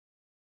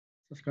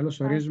Σας Vice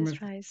καλωσορίζουμε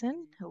στην Risen,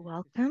 έτυχη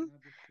welcome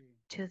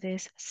συνάντηση to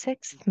this του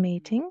sixth Τμήματος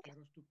meeting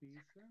Καιρός του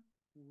ΠΟΙΣΑ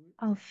που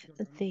of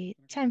διοργανώνεται the από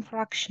την Time Ακαδημία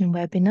for Θεολογικών Action Στudίων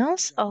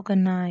webinars για την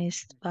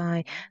organized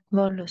by Μεσημβρινή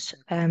Volus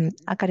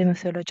Εκπαίδευση Academy of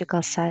και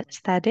Theological Διαδρομή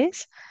Παρακολούθησης. Studies,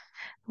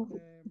 Ε,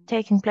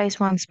 taking place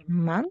Σας once per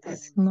καλωσορίζουμε month,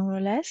 όλους more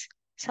or εσάς less.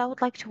 So I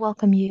would εδώ like στην to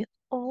welcome αίθουσα. you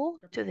all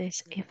to Κάποιες this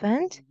πρακτικές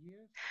event.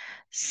 οδηγίες για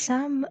όσους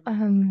Some θέλουν να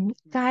συμμετέχουν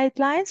στην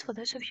guidelines for εκπαίδευση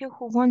those of you στην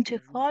who want to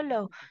σημερινή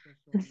follow εκδόση,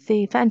 εφόσον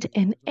the event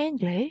υπάρχει in διαζώφωνη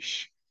English,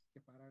 και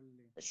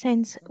παράλληλη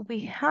since we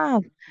μετάφραση,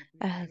 have μπορείτε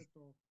να uh, χρησιμοποιήσετε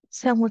το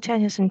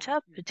simultaneous Q&A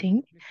interpreting,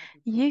 που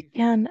βρίσκεται you πίσω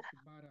can στην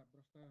μπάρα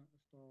μπροστά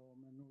στο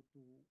μενού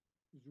του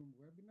Zoom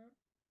Webinar,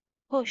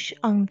 push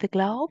on the με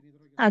globe την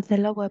υδρόγεσσα at the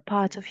οθόνη lower και κάτω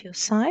part από of τη your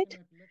γλώσσα και site να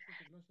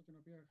επιλέξετε τη γλώσσα την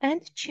οποία and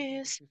θέλετε να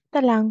choose παρακολουθήσετε.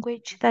 the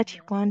language Επίσης, that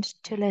you για want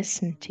to όσους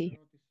listen έχουν to.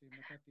 ερώτηση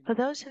μετά την For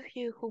those of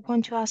you who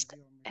want to εμφάνιση των ask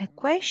δύο a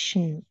μεσημερινών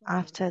question παρουσιάσεων,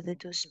 μπορείτε να after the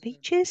two χρησιμοποιήσετε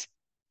speeches,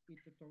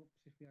 είτε το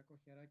ψηφιακό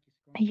χεράκι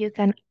you σηκώνοντας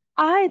can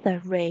το either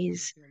χέρι για να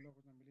raise δοθεί ο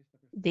λόγος να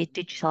μιλήσετε the απευθείας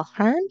digital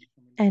hand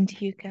στους and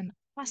ομιλητές you can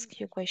ή ask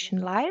your question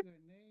χρησιμοποιώντας το live,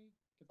 Q&A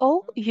και το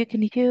or chat you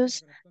can με use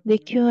γραπτά the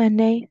σχόλια τα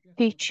Q&A οποία θα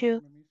feature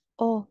μεταφράσουμε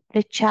εμείς or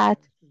the chat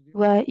στους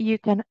δύο where you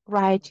ομιλητές. can Θα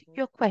write τα πω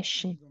your με τη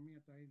question.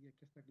 δομή τα ίδια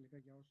και στα αγγλικά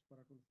για όσους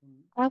παρακολουθούν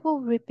I will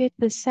live. repeat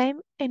the same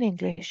in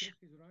English.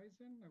 Epis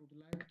Risen, I would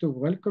like to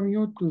welcome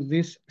you to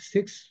this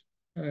sixth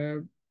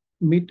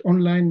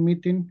online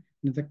meeting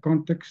in the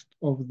context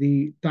of the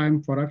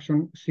Time for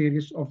Action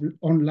series of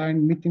online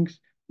meetings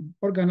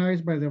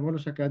organized by the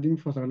Volos Academy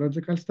for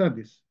Theological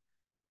Studies.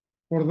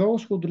 For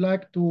those who would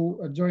like to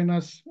join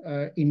us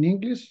in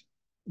English,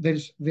 there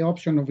is the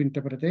option of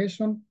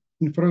interpretation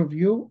in front of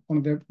you on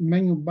the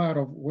menu bar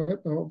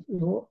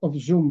of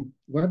Zoom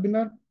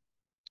webinar.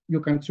 You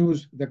can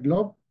choose the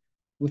globe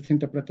with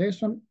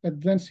interpretation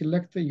and then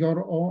select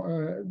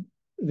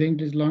the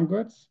English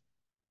language.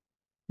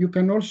 You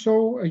can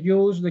also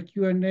use the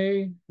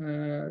Q&A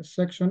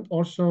section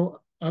also,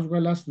 as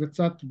well as the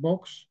chat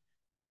box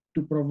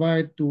to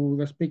provide to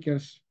the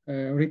speakers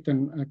written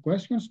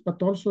questions,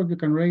 but also you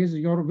can raise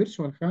your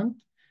virtual hand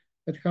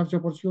that has the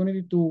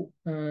opportunity to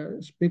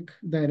speak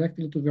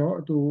directly to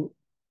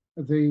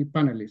the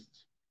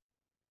panelists.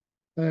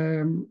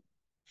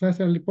 Θα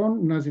ήθελα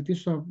λοιπόν να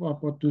ζητήσω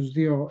από τους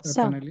δύο So, I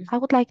πανελίστες,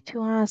 would like to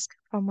ask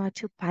from our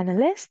two την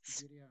panelists,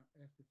 κυρία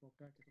Εύη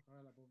Φωκά και τον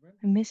Χαράλα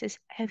Μποβέντης, Mrs.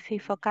 να Effie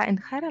Foka ανοίξουν and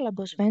τα Harala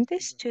μικρόφωνα και να αρχίσουν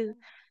Bosventis, το to event.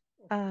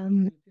 Ο πρώτος um,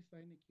 ομιλητής θα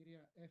είναι η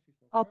κυρία Εύη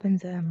Φωκά, open η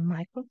the οποία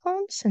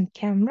microphones and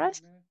cameras.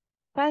 είναι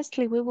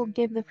Firstly, we will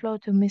give the floor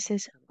to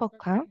Mrs.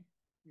 Foka, θεολόγο,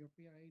 η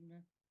οποία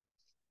είναι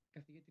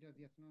καθηγήτρια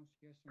διεθνών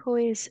σχέσεων who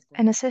και is ευρωπαϊκών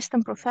an υποθέσεων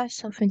assistant στην professor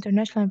Αμερικανική of Ακαδημία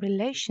international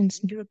Θεολογίας και relations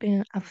and Θεωρίας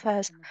European και η οποία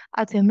affairs θα μας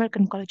at the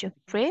American College of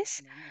επισημάνει το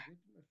Priests.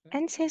 σημερινό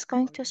And θέμα, she is το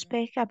going οποίο to είναι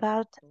speak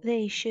about the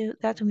issue το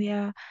that we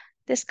θέμα are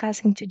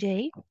discussing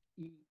today,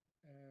 η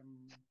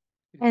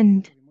θρησκεία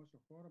and στο δημόσιο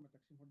χώρο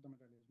μεταξύ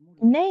φονταμεταλισμού, λαϊκισμού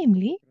και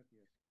namely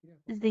δημοκρατίας. Κυρία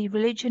Φωκά, the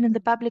έχετε το religion and λόγο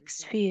the για public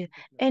περίπου sphere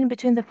 20 in λεπτά.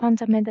 between the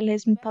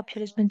fundamentalism, Καλησπέρα σε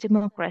populism, and όλους όσους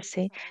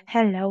democracy. ανήκετε στα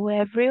Hello, μέλη.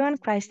 Ευχαριστώ everyone.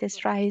 την Christ Ακαδημία is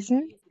Προσκέψεων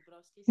rising. για την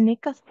πρόσκληση.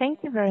 Nico, thank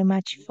you very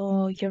much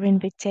for your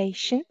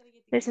invitation. Ιδιαίτερα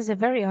για την This is a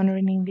κληρονομιά very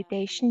honoring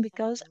invitation της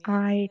because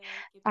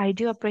Ακαδημίας και I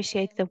do επίσης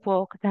appreciate the με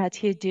work that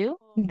you ευκαιρία do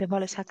έχω in the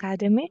Volos ζήσει την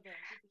Academy, γιορτή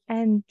του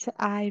and 1900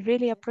 I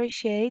really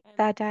appreciate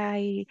that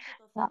I Επίσης για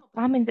το θέμα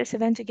που am in this επιλέξατε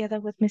event για together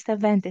την with Mr.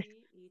 Ventis.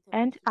 συζήτηση, η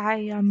And θεολογική I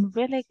ορθόδοξη am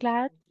really σχέση με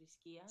glad την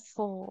θρησκεία.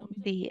 for Νομίζω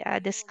ότι the είναι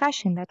δύο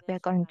discussion that we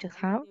are going to διαφορετικά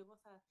θέματα, have. ότι εγώ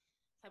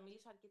θα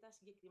μιλήσω αρκετά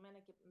συγκεκριμένα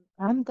και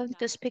I'm going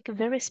to πρακτικά, speak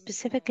very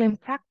specifically and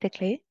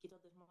practically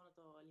κοιτώντας μόνο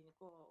το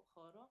ελληνικό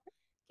χώρο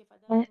και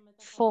φαντάζομαι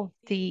μετά θα for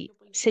ανοιχτεί the πιο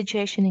πολύ στο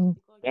situation in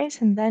διαπολιτισμικό και Greece,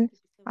 στα and θέματα then που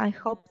πιστεύω I ότι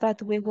είναι hope that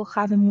we will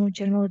have a ρεαλιστικά. more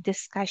general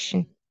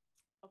discussion.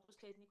 Όπως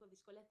ξέρεις, Νίκο,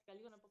 δυσκολεύτηκα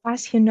λίγο να As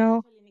αποφασίσω you να know,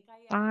 μιλήσω ελληνικά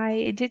ή αγγλικά.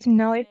 I didn't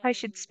know if I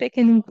should speak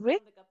in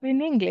Greek Σχεδόν or in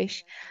 15 χρόνια English.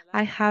 έζησα στην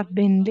I Ελλάδα. have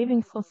Μπορώ και been μπορώ να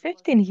living for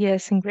παραιτηθώ 15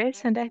 years in Greece,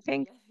 αγγλικά and γιατί I έχω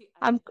think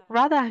διαβάσει I'm αρκετά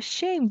rather γράμματα.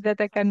 ashamed that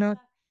I cannot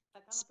Αποφάσισα θα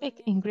κάνω απλά speak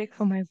μια in Greek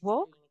for my εισήγηση στα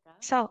work. ελληνικά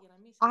So για να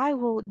μην σας I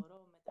will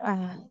ταλαιπωρώ με τα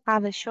λόγια μου και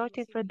have a θα short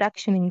είμαι σύντομη στα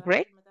introduction in περιστράσεις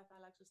Greek, και μετά θα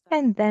αλλάξω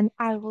and then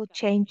στα I will αγγλικά.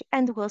 change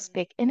and will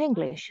speak in Πάντα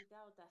English.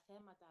 κοιτάω τα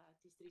θέματα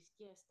της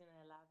θρησκείας στην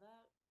Ελλάδα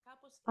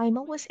κάπως I'm με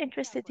always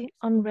interested από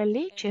έξω. on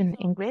religion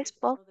Ζω in στη Greece,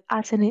 Συρία both εδώ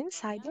as an 15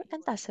 insider χρόνια. Οι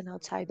and γονείς as an μου είναι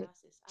outsider.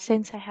 μετανάστες από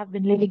Since I την have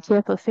been living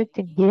here Ελλάδα for στην 15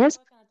 Αμερική και years,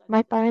 εγώ έκανα το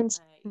my αντίθετο. parents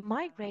Ήρθα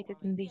migrated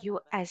από in the Αμερική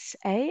Ελλάδα.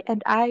 USA,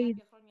 and I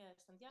Κάποια χρόνια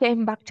στον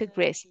came διάλογο back στην to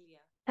Greece.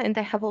 Αγγλία. And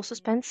I have also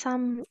spent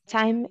some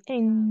time Επαγγελματικά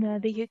in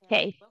the δουλεύω UK.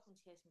 θέματα που έχουν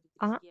σχέση με τη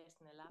Uh, θρησκεία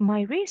στην Ελλάδα,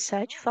 my με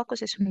research χριστιανό, με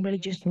focuses on θρησκευτική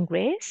religion γύρωση, in αλλά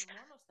Greece, γράφουμε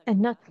μόνο στα and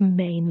not αγγλικά.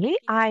 mainly.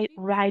 Και για να I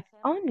φύγω στα write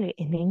θέματα only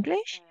της in βίας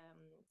English.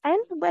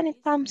 And when it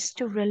καθολικής comes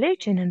to παρενόχλησης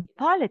religion εδώ and και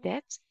 10 χρόνια,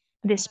 politics,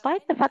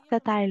 despite the παραμένει fact ίδιο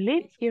that I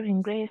live νομοθετικές here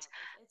in εντός Greece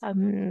Ελλάδος. Έτσι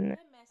λοιπόν,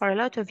 ούτε for μέσα a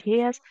ούτε lot of απ'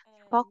 years,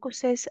 έξω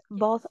focuses και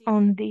το both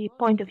on σήμερα the εγώ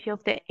point of view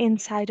of σκέφτομαι the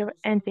έτσι με insider τους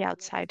and όρους the που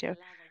βλέπω στην outsider.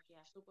 Ελλάδα και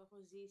αυτό που έχω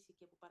ζήσει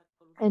και που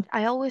παρακολουθώ And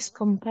I αρκετές always ώρες,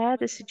 compare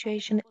μου the έρχεται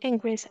πάντα situation κάπως in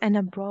Greece and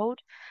κοντά. abroad.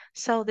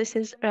 So this Έτσι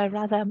is λοιπόν a όταν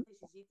rather άρχισε η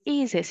συζήτηση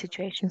περί easy του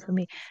situation for συνόρου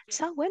me. θρησκείας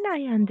So στον when I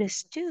κόσμο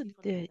μεταξύ understood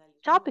the φονταμεταλισμού,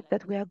 topic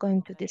that we are λαϊκισμού και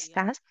going to δημοκρατίας,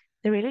 discuss,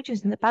 the μου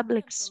religions έρχεται in the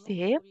public κατευθείαν στο νου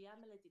μου η sphere, δουλειά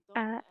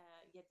μελετητών uh,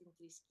 για την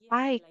θρησκεία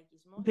και I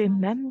λαϊκισμό σε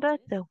άλλες remember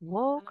χώρες. the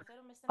work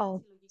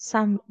of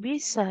some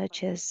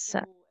researchers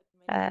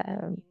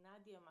uh,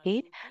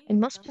 did, and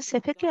more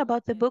specifically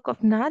about the book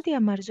of Nadia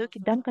Marzouki,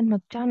 Duncan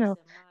McDonnell,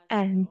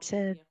 and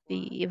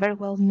the very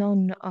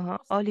well-known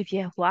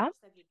Olivier Roy.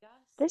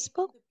 This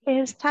book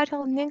is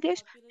titled in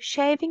English,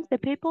 Shaving the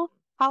People,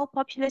 How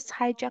Populists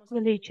Hijack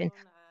Religion.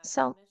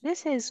 So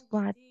this is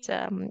what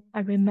I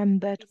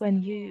remembered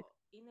when you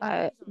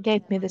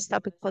gave me this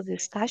topic for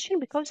discussion,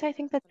 because I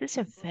think that this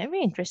is a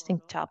very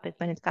interesting topic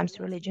when it comes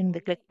to religion in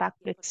the Greek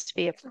public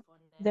sphere.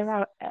 There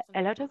are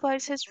a lot of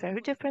voices,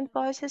 very different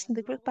voices in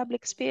the Greek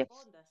public sphere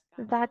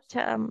that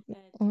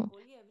mm,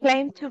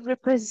 claim to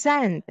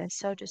represent,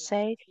 so to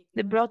say,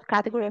 the broad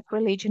category of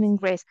religion in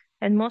Greece,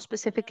 and more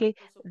specifically,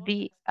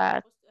 the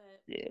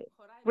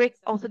Greek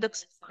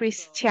Orthodox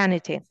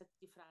Christianity.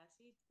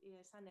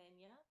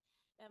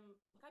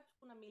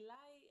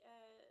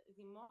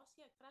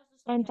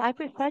 And I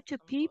refer to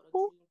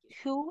people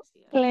who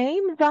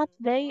claim that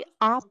they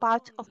are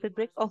part of the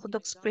Greek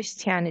Orthodox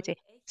Christianity.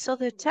 So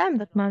the term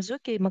that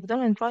Mazuki,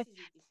 MacDonald, and Roy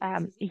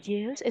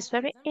use is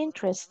very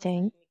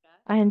interesting.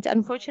 And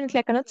unfortunately,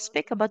 I cannot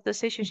speak about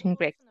those issues in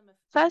Greek.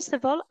 First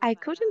of all, I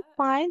couldn't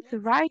find the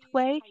right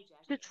way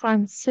to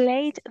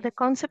translate the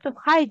concept of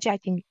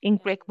hijacking in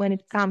Greek when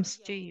it comes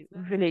to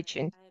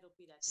religion.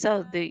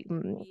 So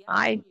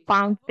I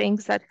found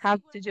things that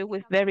have to do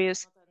with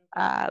various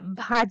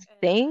bad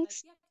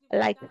things,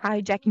 like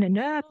hijacking an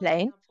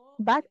airplane,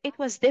 but it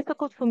was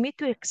difficult for me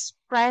to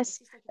express,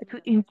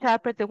 to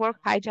interpret the word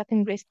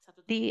hijacking risk.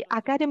 The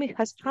academy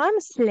has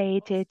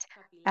translated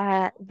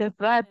the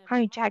verb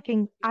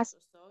hijacking as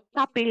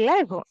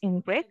kapilego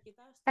in Greek,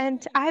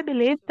 and I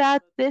believe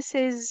that this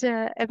is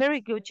a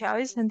very good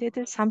choice, and it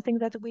is something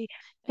that we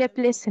keep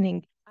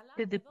listening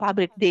to the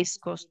public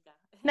discourse.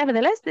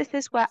 Nevertheless, this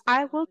is where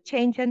I will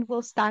change and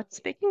will start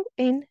speaking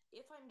in.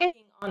 Being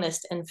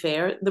honest and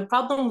fair, the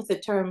problem with the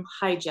term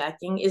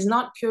hijacking is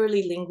not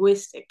purely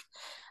linguistic,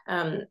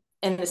 and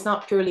it's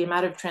not purely a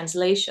matter of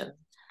translation.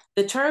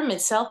 The term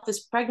itself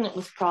is pregnant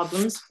with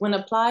problems when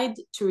applied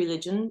to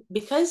religion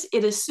because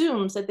it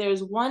assumes that there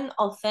is one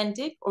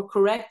authentic or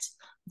correct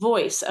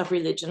voice of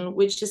religion,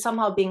 which is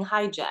somehow being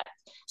hijacked,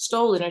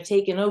 stolen, or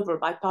taken over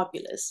by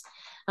populists.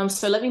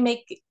 So let me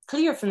make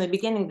clear from the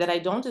beginning that I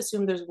don't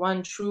assume there's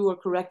one true or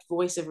correct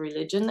voice of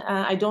religion.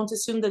 I don't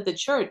assume that the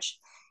church,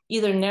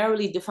 either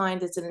narrowly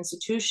defined as an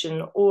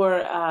institution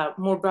or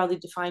more broadly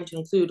defined to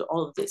include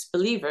all of its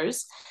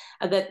believers,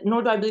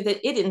 nor do I believe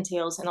that it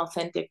entails an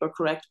authentic or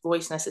correct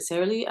voice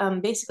necessarily.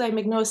 Basically, I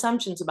make no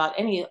assumptions about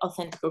any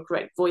authentic or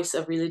correct voice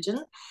of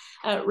religion.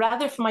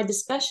 Rather, for my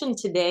discussion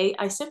today,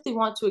 I simply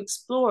want to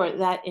explore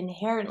that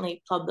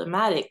inherently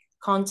problematic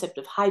concept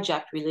of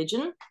hijacked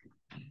religion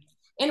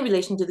in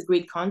relation to the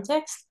Greek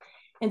context,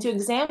 and to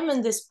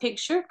examine this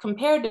picture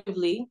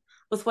comparatively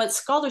with what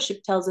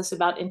scholarship tells us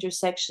about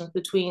intersections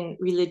between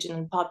religion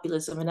and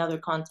populism in other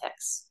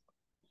contexts.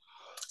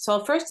 So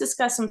I'll first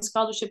discuss some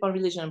scholarship on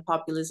religion and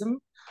populism.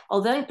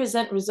 I'll then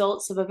present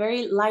results of a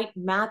very light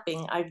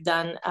mapping I've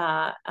done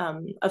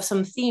of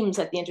some themes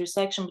at the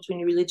intersection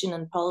between religion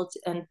and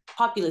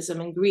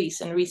populism in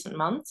Greece in recent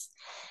months.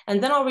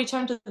 And then I'll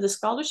return to the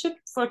scholarship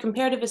for a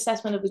comparative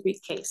assessment of the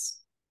Greek case.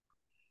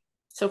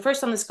 So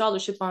first on the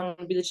scholarship on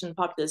religion and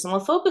populism, I'll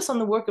focus on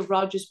the work of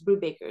Rogers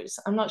Brubaker.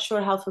 I'm not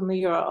sure how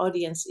familiar our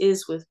audience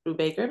is with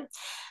Brubaker.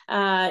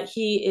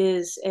 He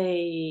is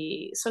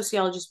a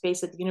sociologist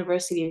based at the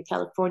University of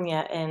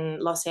California in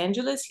Los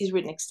Angeles. He's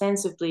written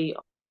extensively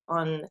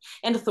on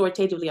and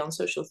authoritatively on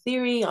social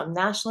theory, on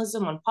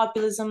nationalism, on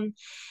populism.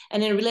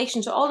 And in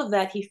relation to all of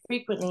that, he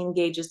frequently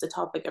engages the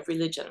topic of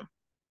religion.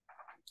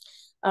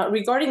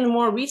 Regarding the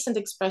more recent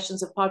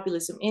expressions of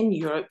populism in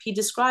Europe, he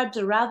describes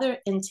a rather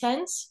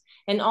intense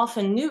and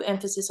often new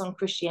emphasis on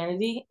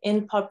Christianity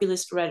in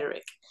populist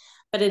rhetoric,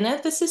 but an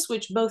emphasis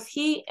which both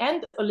he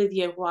and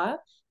Olivier Roy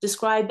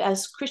describe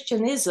as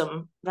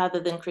Christianism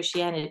rather than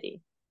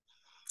Christianity.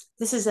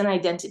 This is an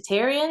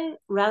identitarian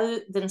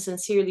rather than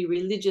sincerely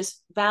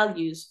religious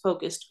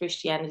values-focused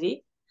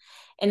Christianity,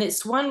 and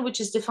it's one which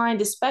is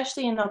defined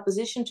especially in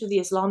opposition to the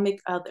Islamic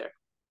other.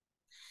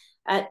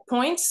 At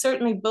points,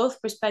 certainly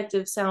both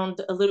perspectives sound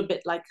a little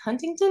bit like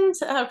Huntington's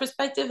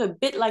perspective, a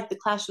bit like the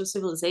Clash of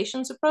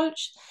Civilizations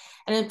approach.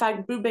 And in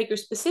fact, Brubaker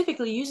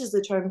specifically uses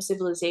the term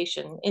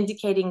civilization,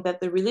 indicating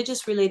that the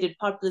religious-related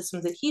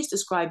populism that he's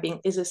describing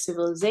is a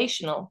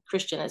civilizational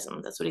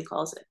Christianism. That's what he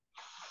calls it.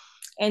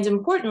 And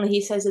importantly,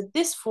 he says that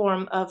this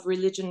form of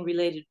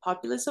religion-related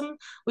populism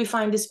we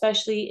find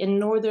especially in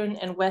Northern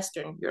and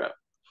Western Europe.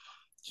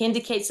 He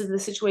indicates that the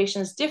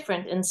situation is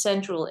different in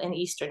Central and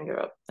Eastern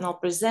Europe. And I'll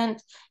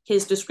present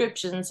his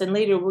descriptions, and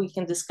later we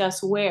can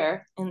discuss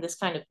where, in this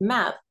kind of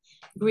map,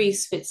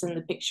 Greece fits in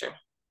the picture.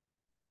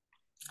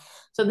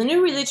 So the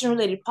new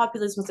religion-related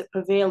populisms that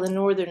prevail in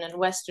Northern and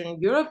Western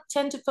Europe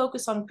tend to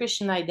focus on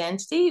Christian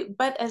identity,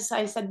 but as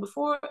I said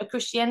before, a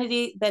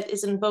Christianity that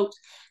is invoked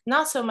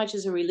not so much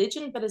as a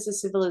religion, but as a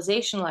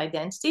civilizational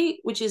identity,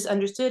 which is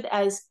understood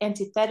as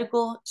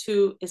antithetical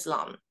to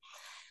Islam.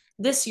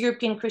 This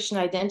European Christian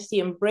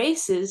identity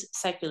embraces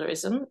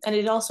secularism, and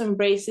it also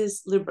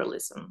embraces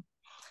liberalism.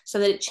 so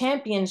that it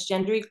champions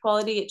gender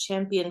equality, it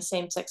champions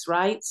same-sex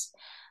rights.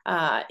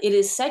 It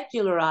is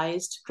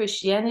secularized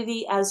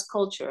Christianity as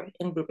culture,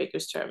 in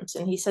Brubaker's terms.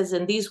 And he says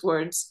in these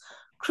words,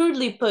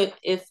 crudely put,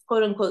 if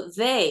quote unquote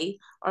they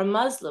are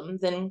Muslim,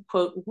 then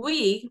quote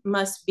we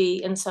must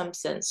be in some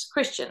sense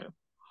Christian.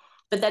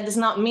 But that does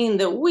not mean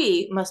that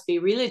we must be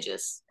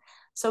religious.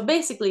 So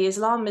basically,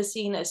 Islam is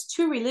seen as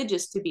too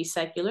religious to be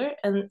secular,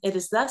 and it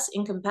is thus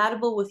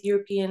incompatible with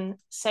European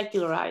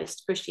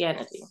secularized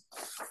Christianity.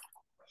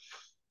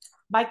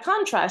 By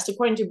contrast,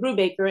 according to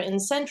Brubaker, in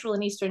Central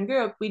and Eastern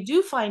Europe, we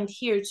do find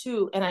here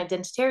too an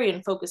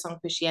identitarian focus on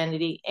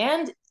Christianity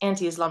and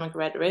anti-Islamic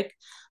rhetoric,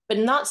 but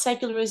not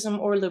secularism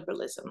or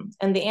liberalism.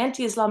 And the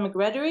anti-Islamic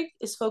rhetoric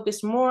is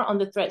focused more on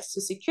the threats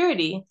to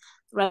security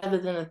rather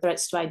than the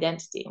threats to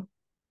identity.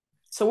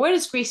 So where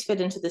does Greece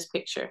fit into this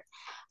picture?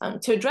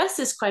 To address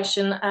this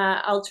question,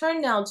 I'll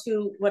turn now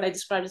to what I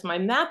described as my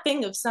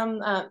mapping of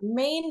some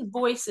main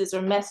voices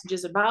or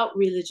messages about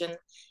religion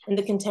in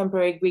the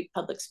contemporary Greek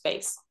public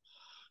space.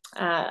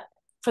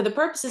 For the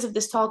purposes of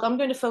this talk, I'm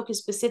going to focus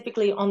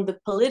specifically on the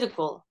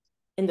political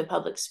in the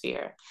public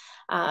sphere,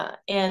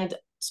 and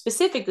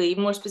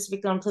more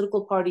specifically on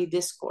political party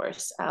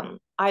discourse.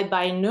 I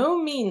by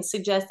no means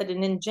suggest that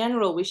in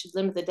general we should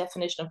limit the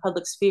definition of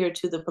public sphere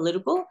to the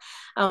political,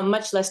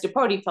 much less to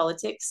party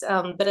politics.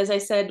 But as I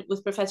said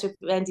with Professor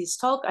Vandi's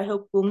talk, I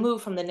hope we'll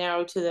move from the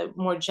narrow to the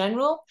more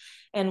general,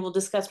 and we'll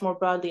discuss more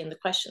broadly in the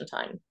question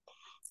time.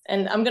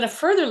 And I'm going to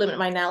further limit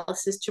my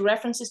analysis to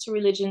references to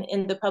religion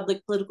in the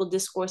public political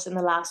discourse in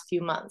the last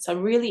few months.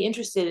 I'm really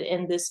interested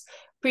in this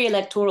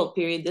pre-electoral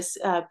period, this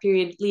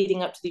period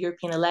leading up to the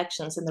European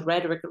elections and the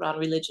rhetoric around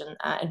religion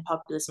and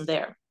populism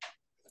there.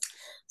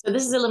 So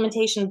this is a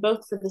limitation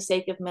both for the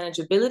sake of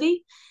manageability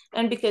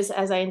and because,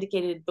 as I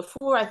indicated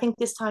before, I think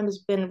this time has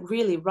been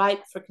really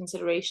ripe for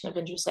consideration of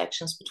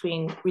intersections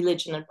between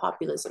religion and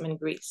populism in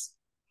Greece.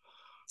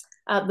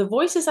 The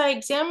voices I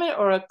examine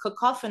are a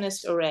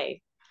cacophonous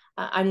array.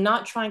 I'm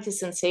not trying to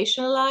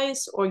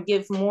sensationalize or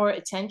give more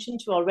attention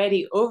to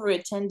already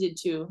over-attended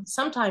to,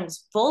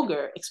 sometimes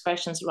vulgar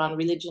expressions around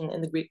religion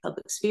in the Greek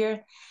public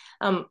sphere.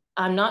 I'm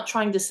not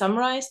trying to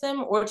summarize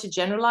them or to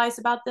generalize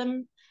about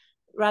them.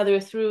 Rather,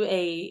 through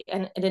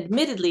an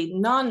admittedly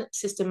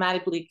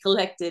non-systematically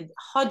collected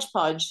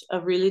hodgepodge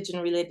of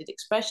religion-related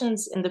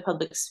expressions in the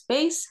public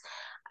space,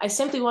 I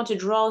simply want to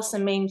draw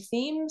some main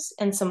themes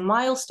and some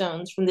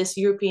milestones from this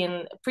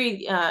European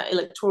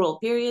pre-electoral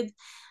period,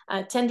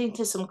 tending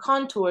to some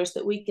contours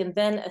that we can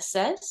then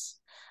assess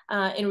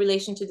in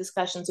relation to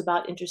discussions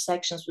about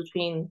intersections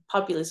between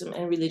populism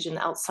and religion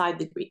outside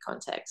the Greek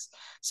context.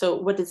 So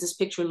what does this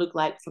picture look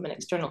like from an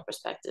external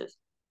perspective?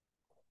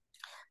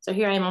 So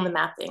here I am on the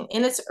mapping.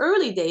 In its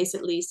early days,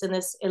 at least in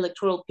this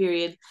electoral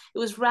period, it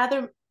was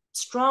rather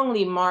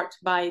strongly marked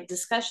by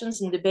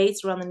discussions and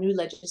debates around the new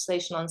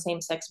legislation on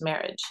same-sex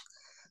marriage.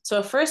 So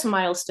a first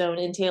milestone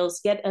entails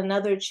yet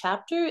another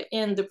chapter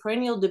in the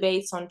perennial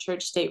debates on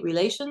church-state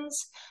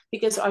relations,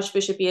 because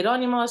Archbishop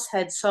Hieronymus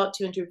had sought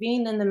to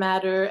intervene in the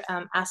matter,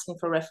 asking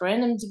for a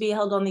referendum to be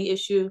held on the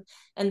issue,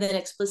 and then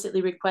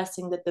explicitly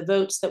requesting that the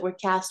votes that were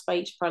cast by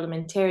each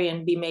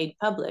parliamentarian be made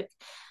public.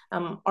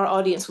 Our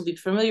audience will be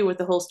familiar with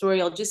the whole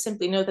story. I'll just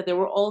simply note that there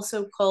were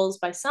also calls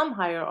by some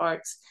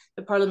hierarchs,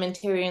 the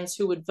parliamentarians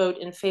who would vote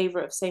in favor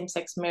of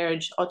same-sex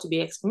marriage ought to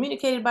be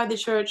excommunicated by the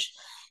church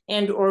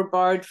and or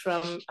barred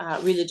from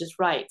religious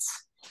rights.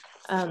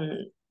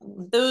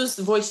 Those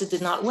voices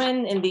did not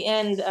win. In the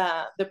end,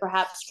 the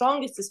perhaps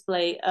strongest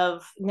display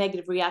of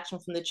negative reaction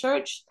from the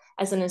church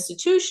as an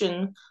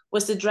institution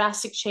was the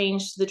drastic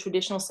change to the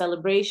traditional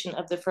celebration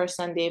of the first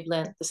Sunday of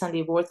Lent, the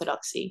Sunday of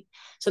Orthodoxy.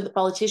 So the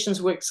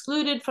politicians were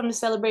excluded from the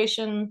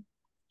celebration,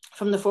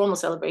 from the formal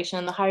celebration,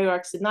 and the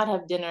hierarchs did not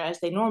have dinner as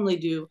they normally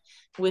do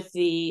with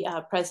the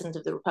President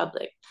of the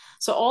Republic.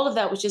 So all of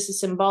that was just a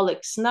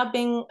symbolic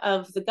snubbing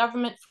of the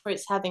government for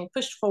its having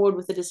pushed forward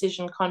with a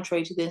decision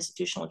contrary to the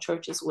institutional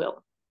church's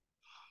will.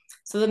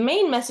 So the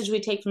main message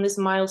we take from this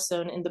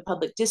milestone in the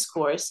public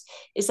discourse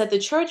is that the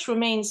church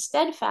remains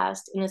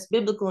steadfast in its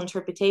biblical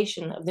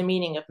interpretation of the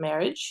meaning of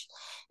marriage.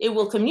 It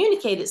will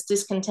communicate its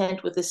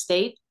discontent with the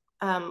state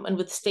and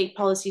with state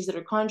policies that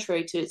are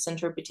contrary to its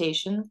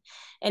interpretation.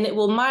 And it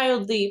will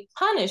mildly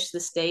punish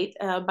the state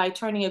by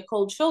turning a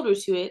cold shoulder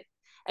to it,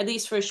 at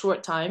least for a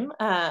short time,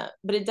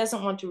 but it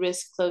doesn't want to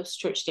risk close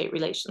church-state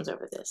relations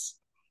over this.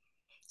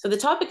 So the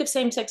topic of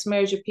same-sex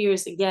marriage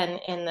appears again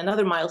in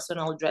another milestone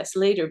I'll address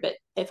later, but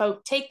if I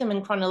take them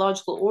in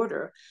chronological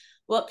order,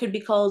 what could be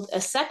called a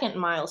second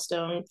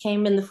milestone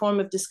came in the form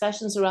of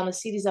discussions around the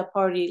Syriza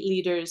party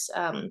leaders,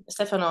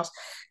 Stefanos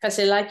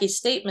Kasselakis'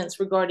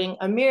 statements regarding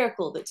a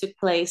miracle that took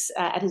place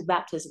at his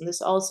baptism.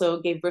 This also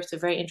gave birth to a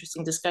very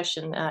interesting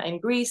discussion in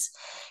Greece.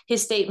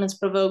 His statements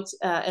provoked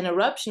an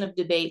eruption of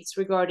debates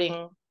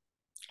regarding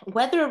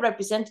whether a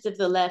representative of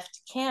the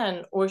left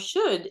can or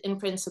should, in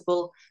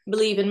principle,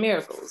 believe in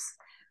miracles,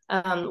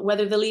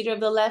 whether a leader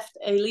of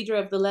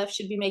the left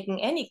should be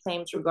making any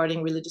claims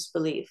regarding religious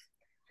belief.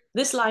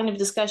 This line of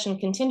discussion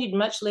continued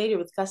much later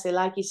with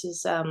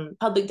Kasselakis'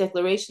 public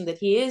declaration that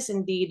he is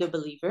indeed a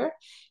believer,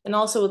 and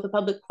also with the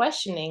public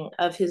questioning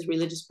of his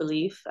religious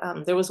belief.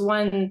 There was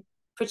one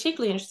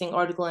particularly interesting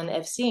article in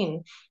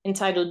Efsin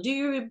entitled, do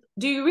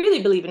you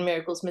really believe in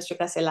miracles, Mr.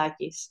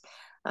 Kasselakis?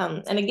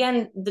 And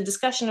again, the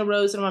discussion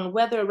arose around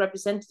whether a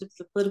representative of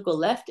the political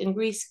left in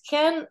Greece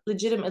can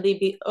legitimately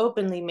be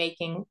openly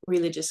making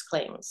religious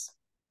claims.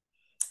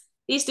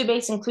 These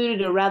debates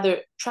included a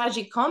rather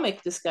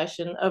tragicomic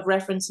discussion of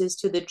references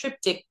to the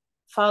triptych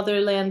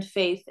fatherland,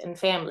 faith, and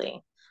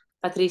family,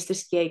 patris,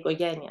 thriskia,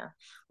 οικογένεια,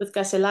 with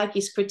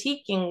Kasselakis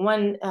critiquing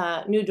one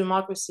New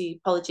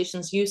Democracy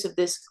politician's use of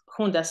this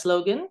junta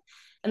slogan,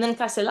 and then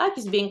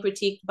Kasselakis being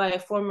critiqued by a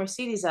former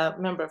Syriza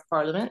member of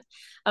parliament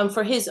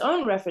for his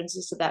own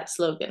references to that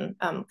slogan.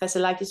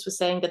 Kasselakis was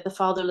saying that the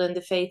fatherland,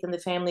 the faith, and the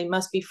family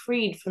must be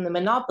freed from the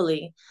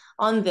monopoly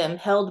on them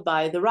held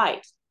by the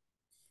right.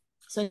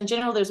 So in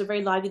general, there's a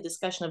very lively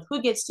discussion of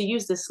who gets to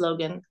use this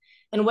slogan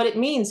and what it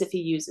means if he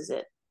uses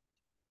it.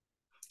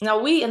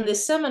 Now, we in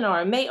this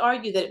seminar may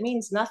argue that it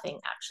means nothing,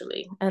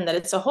 actually, and that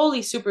it's a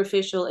wholly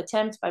superficial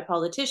attempt by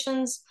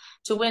politicians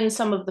to win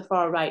some of the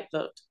far right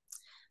vote.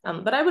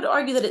 But I would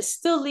argue that it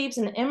still leaves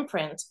an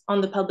imprint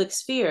on the public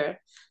sphere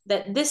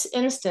that this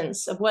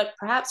instance of what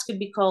perhaps could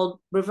be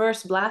called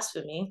reverse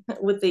blasphemy,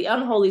 with the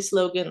unholy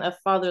slogan of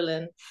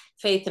fatherland,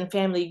 faith, and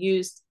family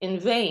used in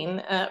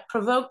vain,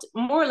 provoked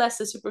more or less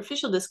a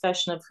superficial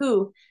discussion of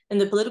who in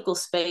the political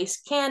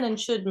space can and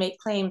should make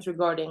claims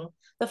regarding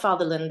the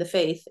fatherland, the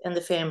faith, and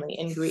the family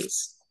in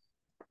Greece.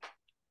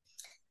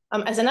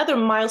 As another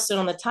milestone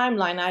on the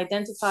timeline, I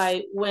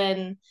identify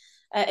when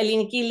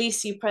Elliniki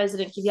Lisi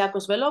President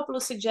Kyriakos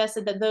Velopoulos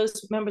suggested that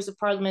those members of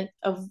parliament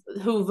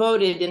who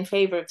voted in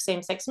favor of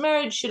same-sex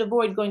marriage should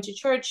avoid going to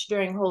church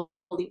during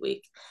Holy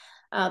Week.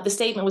 The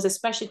statement was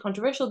especially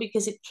controversial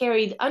because it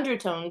carried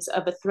undertones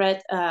of a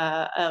threat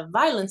of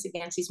violence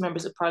against these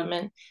members of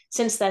parliament,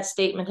 since that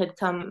statement had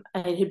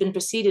been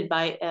preceded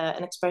by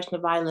an expression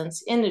of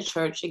violence in the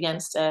church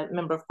against a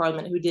member of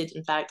parliament who did,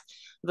 in fact,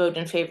 vote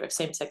in favor of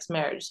same-sex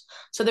marriage.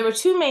 So there were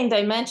two main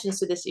dimensions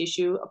to this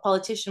issue: a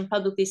politician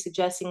publicly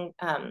suggesting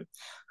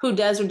who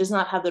does or does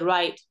not have the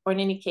right, or in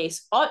any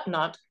case ought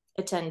not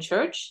attend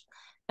church.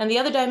 And the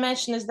other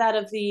dimension is that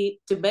of the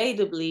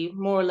debatably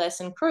more or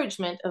less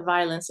encouragement of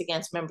violence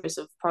against members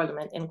of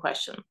parliament in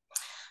question.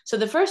 So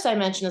the first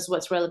dimension is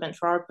what's relevant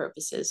for our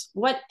purposes.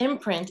 What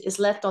imprint is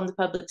left on the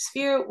public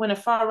sphere when a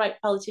far-right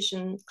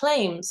politician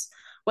claims,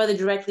 whether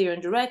directly or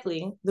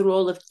indirectly, the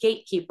role of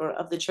gatekeeper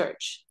of the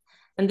church?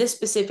 And this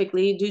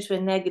specifically due to a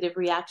negative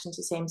reaction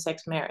to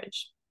same-sex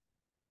marriage.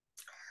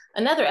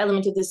 Another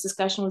element of this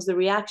discussion was the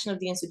reaction of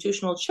the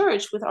institutional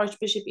church, with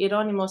Archbishop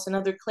Hieronymus and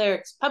other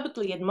clerics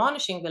publicly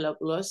admonishing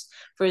Velopoulos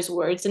for his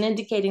words and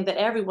indicating that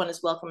everyone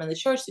is welcome in the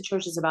church. The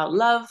church is about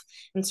love,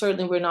 and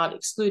certainly we're not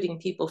excluding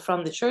people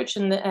from the church,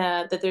 and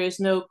that there is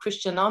no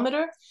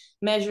Christianometer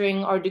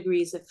measuring our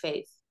degrees of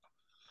faith.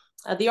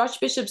 The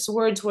Archbishop's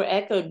words were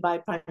echoed by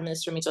Prime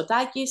Minister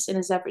Mitsotakis in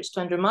his efforts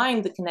to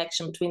undermine the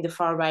connection between the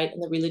far right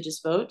and the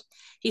religious vote.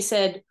 He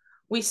said,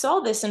 "We saw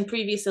this in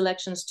previous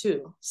elections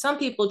too. Some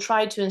people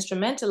tried to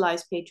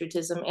instrumentalize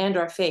patriotism and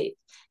our faith.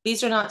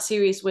 These are not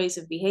serious ways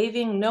of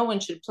behaving. No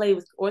one should play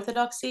with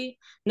orthodoxy.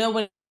 No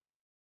one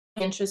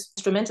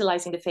interested in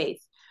instrumentalizing the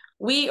faith.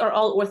 We are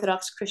all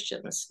Orthodox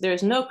Christians. There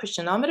is no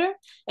Christianometer,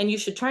 and you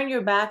should turn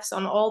your backs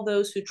on all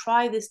those who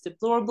try this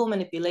deplorable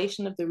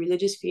manipulation of the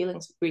religious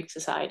feelings of Greek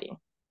society."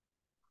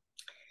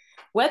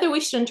 Whether we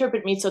should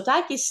interpret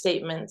Mitsotakis'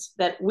 statement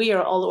that we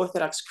are all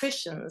Orthodox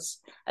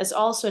Christians as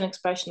also an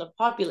expression of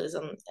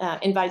populism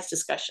invites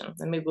discussion,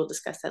 and maybe we'll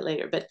discuss that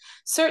later. But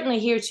certainly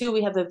here too,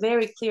 we have a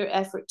very clear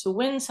effort to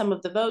win some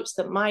of the votes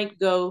that might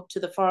go to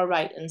the far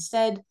right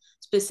instead,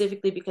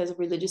 specifically because of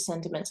religious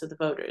sentiments of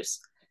the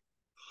voters.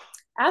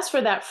 As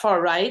for that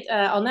far right,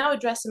 I'll now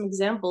address some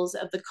examples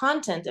of the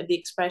content of the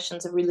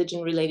expressions of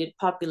religion-related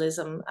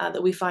populism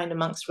that we find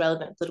amongst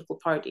relevant political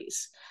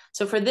parties.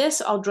 So for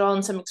this, I'll draw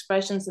on some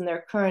expressions in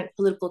their current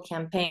political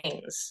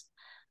campaigns.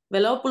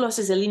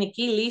 Velopoulos'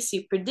 Elliniki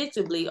Lisi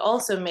predictably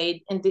also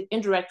made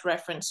indirect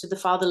reference to the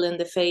fatherland,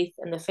 the faith,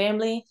 and the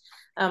family.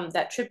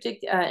 That triptych,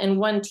 in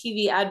one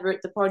TV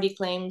advert, the party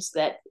claims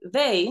that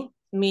they,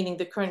 meaning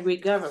the current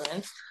Greek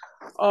government,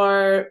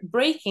 are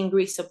breaking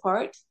Greece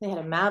apart. They had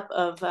a map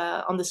of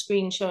on the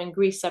screen showing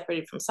Greece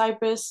separated from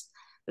Cyprus.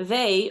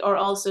 They are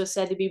also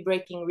said to be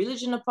breaking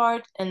religion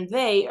apart, and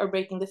they are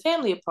breaking the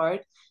family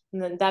apart.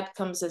 And then that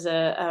comes as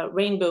a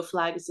rainbow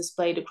flag is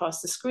displayed across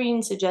the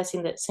screen,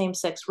 suggesting that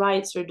same-sex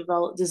rights are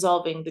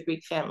dissolving the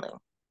Greek family.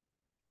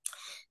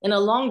 In a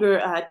longer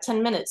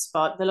 10-minute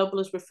spot,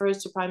 Velopoulos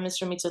refers to Prime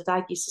Minister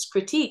Mitsotakis'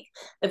 critique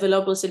that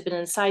Velopoulos had been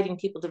inciting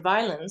people to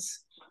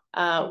violence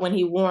when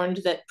he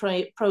warned that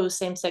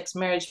pro-same-sex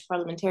marriage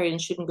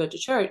parliamentarians shouldn't go to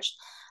church.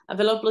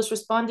 Velopoulos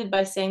responded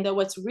by saying that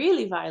what's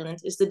really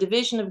violent is the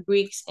division of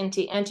Greeks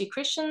into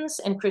anti-Christians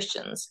and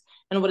Christians.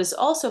 And what is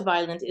also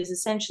violent is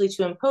essentially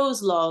to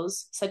impose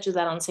laws, such as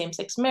that on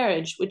same-sex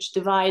marriage, which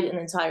divide an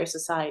entire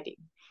society.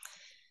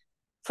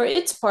 For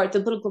its part,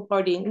 the political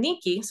party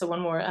Niki, so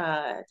one more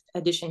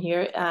addition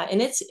here,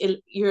 in its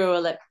Euro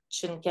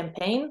election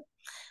campaign,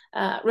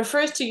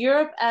 refers to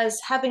Europe as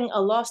having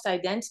a lost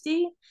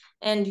identity,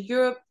 and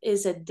Europe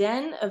is a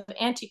den of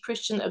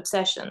anti-Christian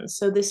obsessions.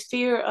 So this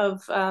fear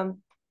of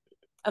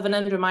an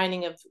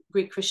undermining of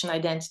Greek Christian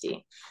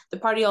identity. The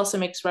party also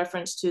makes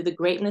reference to the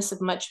greatness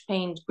of much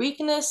pained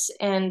Greekness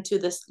and to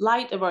the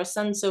light of our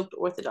sun-soaked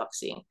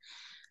orthodoxy.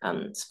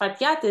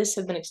 Spartiatis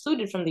have been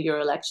excluded from the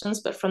Euro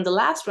elections, but from the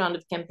last round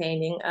of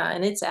campaigning,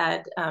 in its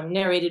ad,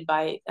 narrated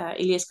by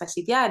Ilias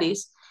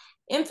Kassidiaris,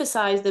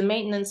 emphasized the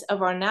maintenance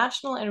of our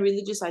national and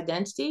religious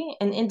identity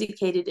and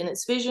indicated in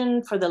its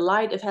vision for the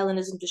light of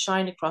Hellenism to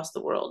shine across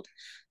the world.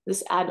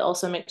 This ad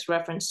also makes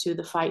reference to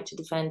the fight to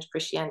defend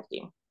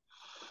Christianity.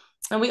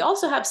 And we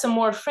also have some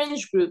more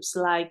fringe groups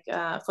like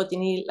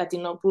Fotini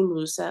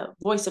Latinopoulos'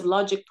 Voice of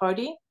Logic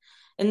Party.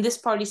 In this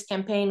party's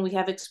campaign, we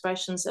have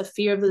expressions of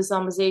fear of the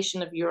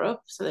Islamization of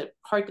Europe. So that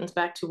harkens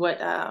back to what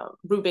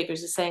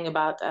Brubaker's is saying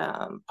about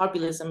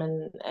populism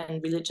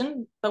and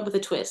religion, but with a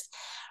twist.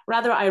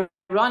 Rather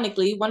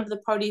ironically, one of the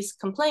party's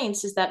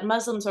complaints is that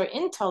Muslims are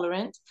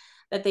intolerant,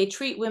 that they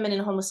treat women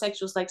and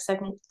homosexuals like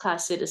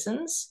second-class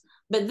citizens.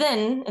 But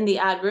then, in the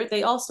advert,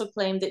 they also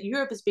claim that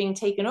Europe is being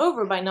taken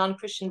over by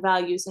non-Christian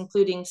values,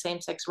 including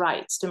same-sex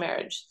rights to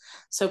marriage.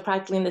 So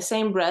practically in the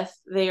same breath,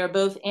 they are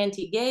both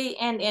anti-gay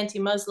and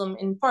anti-Muslim,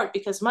 in part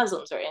because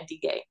Muslims are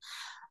anti-gay.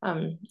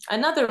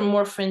 Another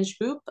more fringe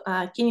group,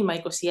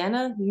 Kinima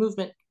Ikosiana,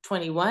 Movement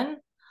 21,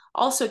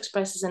 also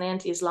expresses an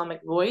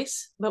anti-Islamic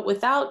voice, but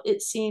without,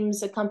 it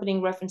seems,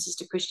 accompanying references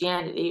to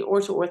Christianity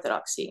or to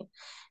orthodoxy.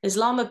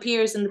 Islam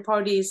appears in the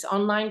party's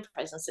online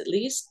presence, at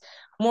least,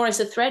 more as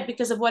a threat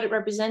because of what it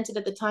represented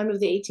at the time of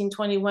the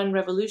 1821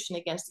 revolution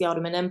against the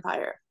Ottoman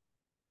Empire.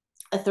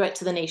 A threat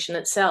to the nation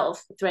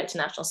itself, a threat to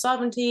national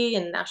sovereignty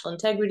and national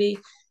integrity,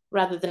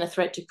 rather than a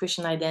threat to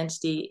Christian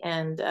identity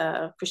and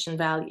Christian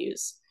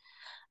values.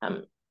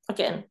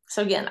 Again,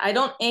 I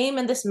don't aim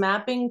in this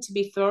mapping to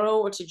be thorough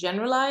or to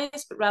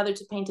generalize, but rather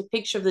to paint a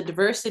picture of the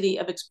diversity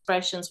of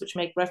expressions which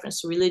make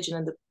reference to religion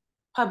in the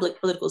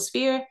public political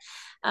sphere,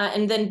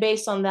 and then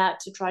based on that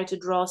to try to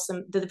draw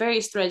the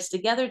various threads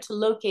together to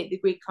locate the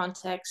Greek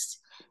context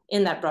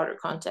in that broader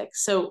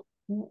context. So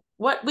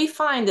what we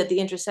find at the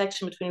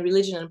intersection between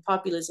religion and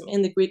populism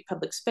in the Greek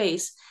public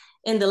space,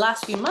 in the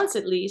last few months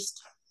at least,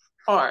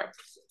 are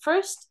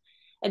first,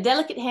 a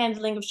delicate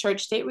handling of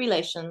church-state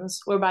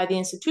relations, whereby the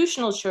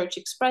institutional church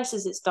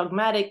expresses its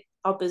dogmatic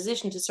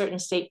opposition to certain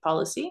state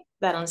policy,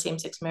 that on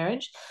same-sex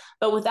marriage,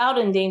 but without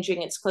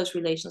endangering its close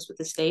relations with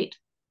the state.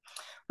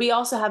 We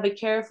also have a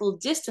careful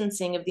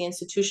distancing of the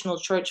institutional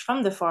church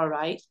from the far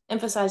right,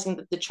 emphasizing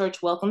that the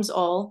church welcomes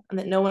all and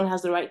that no one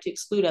has the right to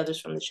exclude others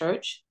from the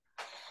church.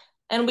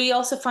 And we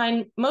also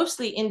find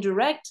mostly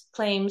indirect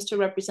claims to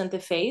represent the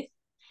faith,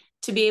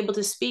 to be able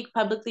to speak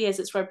publicly as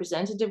its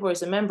representative or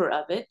as a member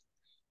of it.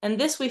 And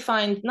this we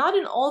find not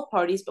in all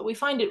parties, but we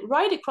find it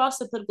right across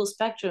the political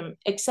spectrum,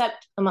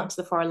 except amongst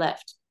the far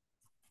left.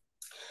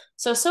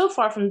 So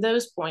far from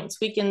those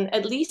points, we can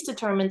at least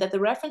determine that the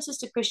references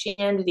to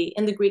Christianity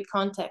in the Greek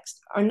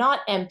context are not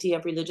empty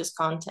of religious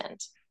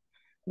content.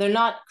 They're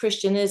not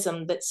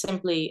Christianism that's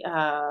simply,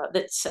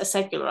 that's a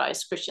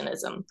secularized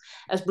Christianism,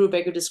 as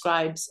Brubaker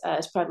describes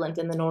as prevalent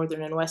in the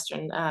northern and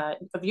western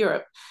of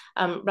Europe.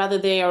 Rather,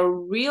 they are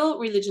real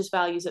religious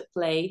values at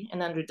play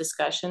and under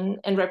discussion,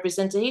 and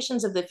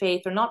representations of the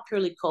faith are not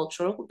purely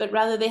cultural, but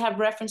rather they have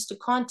reference to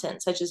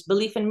content, such as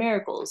belief in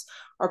miracles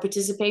or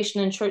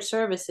participation in church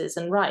services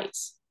and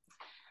rites.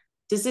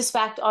 Does this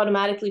fact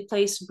automatically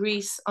place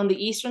Greece on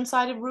the eastern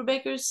side of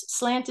Brubaker's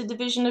slanted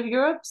division of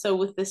Europe, so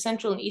with the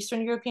Central and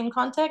Eastern European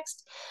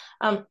context?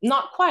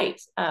 Not quite,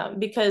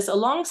 because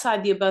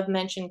alongside the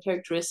above-mentioned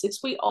characteristics,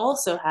 we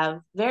also have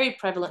very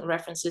prevalent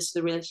references to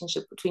the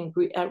relationship between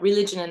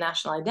religion and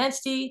national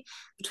identity,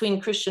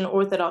 between Christian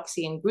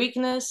orthodoxy and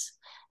Greekness,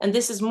 and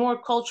this is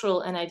more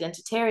cultural and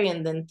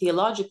identitarian than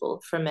theological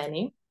for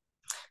many.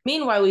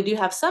 Meanwhile, we do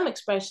have some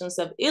expressions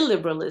of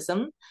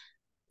illiberalism,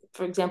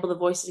 for example, the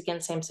voices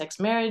against same-sex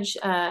marriage.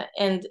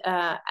 And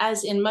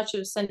as in much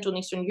of Central and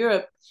Eastern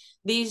Europe,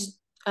 these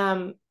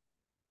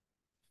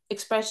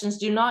expressions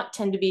do not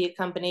tend to be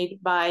accompanied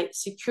by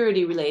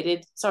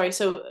security-related,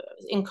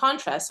 in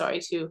contrast,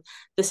 to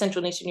the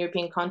Central and Eastern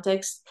European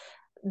context,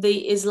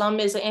 the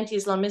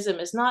anti-Islamism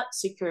is not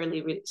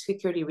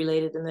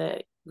security-related in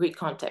the Greek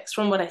context,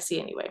 from what I see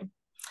anyway.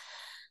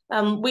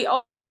 We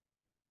also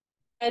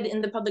read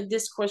in the public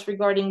discourse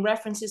regarding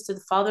references to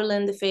the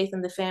fatherland, the faith,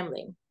 and the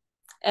family,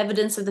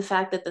 evidence of the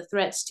fact that the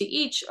threats to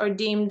each are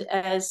deemed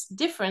as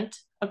different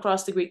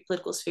across the Greek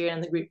political sphere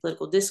and the Greek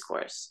political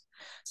discourse.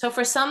 So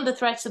for some, the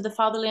threats to the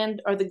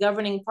fatherland are the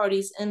governing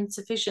party's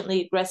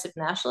insufficiently aggressive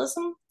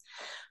nationalism.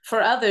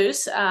 For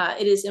others,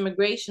 it is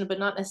immigration, but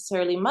not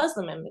necessarily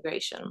Muslim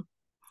immigration.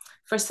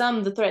 For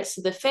some, the threats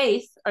to the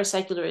faith are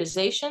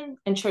secularization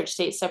and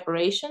church-state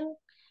separation.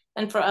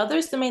 And for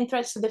others, the main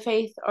threats to the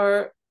faith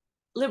are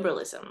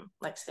liberalism,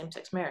 like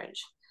same-sex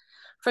marriage.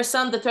 For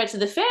some, the threat to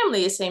the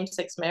family is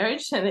same-sex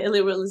marriage and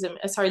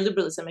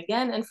liberalism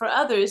again, and for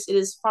others, it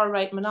is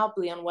far-right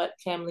monopoly on what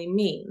family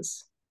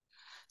means.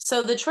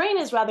 So the terrain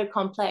is rather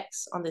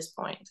complex on this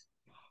point.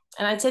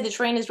 And I'd say the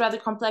terrain is rather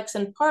complex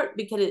in part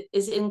because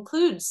it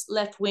includes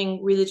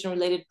left-wing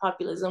religion-related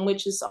populism,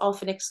 which is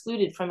often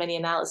excluded from many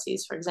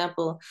analyses. For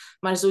example,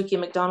 Marzuki,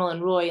 McDonnell,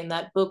 and Roy in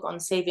that book on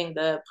saving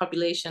the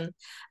population,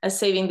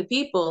 saving the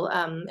people,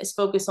 is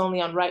focused only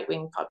on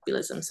right-wing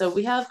populism. So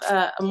we have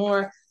a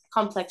more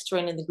complex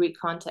terrain in the Greek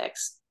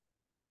context.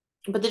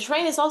 But the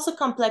terrain is also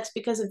complex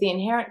because of the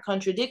inherent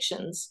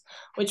contradictions,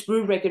 which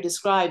Brubaker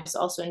describes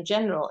also in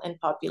general in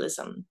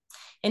populism.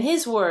 In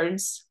his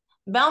words,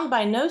 bound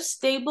by no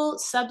stable,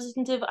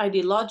 substantive,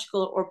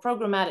 ideological, or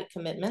programmatic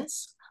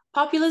commitments,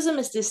 populism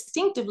is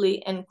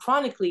distinctively and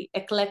chronically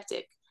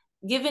eclectic,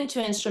 given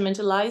to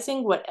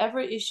instrumentalizing whatever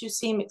issues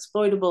seem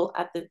exploitable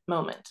at the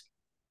moment.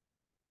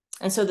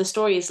 And so the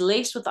story is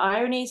laced with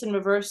ironies and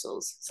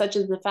reversals, such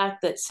as the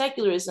fact that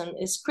secularism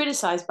is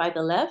criticized by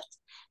the left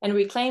and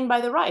reclaimed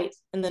by the right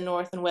in the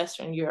North and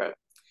Western Europe.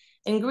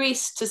 In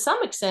Greece, to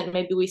some extent,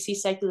 maybe we see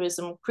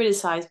secularism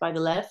criticized by the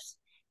left,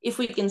 if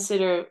we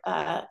consider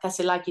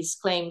Kasselakis'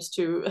 claims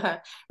to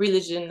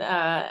religion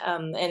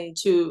and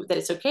to that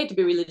it's okay to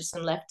be religious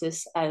and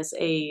leftist as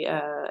a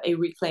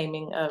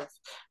reclaiming of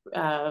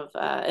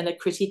and a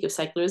critique of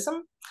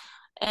secularism.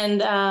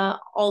 And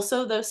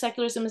also, though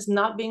secularism is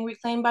not being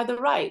reclaimed by the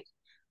right,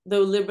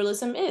 though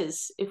liberalism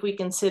is, if we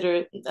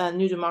consider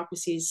New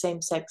Democracy's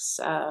same-sex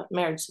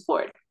marriage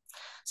support.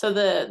 So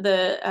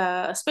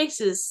the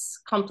space is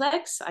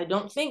complex. I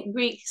don't think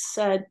Greeks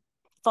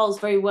falls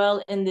very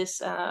well in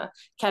this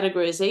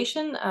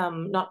categorization.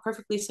 Not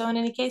perfectly so in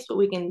any case, but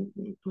we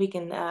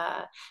can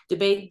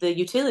debate the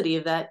utility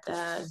of that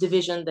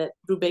division that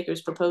Brubaker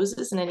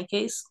proposes in any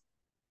case.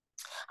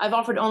 I've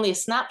offered only a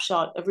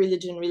snapshot of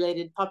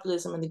religion-related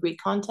populism in the Greek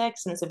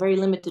context, and it's a very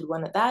limited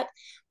one at that,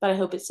 but I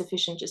hope it's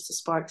sufficient just to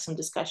spark some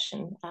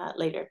discussion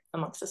later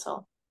amongst us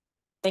all.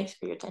 Thanks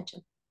for your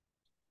attention.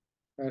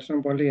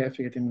 Ευχαριστώ πολύ,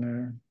 Εφη, για την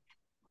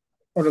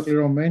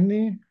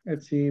ολοκληρωμένη,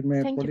 έτσι,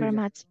 με Thank you πολύ very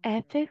much,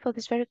 Effie, for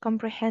this very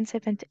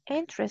comprehensive and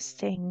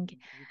interesting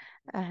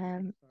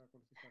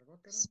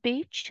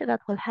speech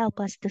that will help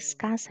us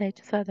discuss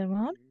it further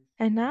on.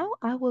 And now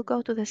I will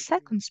go to the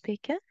second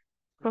speaker,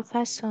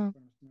 Professor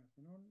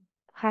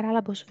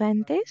Haralabos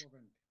Ventis.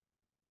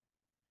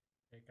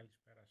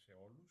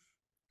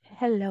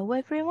 Hello,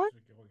 everyone.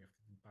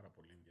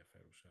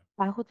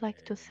 I would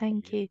like to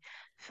thank you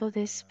for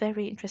this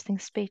very interesting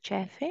speech,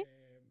 Effie.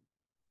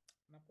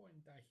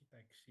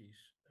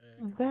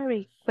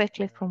 Very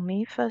quickly from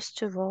me,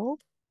 first of all,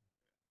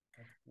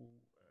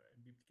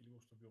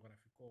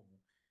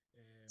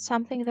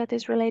 something that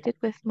is related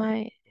with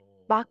my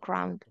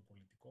background.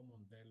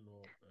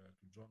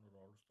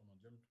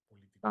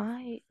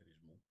 I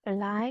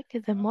like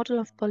the model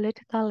of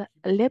political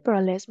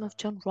liberalism of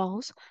John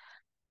Rawls,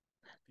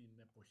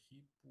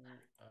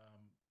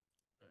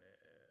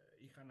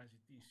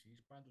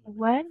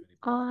 when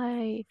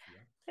I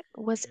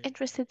was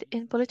interested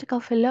in political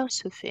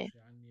philosophy.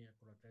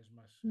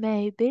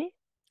 Maybe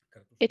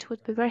it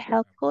would be very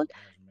helpful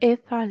if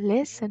our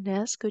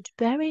listeners could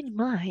bear in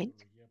mind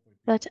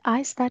that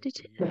I studied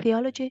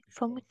theology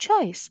from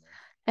choice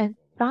and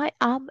I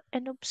am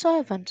an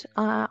observant.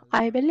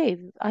 I believe,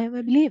 I am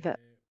a believer.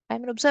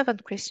 I'm an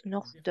observant Christian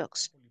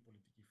Orthodox.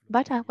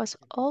 But I was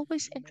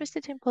always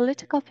interested in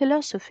political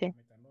philosophy.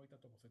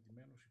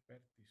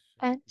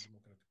 And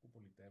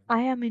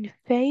I am in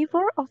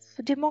favor of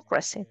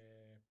democracy.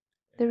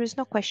 There is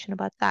no question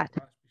about that.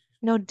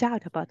 No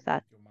doubt about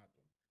that.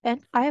 And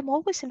I am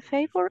always in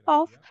favor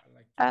of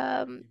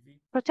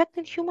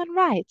protecting human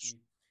rights.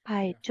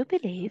 I do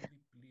believe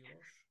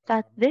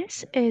that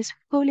this is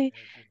fully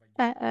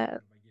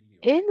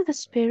in the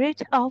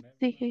spirit of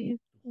the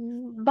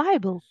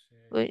Bible,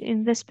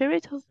 in the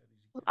spirit of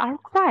our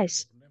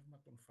Christ.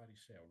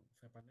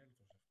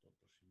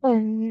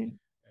 And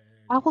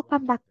I will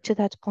come back to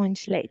that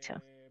point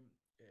later.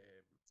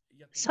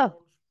 So,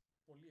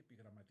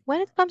 when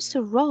it comes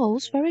to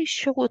roles, very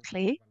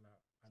shortly,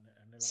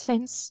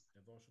 since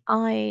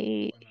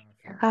I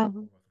have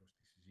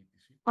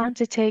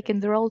undertaken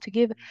the role to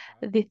give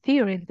the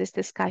theory in this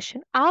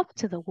discussion,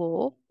 after the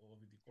war,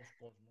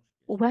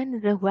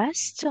 when the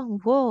Western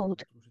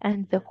world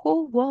and the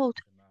whole world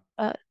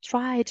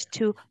tried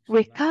to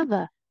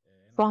recover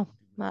from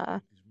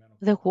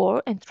the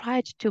war and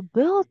tried to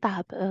build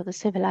up the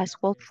civilized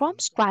world from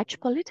scratch,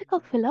 political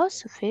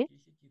philosophy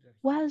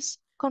was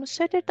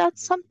considered as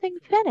something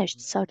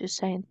finished, so to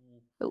say.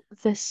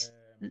 This,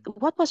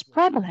 what was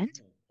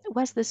prevalent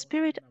was the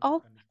spirit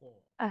of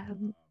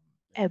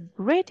a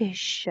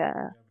British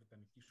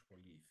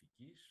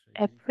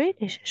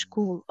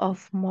school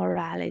of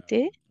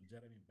morality,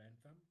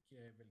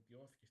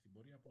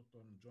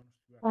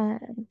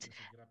 and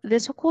the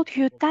so-called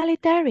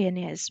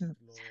utilitarianism.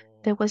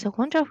 There was a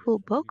wonderful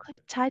book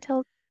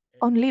titled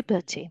On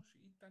Liberty.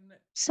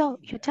 So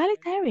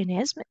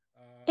utilitarianism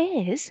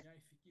is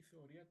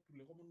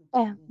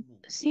a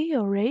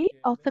theory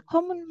of the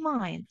common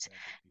mind,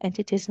 and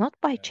it is not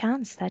by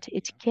chance that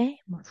it came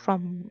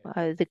from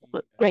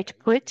Great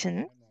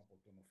Britain.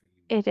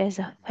 It is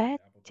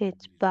affected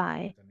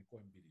by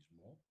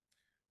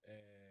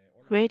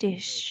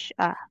British,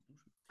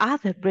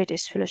 other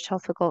British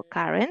philosophical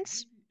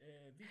currents,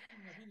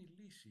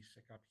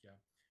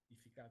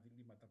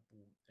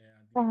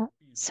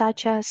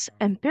 such as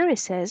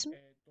empiricism,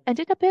 and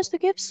it appears to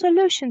give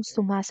solutions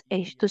to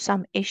to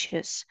some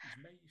issues.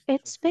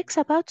 It speaks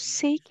about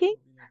seeking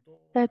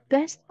the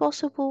best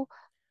possible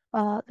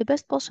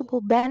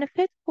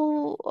benefit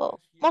for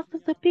most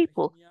of the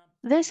people.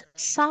 This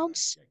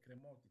sounds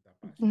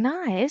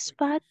nice,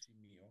 but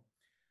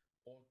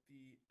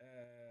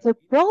the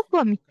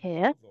problem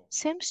here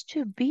seems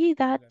to be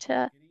that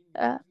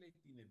uh,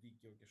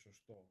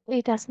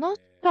 it does not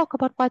talk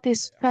about what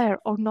is fair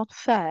or not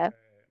fair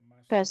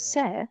per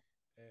se,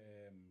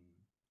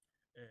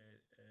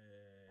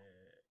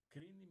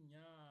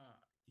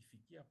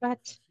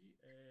 but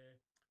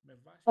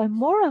a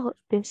moral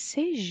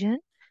decision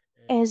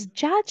is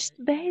judged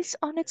based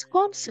on its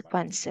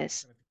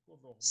consequences.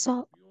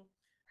 So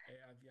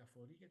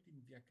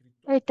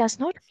it does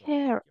not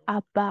care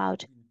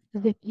about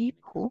the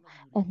people,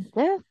 and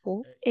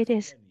therefore it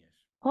is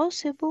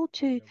possible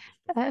to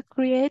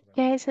create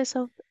cases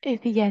of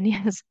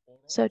eugenics,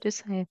 so to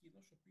say.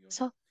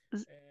 So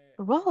th-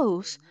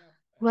 Rawls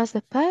was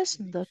the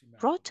person that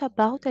brought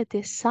about a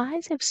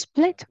decisive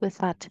split with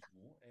that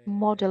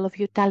model of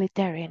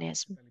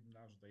utilitarianism.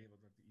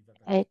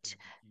 It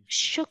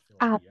shook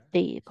up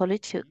the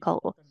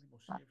political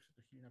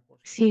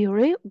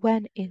theory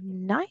when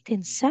in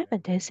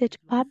 1970s it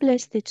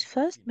published its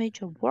first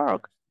major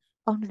work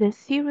on the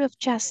theory of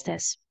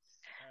justice.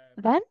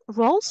 Then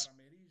Rawls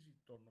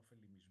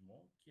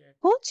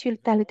puts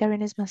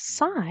utilitarianism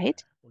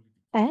aside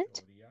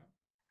and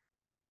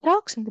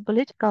talks in the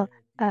political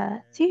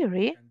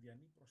theory,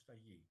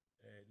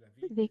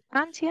 the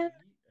Kantian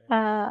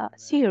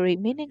theory,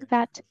 meaning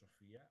that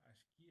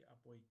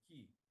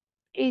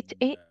it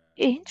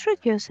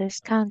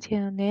introduces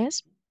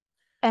Kantianism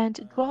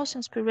and draws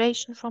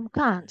inspiration from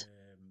Kant.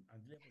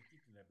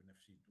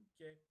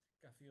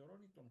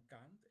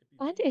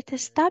 And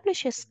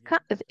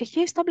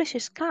he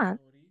establishes Kant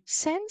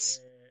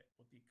since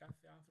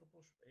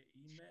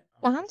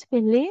Kant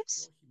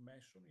believes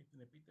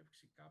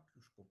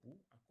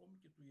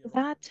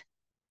that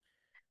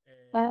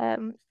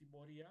um,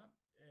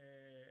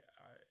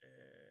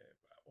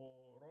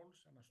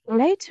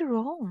 later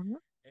on,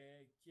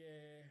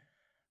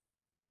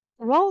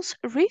 Rawls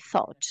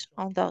rethought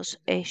on those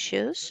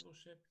issues,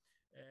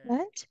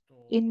 and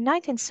in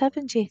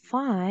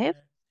 1975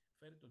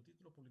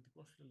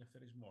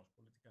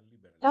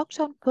 talks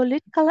on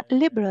political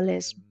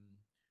liberalism.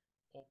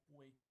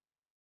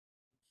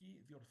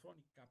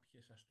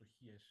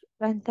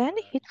 And then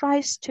he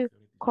tries to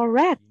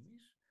correct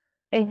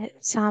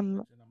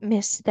some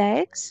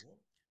mistakes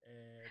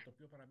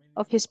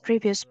of his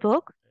previous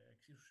book.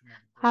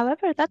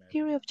 However, that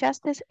theory of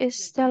justice is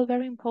still a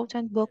very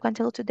important book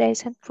until today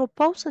and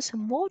proposes a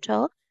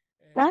model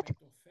that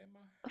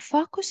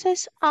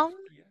focuses on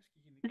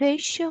the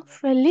issue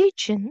of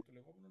religion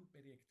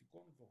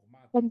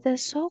and the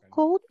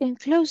so-called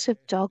inclusive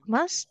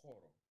dogmas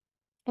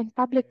in the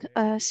public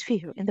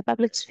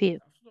sphere.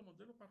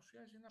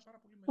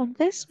 And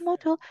this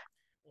model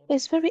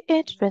is very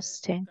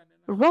interesting.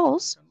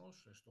 Rawls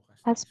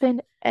has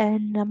been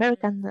an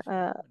American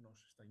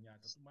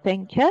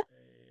thinker.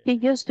 He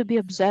used to be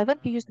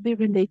observant, he used to be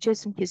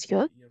religious in his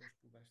youth.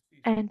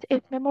 And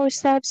if memory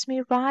serves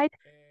me right,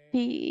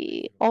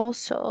 he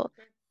also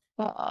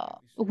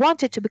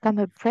wanted to become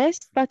a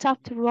priest, but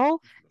after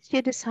all,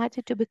 he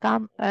decided to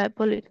become a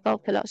political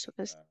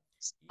philosopher.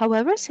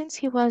 However, since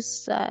he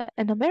was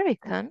an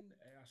American,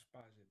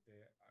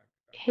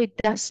 he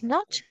does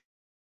not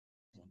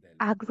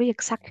agree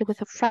exactly with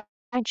the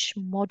French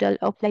model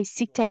of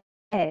laïcité,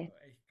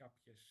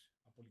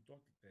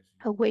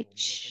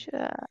 which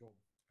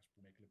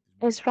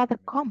is rather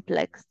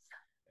complex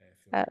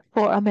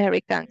for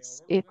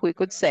Americans, if we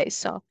could say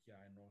so.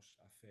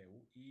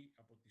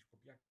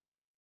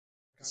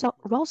 So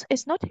Rawls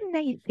is not an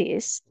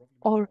atheist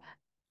or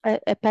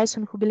a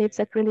person who believes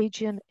that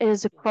religion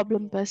is a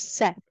problem per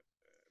se.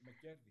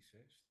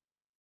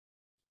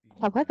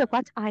 However,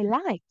 what I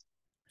like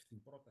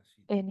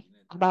in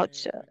about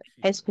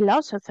his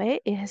philosophy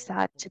is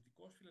that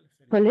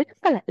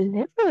political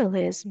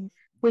liberalism,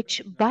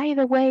 which, by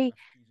the way,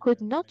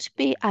 could not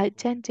be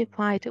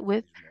identified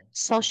with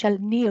social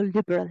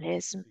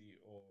neoliberalism.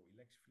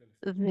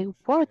 The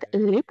word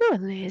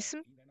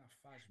liberalism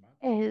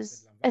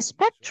is a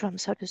spectrum,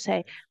 so to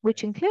say,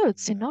 which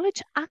includes the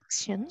knowledge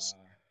actions,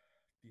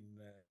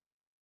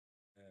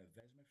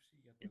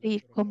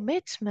 the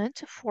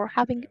commitment for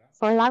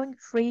allowing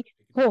free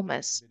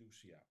commerce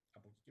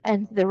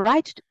and the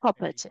right to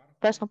property,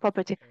 personal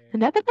property.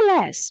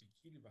 Nevertheless,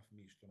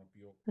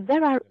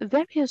 there are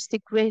various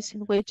degrees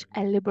in which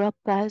a liberal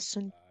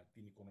person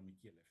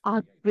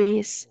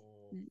agrees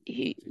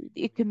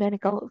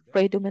ecumenical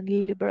freedom and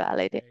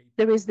liberality.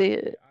 There is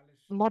the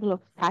model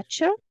of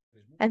Thatcher,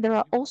 and there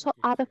are also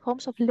other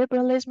forms of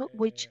liberalism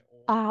which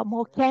are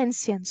more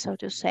Keynesian, so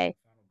to say.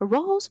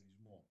 Rawls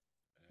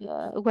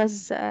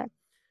was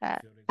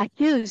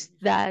accused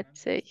that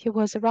he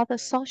was a rather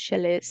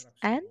socialist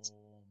and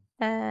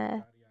uh,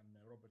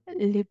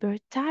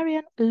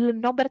 libertarian.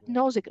 Norbert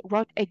Nozick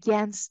wrote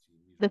against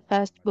the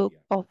first book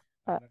of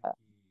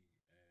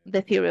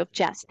the theory of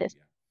justice.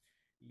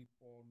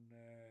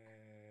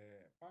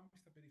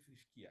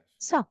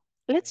 So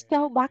let's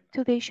go back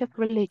to the issue of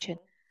religion.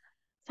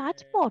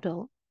 That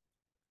model,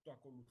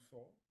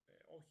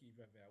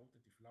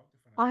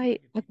 I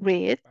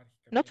agreed,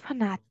 not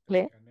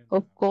fanatically,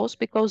 of course,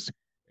 because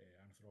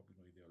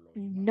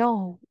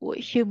no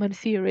human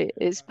theory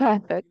is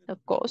perfect,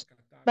 of course,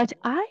 but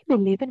I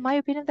believe, in my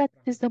opinion, that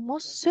it is the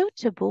most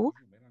suitable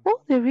for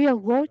the real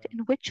world in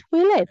which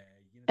we live.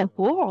 A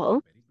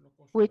world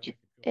which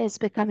is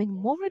becoming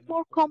more and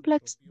more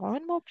complex, more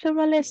and more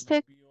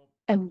pluralistic,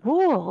 a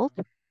world,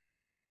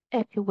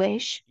 if you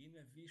wish,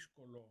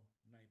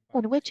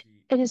 in which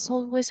it is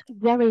always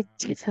very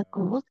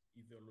difficult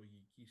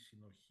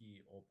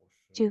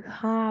to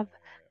have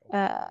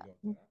uh,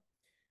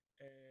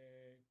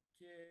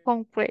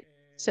 concrete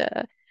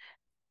uh,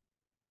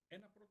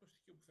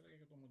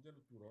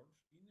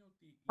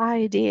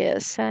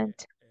 ideas and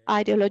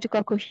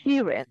ideological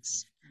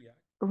coherence.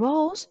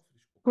 Rawls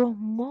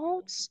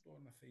promotes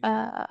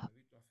uh,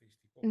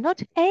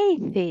 not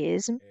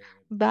atheism,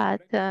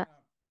 but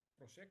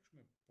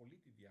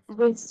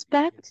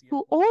respect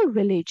to all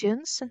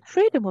religions and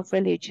freedom of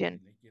religious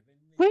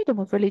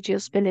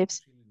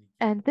beliefs.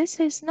 And this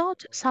is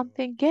not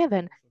something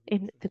given.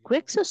 In the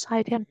Greek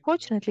society,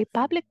 unfortunately,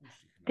 public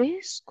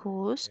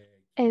discourse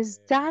is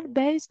done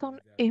based on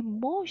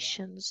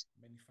emotions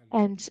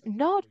and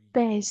not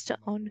based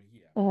on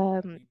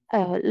um,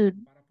 uh, l-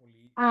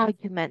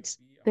 arguments.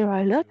 There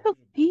are a lot of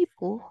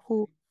people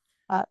who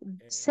uh,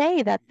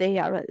 say that they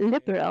are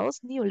liberals,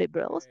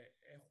 neoliberals,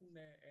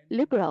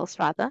 liberals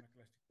rather,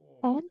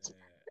 and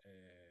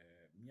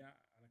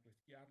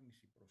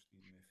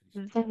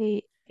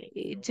they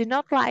do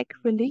not like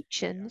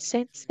religion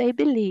since they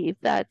believe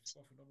that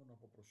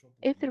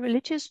if the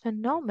religious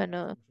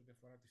phenomena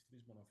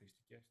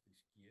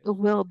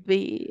will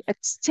be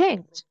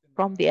extinct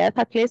from the earth,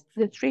 at least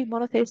the three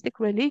monotheistic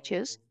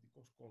religions,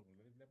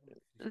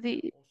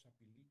 the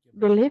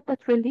belief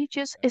that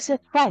religious is a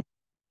threat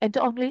and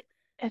only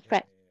a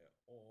threat.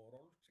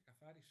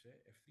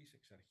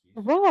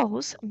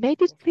 Rawls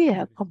made it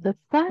clear from the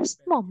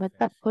first moment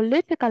that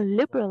political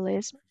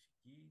liberalism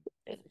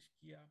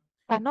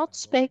cannot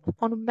speak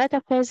on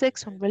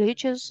metaphysics, on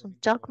religions, on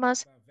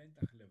dogmas,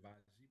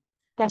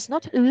 does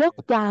not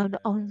look down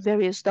on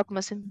various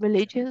dogmas and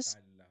religions.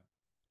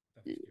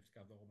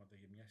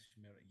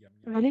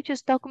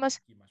 Religious dogmas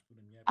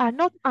are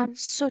not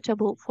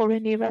unsuitable for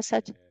an era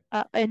such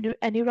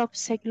an era of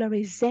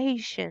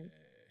secularization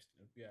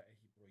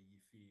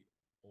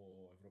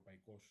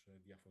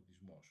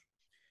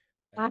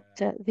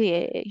after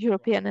the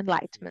European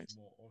Enlightenment.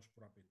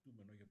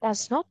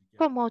 Does not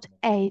promote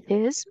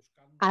atheism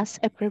as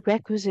a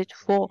prerequisite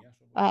for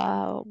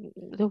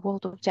the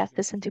world of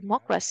justice and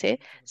democracy,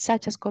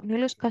 such as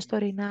Cornelius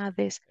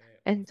Castoriadis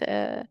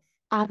and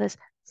others.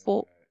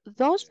 For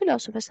those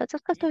philosophers, such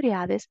as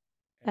Castoriadis,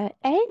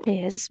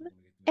 atheism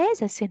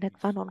is a sine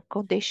qua non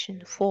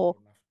condition for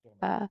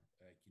uh,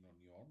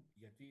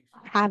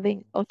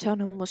 having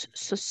autonomous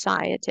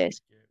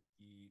societies.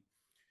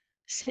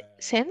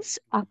 Since,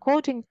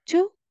 according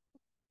to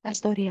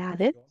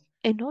Castoriadis,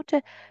 in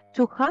order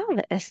to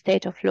have a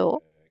state of law,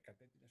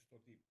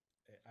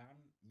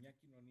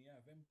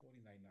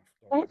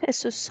 if a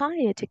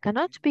society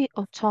cannot be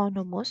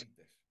autonomous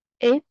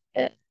if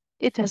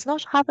it does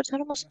not have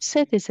autonomous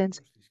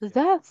citizens.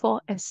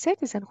 Therefore, a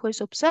citizen who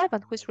is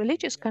observant, who is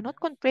religious, cannot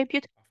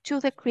contribute to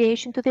the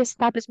creation, to the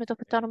establishment of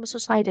autonomous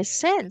society,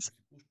 since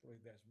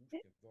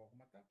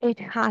it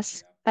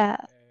has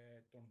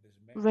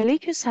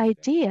religious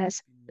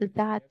ideas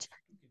that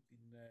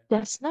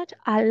does not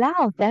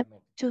allow them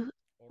to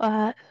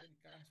uh,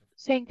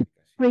 think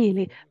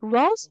freely.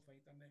 Rawls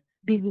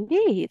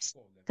believes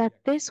that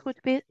this would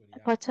be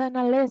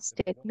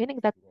paternalistic, meaning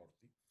that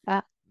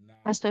uh,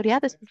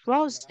 Astoriadis and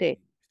Rosde,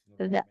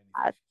 the,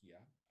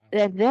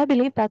 they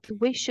believe that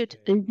we should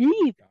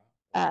leave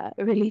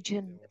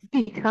religion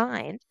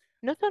behind,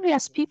 not only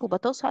as people,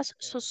 but also as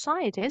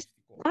societies.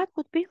 That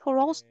would be for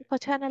us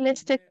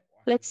paternalistic,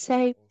 let's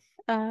say,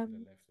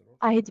 um,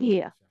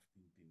 idea.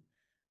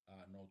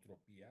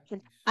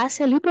 And as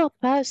a liberal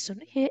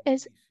person, he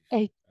is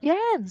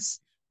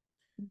against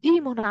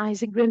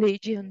demonizing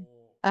religion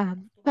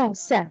per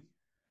se.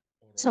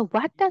 So,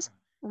 what does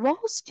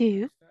Rawls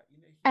do?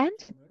 And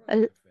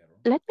uh,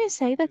 let me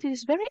say that it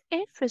is very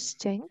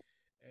interesting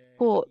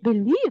for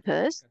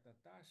believers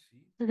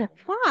the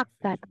fact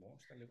that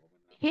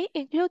he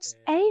includes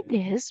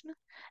atheism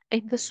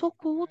in the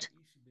so-called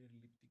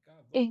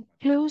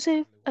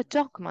inclusive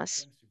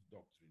dogmas,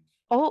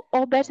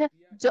 or better,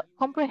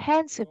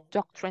 comprehensive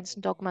doctrines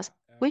and dogmas,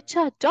 which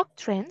are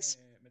doctrines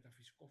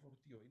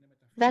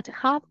that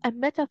have a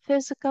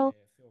metaphysical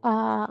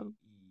uh,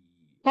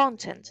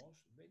 content.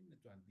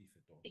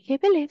 He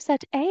believes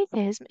that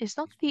atheism is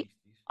not the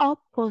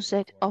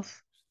opposite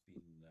of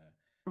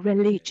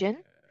religion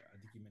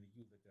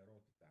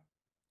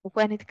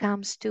when it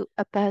comes to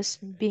a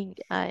person being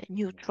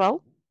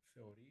neutral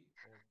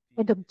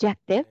and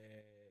objective.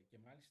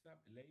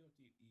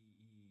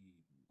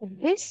 And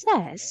he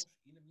says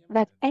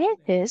that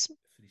atheism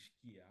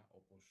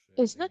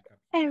is not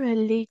a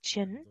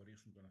religion.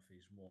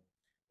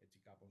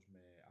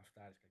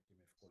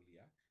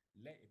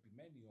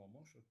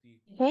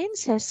 He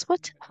insists,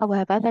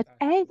 however, that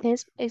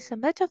atheism is a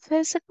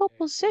metaphysical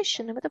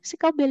position, a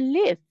metaphysical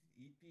belief,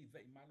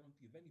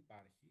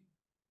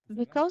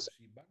 because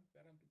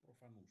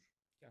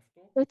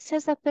it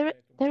says that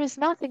there is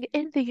nothing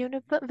in the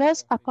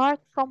universe apart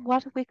from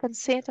what we can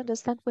see and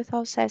understand with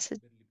our senses.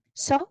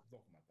 So,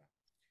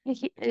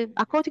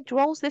 according to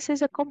Rawls, this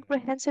is a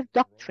comprehensive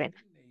doctrine.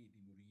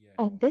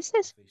 And this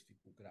is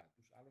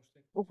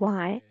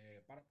why,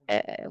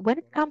 when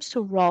it comes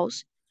to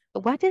Rawls,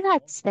 what is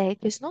at stake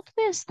is not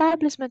the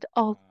establishment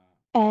of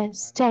a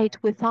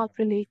state without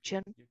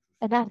religion,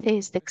 an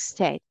atheistic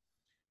state,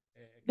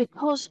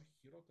 because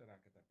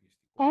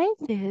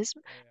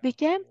atheism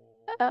became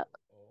uh,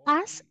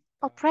 as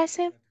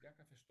oppressive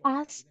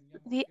as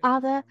the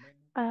other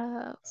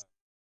uh,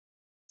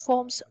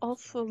 forms of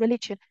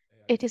religion.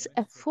 It is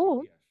a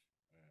form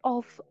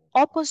of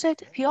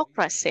opposite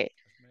theocracy.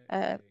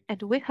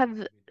 And we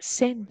have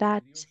seen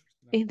that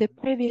in the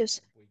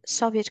previous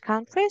Soviet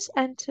countries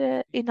and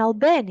in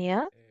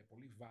Albania,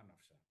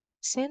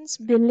 since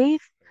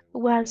belief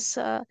was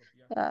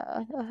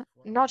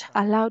not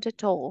allowed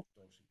at all.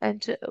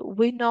 And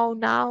we know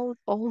now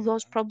all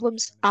those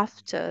problems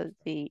after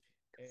the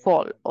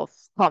fall of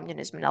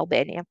communism in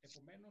Albania.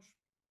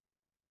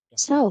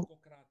 So,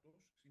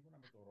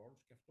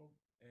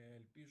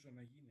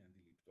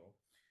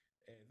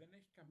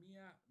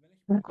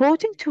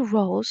 according to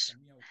Rawls,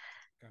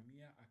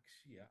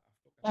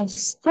 a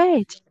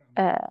state,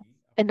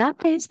 an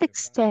atheistic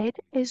state,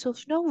 is of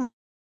no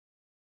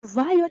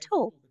value at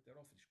all.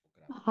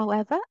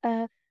 However,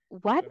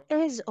 what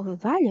is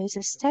of value is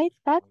a state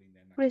that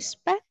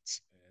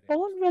respects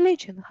all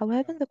religion.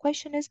 However, the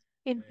question is,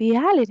 in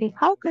reality,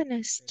 how can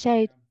a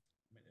state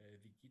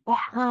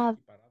have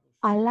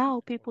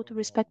allow people to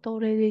respect all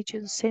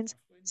religions since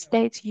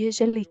states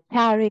usually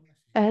carry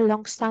a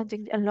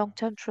long-standing and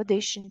long-term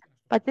tradition?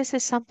 But this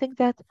is something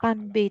that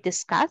can be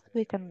discussed.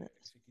 We can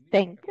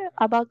think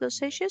about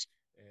those issues.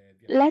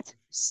 Let's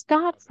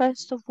start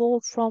first of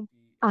all from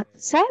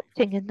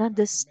accepting and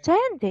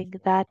understanding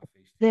that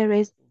there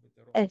is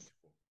a,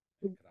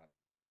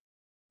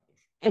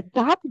 a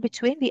gap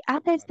between the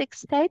atheistic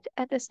state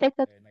and a state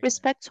that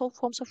respects all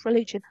forms of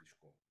religion.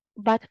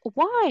 But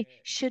why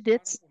should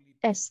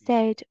a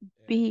state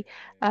be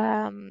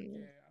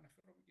um,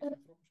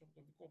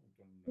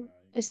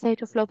 a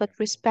state of law that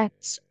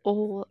respects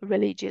all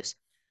religions?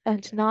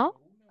 And now,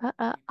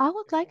 I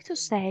would like to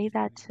say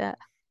that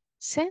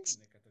since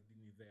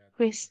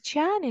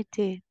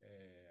Christianity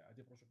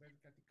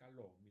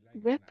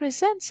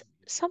represents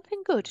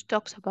something good,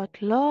 talks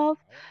about love,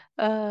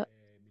 uh,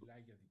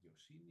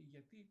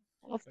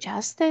 of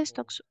justice,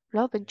 talks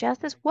love and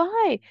justice.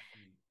 Why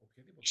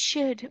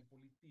should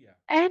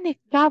any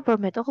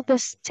government or the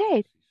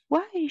state,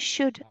 why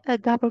should a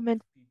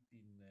government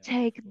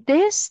take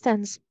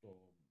distance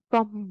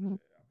from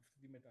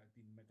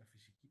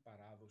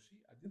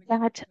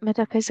that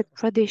metaphysic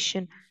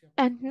tradition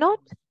and not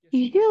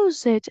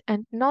use it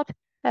and not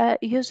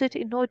use it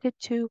in order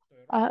to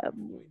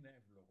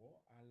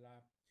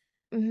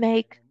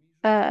make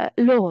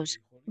laws?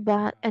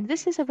 But and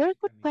this is a very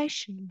good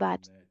question.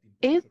 But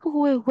if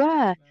we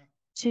were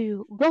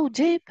to go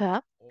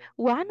deeper,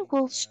 one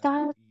will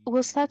start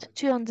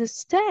to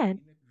understand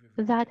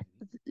that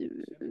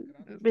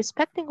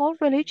respecting all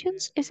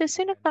religions is a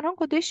sine qua non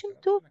condition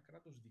to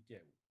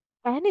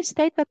any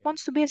state that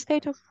wants to be a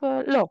state of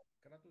law.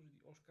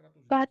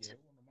 But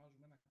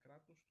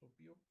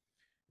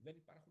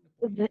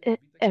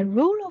a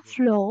rule of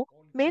law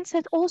means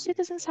that all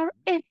citizens are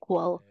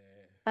equal.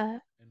 Uh,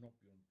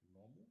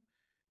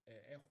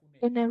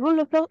 in a rule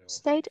of law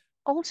state,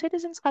 all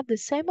citizens have the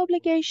same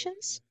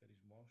obligations.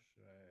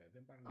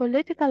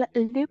 Political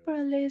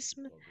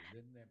liberalism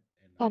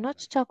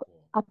cannot talk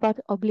about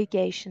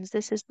obligations.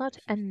 This is not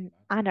an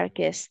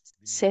anarchist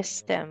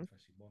system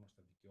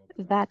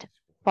that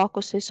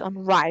focuses on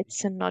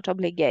rights and not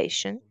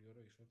obligation.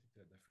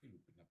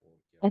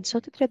 And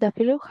Soto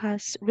Triadafilo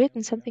has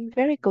written something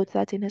very good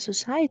that in a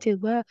society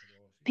where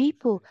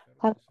people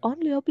have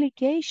only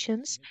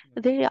obligations,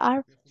 they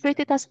are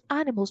treated as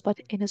animals. But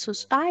in a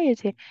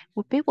society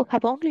where people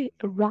have only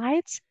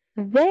rights,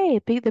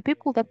 the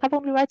people that have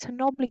only rights and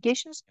no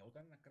obligations,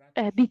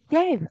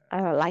 behave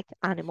like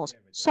animals.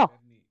 So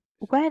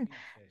when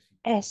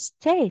a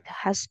state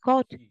has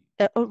got,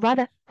 or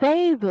rather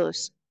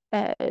favors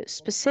a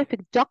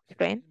specific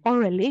doctrine or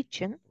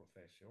religion,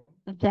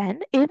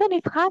 then even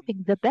if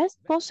having the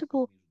best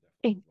possible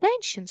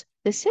intentions,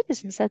 the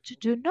citizens that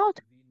do not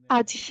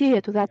adhere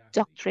to that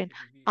doctrine,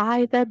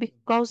 either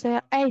because they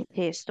are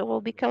atheist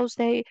or because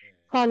they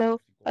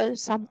follow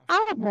some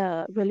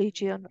other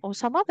religion or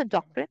some other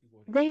doctrine,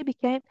 they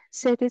became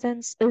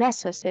citizens,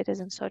 lesser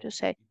citizens, so to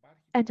say.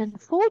 And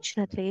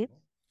unfortunately,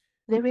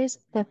 there is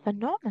the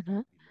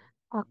phenomenon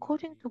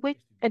according to which,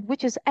 and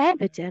which is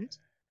evident,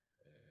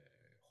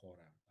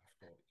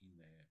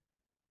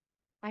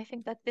 I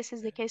think that this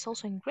is the case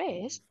also in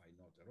Greece,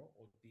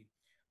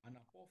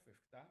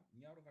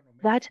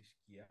 that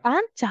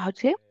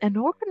undoubtedly an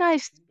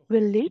organized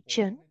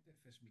religion,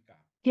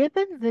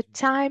 given the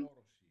time,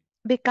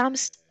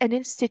 becomes an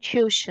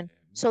institution.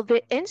 So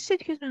the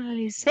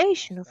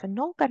institutionalization of an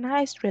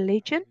organized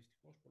religion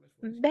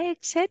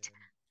makes it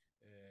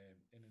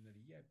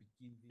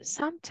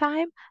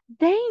sometimes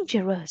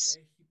dangerous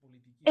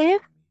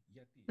if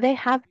they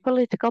have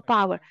political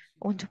power.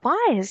 And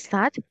why is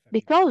that?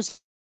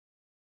 Because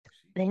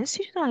the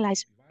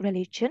institutionalized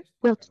religion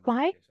will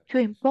try to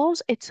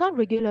impose its own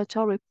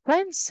regulatory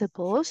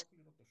principles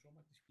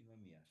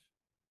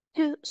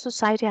to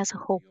society as a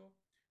whole.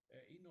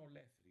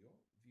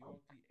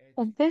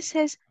 And this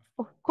is,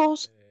 of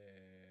course,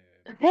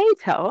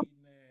 fatal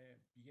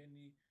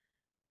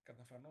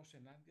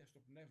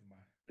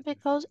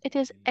because it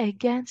is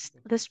against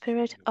the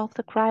spirit of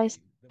the Christ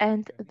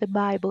and the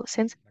Bible.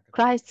 Since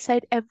Christ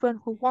said,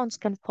 everyone who wants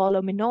can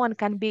follow me, no one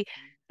can be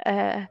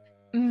uh,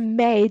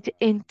 made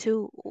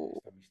into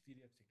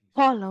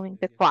following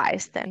the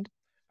Christ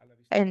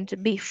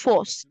and be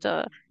forced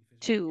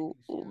to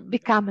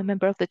become a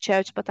member of the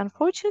church. But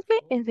unfortunately,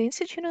 in the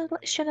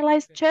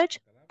institutionalized church,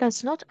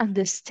 does not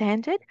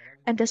understand it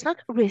and does not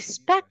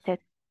respect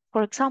it.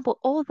 For example,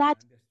 all that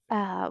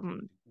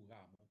um,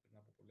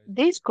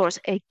 discourse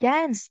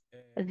against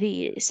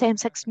the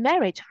same-sex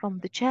marriage from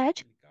the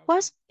church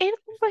was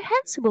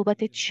incomprehensible,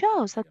 but it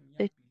shows that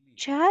the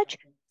church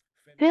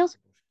feels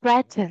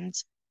threatened,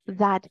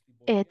 that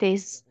it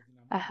is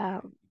uh,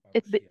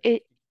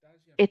 it,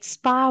 its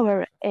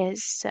power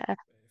is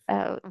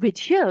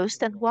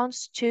reduced and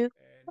wants to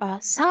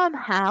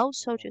somehow,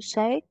 so to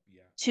say,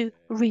 to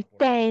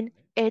retain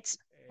its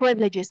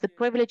privileges, the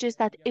privileges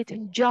that it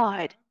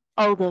enjoyed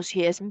all those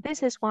years. And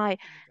this is why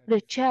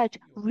the church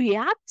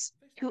reacts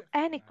to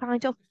any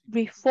kind of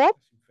reform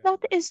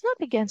that is not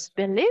against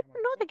belief,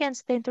 not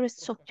against the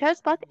interests of church,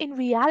 but in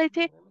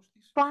reality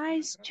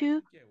tries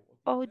to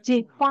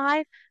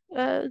define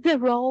the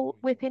role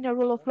within a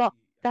rule of law,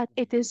 that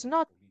it is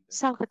not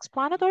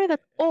self-explanatory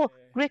that all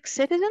Greek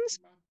citizens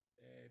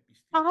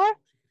are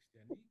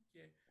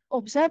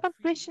observant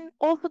Christian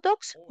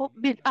Orthodox or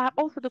are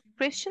Orthodox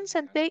Christians,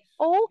 and they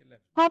all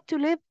have to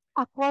live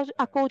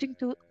according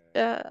to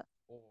uh,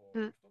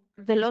 the,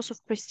 the laws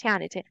of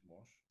Christianity.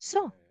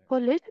 So,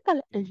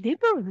 political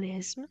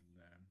liberalism,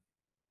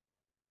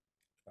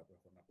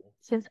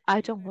 since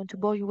I don't want to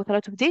bore you with a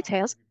lot of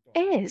details,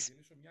 is,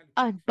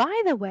 and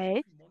by the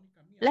way,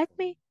 let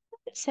me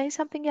say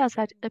something else,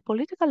 that the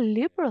political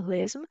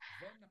liberalism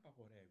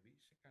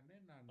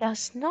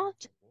does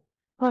not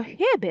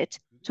prohibit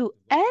to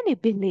any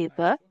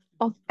believer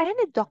of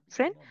any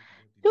doctrine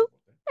to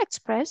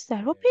express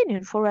their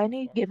opinion for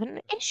any given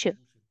issue.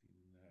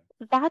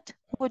 That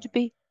would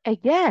be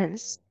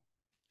against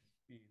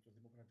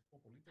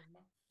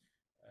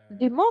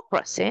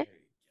democracy.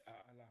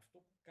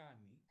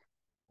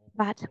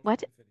 But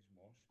what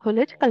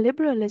political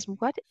liberalism,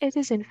 what it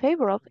is in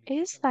favor of,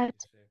 is that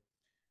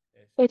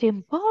it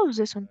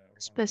imposes on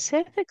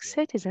specific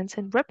citizens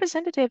and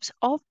representatives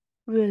of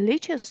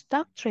religious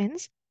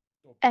doctrines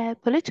a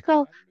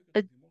political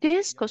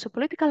discourse, a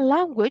political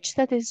language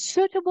that is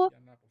suitable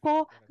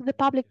for the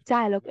public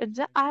dialogue. And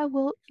I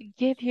will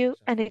give you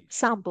an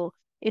example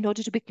in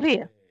order to be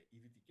clear.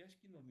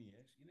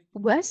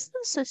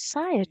 Western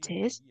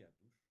societies,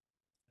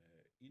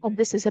 and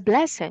this is a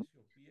blessing,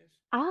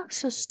 are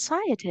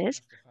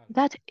societies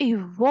that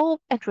evolve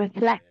and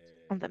reflect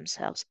on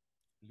themselves.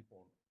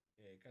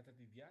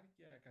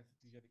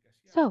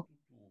 So,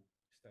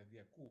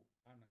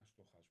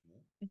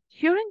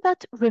 during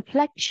that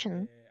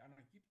reflection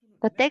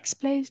that takes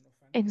place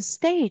in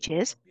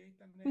stages,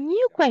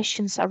 new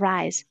questions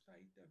arise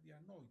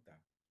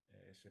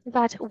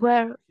that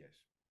were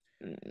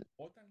mm,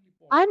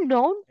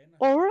 unknown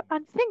or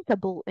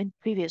unthinkable in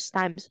previous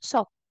times.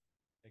 So,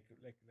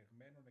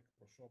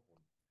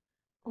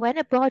 when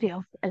a body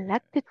of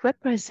elected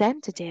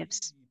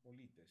representatives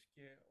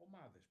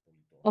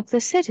of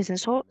the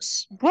citizens or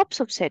groups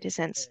of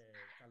citizens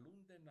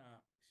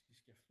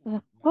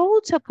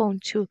calls upon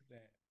to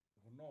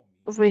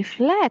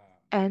reflect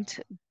and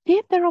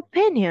give their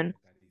opinion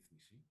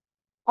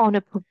on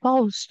a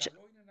proposed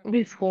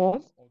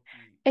reform,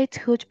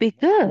 it would be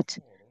good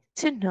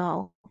to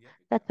know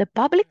that the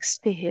public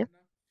sphere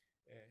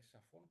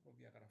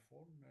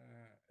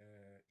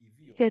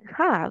should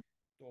have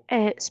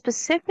a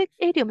specific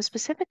idiom, a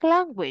specific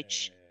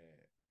language.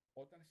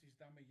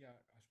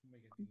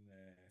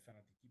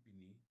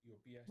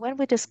 When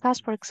we discuss,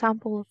 for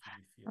example,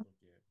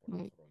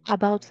 mm,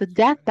 about the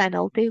death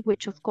penalty,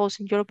 which of course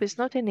in Europe is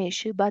not an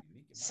issue, but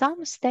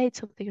Some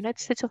states of the United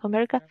States of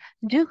America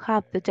do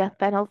have the death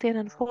penalty, and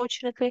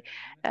unfortunately,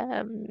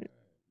 um,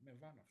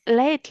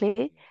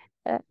 lately,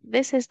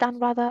 this is done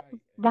rather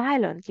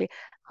violently.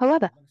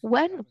 However,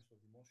 when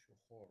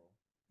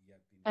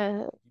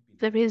uh,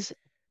 there is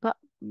bu-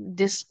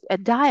 this a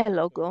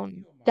dialogue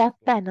on death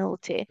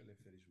penalty,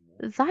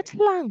 that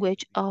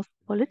language of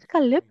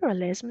political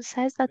liberalism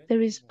says that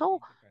there is no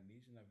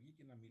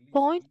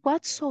point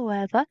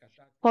whatsoever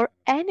for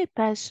any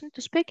person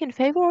to speak in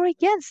favor or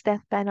against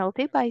death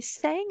penalty by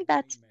saying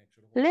that,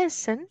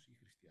 listen,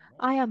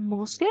 I am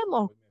Muslim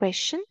or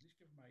Christian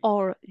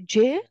or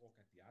Jew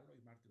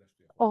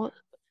or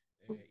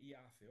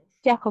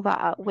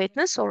Jehovah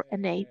Witness or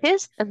an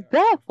atheist, and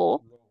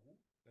therefore,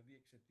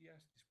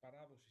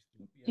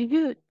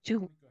 due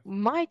to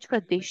my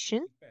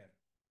tradition,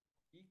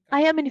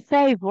 I am in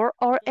favor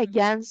or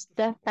against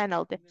death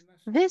penalty.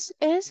 This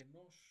is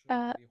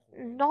uh,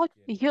 not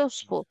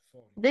useful.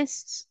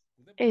 This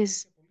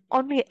is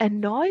only a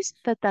noise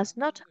that does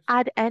not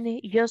add any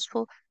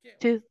useful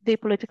to the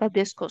political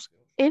discourse.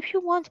 If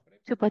you want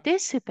to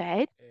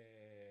participate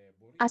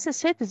as a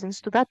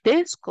citizens to that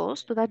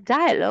discourse, to that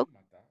dialogue,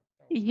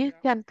 you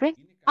can bring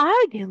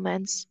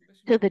arguments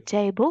to the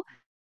table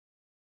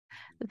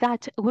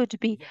that would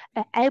be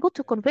able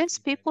to convince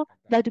people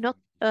that do not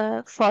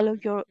follow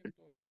your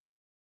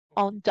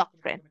own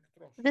doctrine.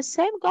 The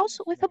same goes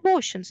with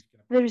abortions.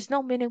 There is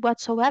no meaning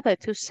whatsoever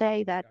to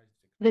say that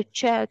the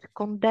church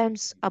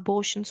condemns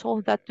abortions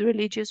or that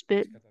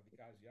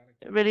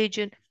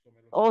religion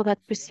or that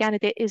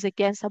Christianity is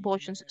against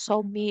abortions.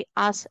 So me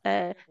as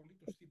a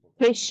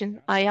Christian,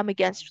 I am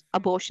against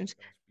abortions.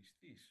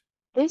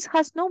 This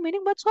has no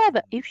meaning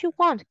whatsoever. If you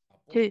want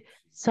to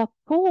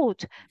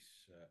support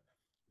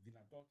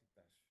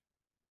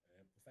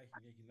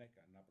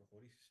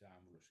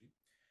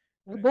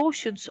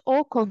abortions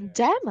or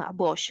condemn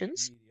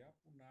abortions,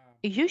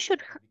 you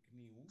should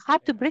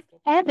have to bring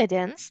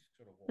evidence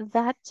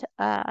that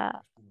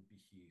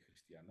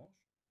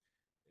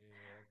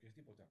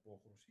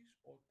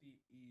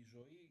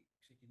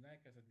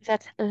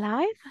that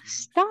life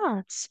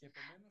starts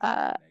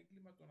uh,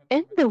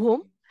 in the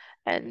womb,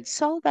 and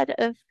so that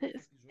a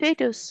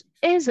fetus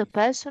is a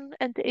person,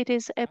 and it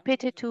is a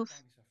pity to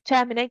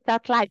terminate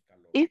that life.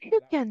 If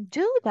you can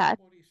do that,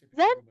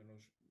 then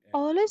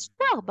all is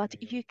well, but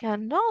you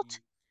cannot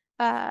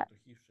uh,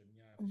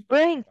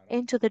 bring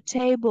into the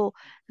table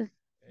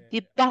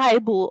the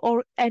Bible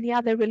or any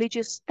other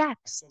religious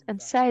text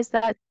and says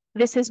that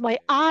this is my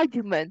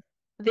argument,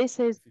 this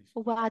is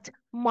what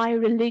my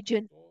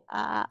religion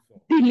uh,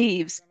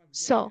 believes.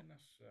 So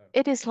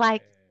it is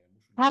like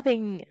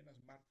having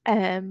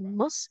a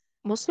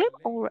Muslim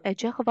or a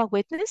Jehovah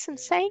Witness and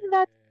saying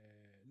that,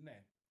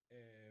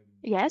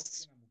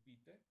 yes,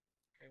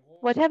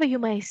 whatever you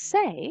may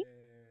say,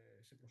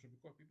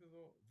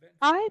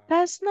 I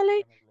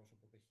personally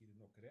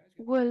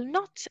will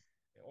not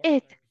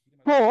eat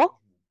pork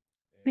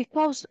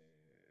because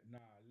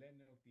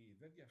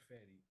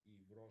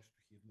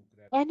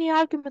any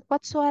argument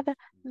whatsoever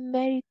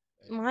may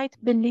might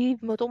believe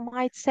or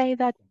might say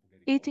that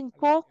eating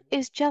pork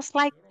is just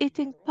like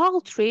eating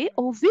poultry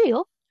or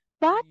veal,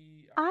 but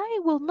I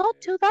will not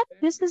do that.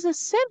 This is a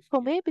sin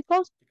for me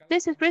because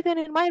this is written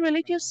in my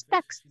religious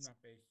texts.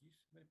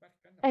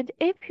 And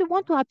if you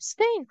want to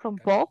abstain from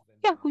pork,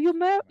 yeah, you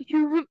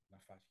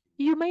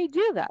may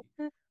do that.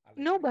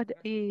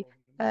 Nobody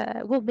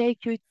will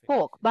make you eat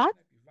pork, but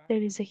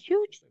there is a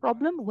huge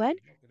problem when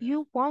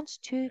you want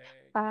to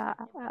uh,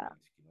 uh,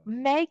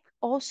 make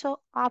also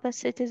other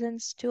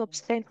citizens to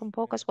abstain from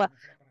pork as well.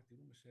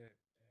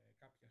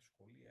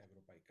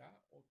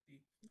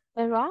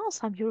 There are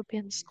some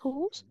European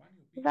schools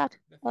that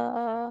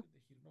uh,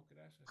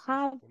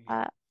 have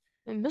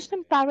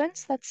Muslim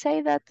parents that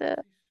say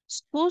that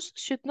schools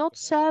should not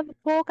serve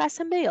pork as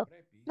a meal.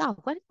 Now,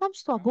 when it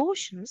comes to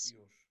abortions,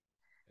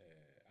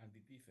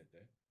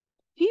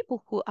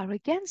 people who are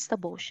against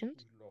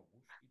abortions,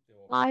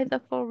 either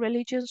for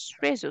religious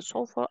reasons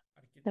or for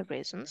other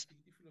reasons,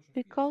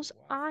 because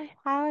I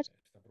had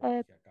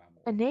a,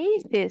 an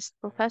atheist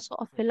professor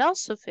of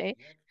philosophy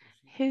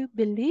who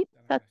believed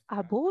that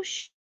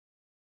abortion,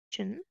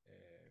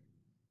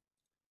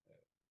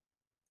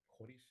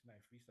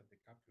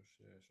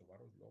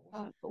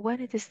 when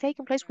it is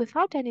taking place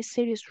without any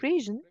serious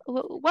reason,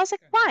 was a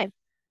crime.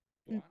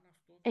 N-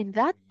 In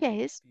that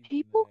case,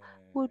 people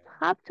would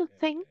have to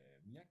think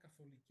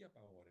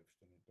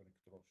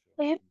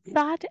if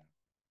that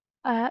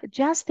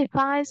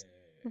justifies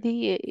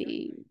the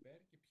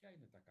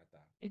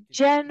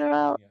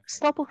general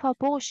stop of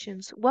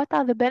abortions. What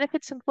are the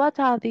benefits and what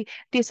are the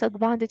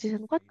disadvantages,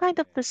 and what kind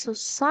of the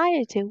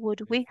society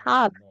would we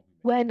have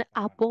when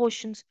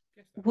abortions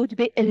would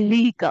be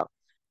illegal?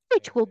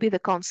 Which will be the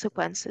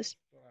consequences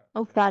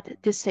of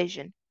that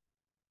decision?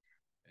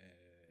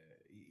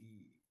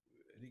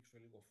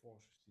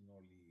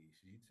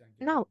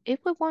 Now,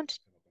 if we want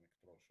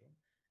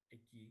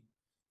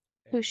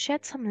to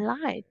shed some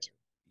light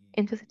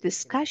into the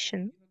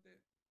discussion,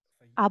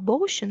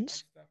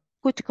 abortions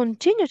would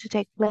continue to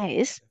take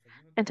place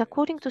And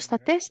according to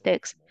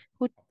statistics,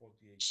 would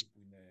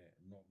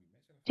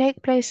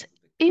take place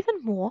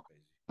even more,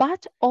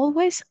 but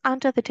always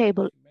under the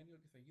table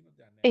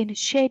in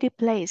shady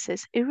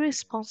places,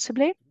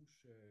 irresponsibly,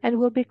 and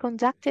will be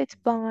conducted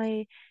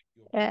by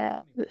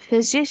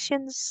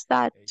physicians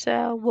that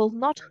will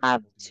not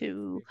have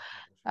to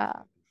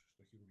uh,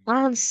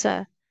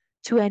 answer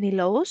to any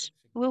laws.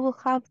 We will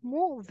have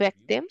more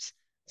victims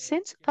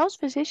since those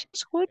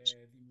physicians would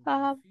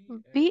uh,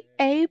 be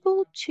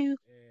able to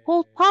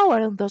hold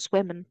power on those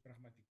women.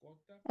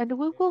 And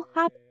we will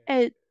have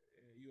a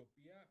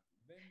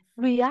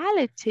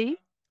reality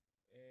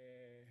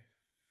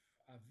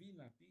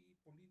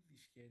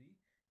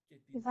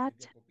that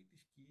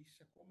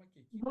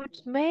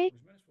would make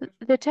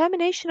the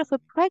termination of a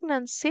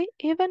pregnancy,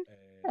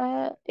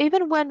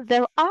 even when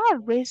there are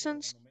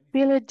reasons,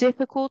 really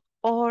difficult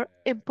or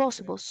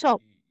impossible. So,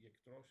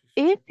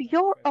 if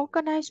your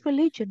organized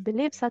religion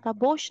believes that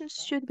abortions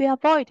should be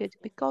avoided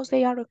because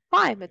they are a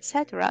crime,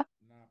 etc.,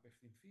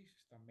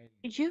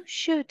 you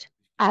should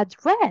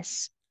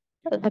address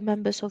the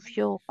members of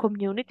your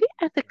community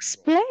and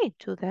explain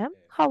to them,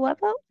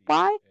 however,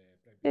 why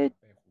uh,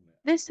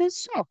 this is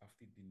so,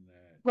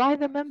 why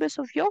the members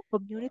of your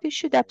community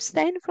should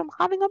abstain from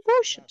having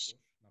abortions.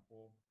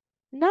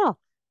 Now,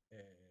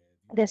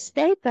 the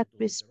state that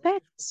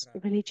respects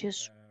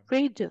religious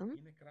freedom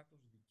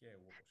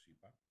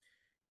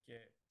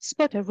is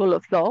not a rule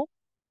of law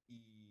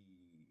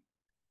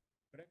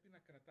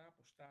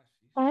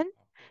and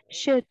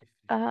should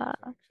uh,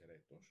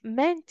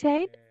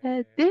 maintain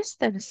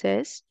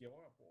distances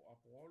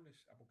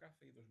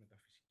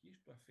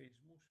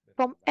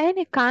from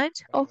any kind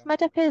of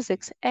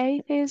metaphysics,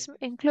 atheism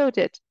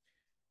included,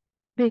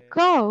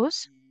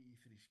 because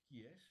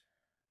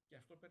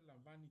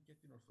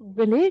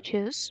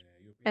religious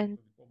and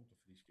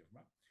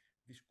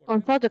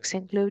Orthodox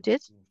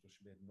included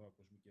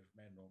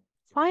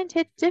find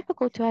it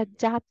difficult to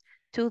adapt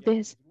to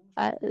this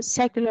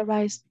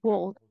secularized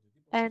world,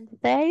 and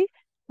they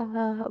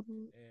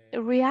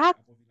react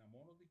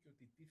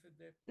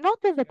not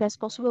in the best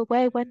possible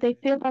way when they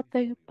feel that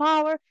their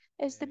power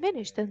is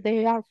diminished and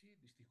they are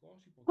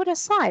put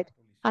aside.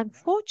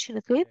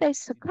 Unfortunately, they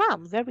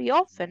succumb very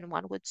often,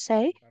 one would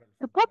say,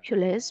 to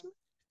populism,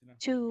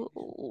 to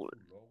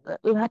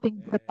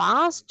loving the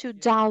past, to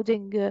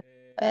doubting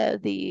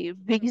the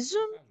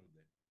reason,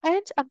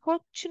 and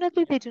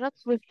unfortunately, they do not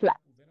reflect.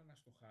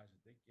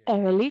 A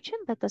religion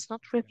that does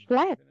not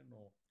reflect.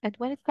 And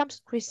when it comes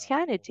to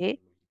Christianity,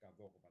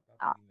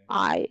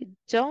 I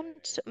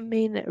don't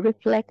mean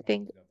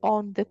reflecting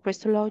on the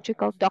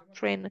Christological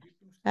doctrine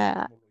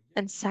uh,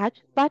 and such,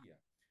 but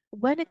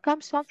when it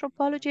comes to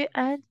anthropology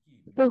and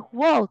the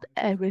world,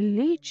 a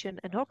religion,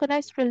 an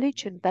organized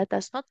religion that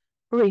does not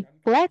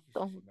reflect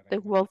on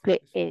the worldly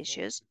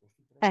issues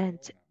and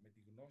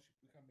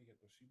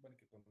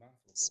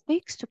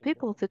speaks to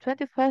people of the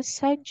 21st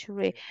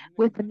century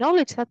with the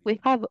knowledge that we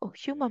have of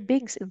human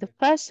beings in the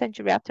first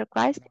century after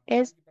Christ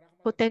is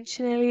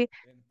potentially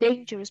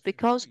dangerous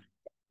because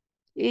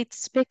it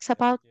speaks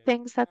about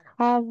things that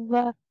have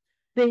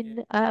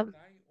been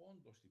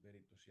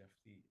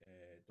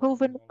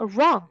proven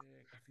wrong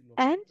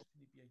and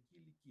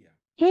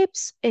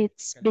keeps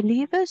its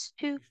believers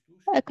to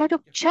a kind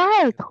of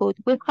childhood.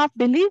 We have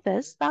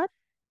believers that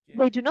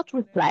they do not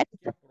reflect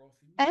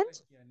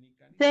and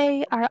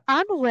they are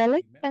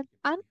unwilling and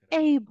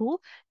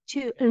unable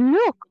to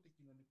look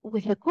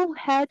with a cool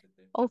head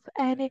of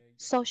any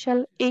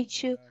social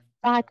issue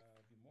that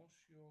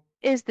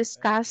is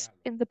discussed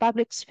in the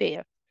public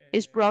sphere,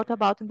 is brought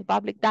about in the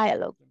public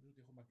dialogue.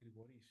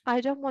 I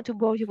don't want to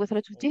bore you with a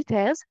lot of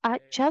details.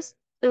 Just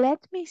let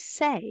me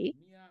say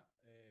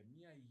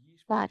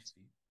that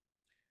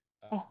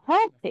a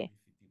healthy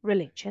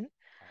religion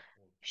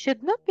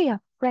should not be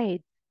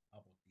afraid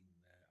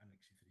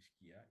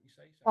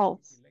of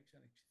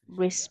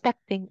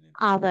respecting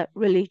other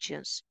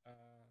religions.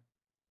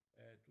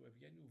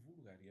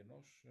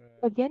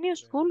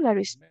 Eugenius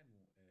Fullerist,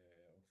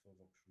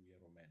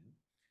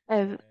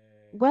 a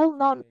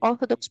well-known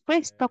Orthodox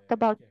priest, talked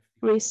about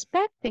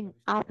respecting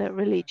other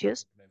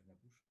religions.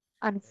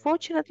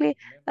 Unfortunately,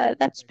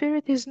 that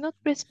spirit is not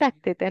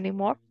respected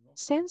anymore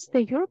since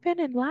the European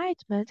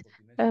Enlightenment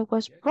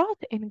was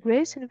brought in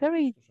Greece in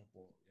very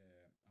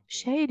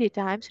shady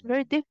times, in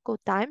very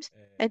difficult times,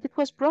 and it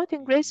was brought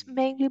in Greece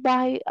mainly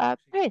by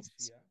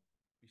priests.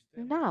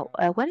 Now,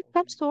 when it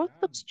comes to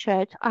Orthodox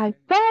Church, I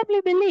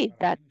firmly believe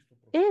that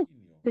if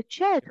the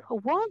Church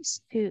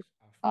wants to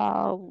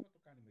uh,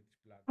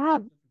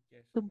 have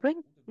to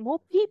bring more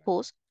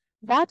peoples,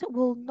 that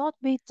will not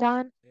be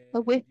done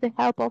with the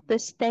help of the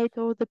state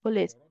or the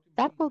police.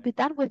 That will be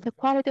done with the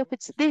quality of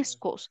its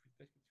discourse.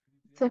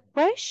 The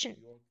question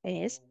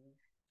is,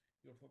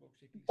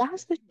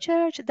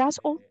 does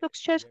Orthodox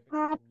Church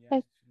have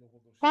a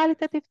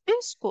qualitative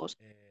discourse?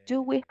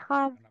 Do we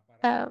have,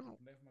 um,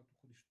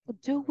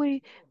 do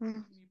we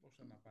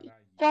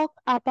talk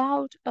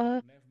about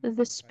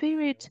the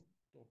spirit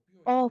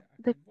of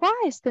the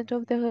Christ and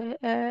of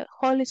the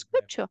Holy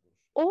Scripture?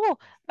 Or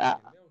uh,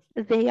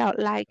 they are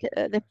like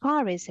the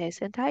Pharisees.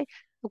 And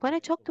when I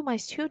talk to my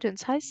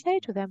students, I say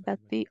to them that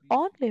the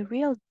only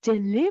real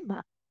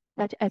dilemma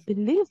that a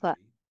believer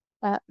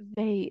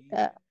may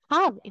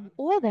have in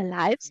all their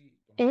lives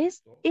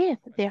is if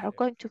they are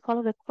going to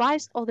follow the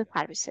Christ or the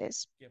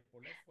Pharisees.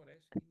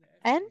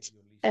 And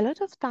a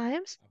lot of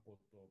times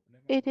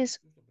it is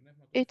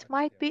it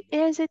might be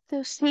easy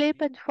to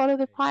slip and follow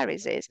the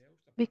Pharisees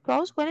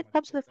because when it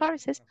comes to the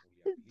Pharisees,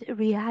 the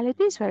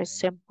reality is very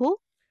simple.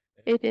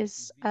 It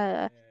is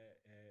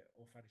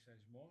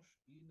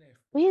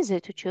easy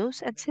to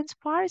choose, and since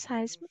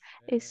Pharisaism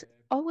is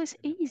always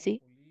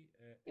easy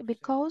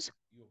because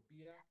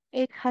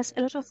it has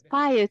a lot of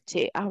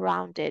piety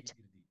around it,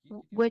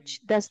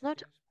 which does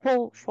not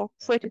call for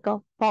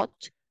critical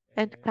thought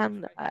and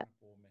can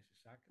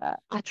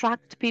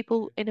attract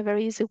people in a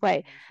very easy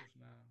way.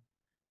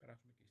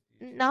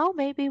 Now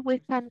maybe we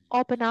can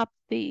open up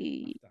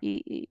the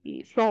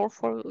floor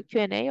for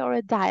Q&A or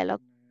a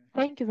dialogue.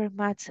 Thank you very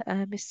much,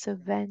 Mr.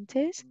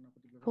 Ventis,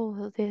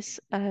 for this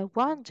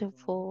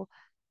wonderful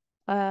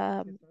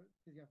um,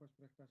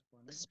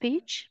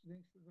 speech.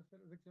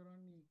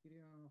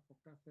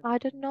 I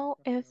don't know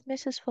if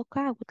Mrs.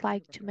 Foucault would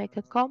like to make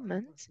a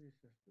comment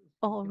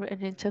or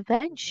an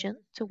intervention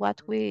to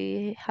what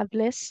we have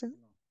listened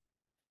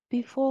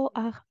before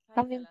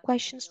having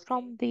questions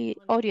from the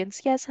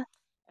audience. Yes.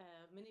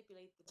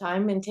 Manipulate the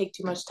time and take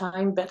too much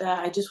time, but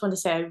I just want to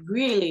say I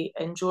really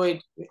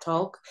enjoyed your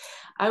talk.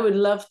 I would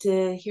love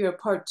to hear a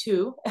part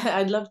two.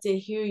 I'd love to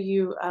hear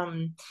you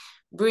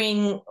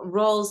bring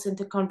roles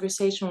into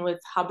conversation with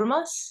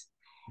Habermas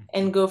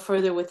and go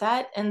further with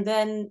that, and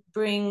then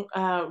bring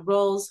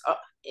roles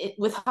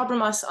with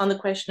Habermas on the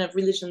question of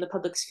religion in the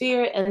public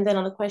sphere, and then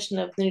on the question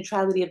of the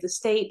neutrality of the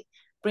state,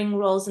 bring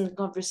roles into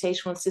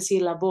conversation with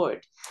Cécile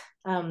Laborde.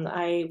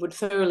 I would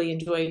thoroughly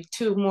enjoy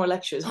two more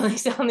lectures on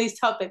these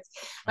topics.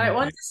 But I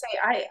wanted to say,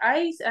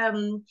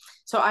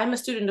 so I'm a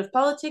student of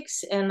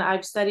politics, and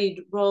I've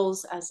studied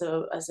roles as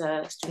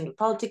a student of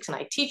politics, and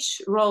I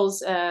teach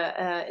roles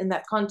in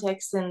that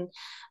context. And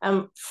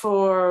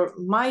for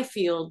my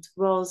field,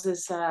 roles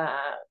is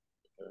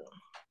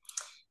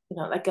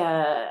like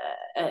a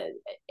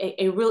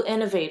real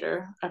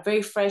innovator, a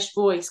very fresh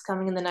voice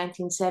coming in the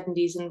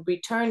 1970s and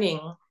returning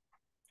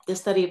the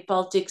study of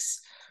politics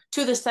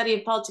to the study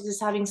of politics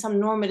as having some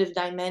normative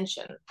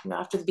dimension.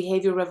 After the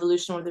behavioral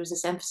revolution, where there was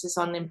this emphasis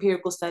on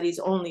empirical studies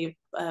only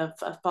of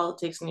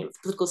politics and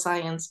political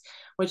science,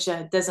 which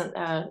doesn't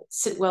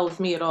sit well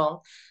with me at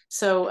all.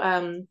 So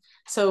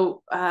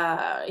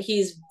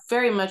he's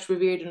very much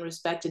revered and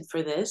respected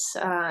for this.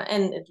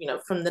 And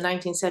from the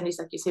 1970s,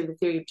 like you say, the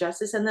theory of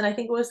justice, and then I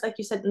think it was, like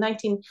you said,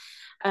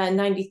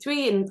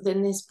 1993, and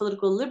then his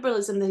political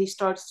liberalism, that he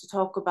starts to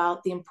talk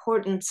about the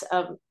importance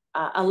of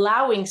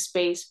allowing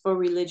space for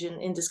religion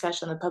in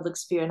discussion in the public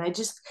sphere. And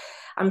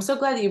I'm so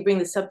glad that you bring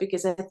this up,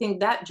 because I think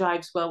that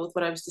jives well with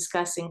what I was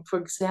discussing, for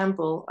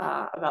example,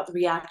 about the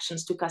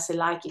reactions to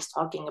Kaselaki's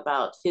talking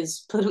about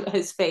his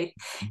faith.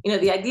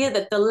 The idea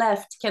that the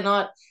left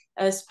cannot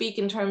speak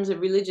in terms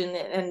of religion,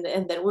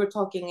 and that we're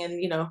talking in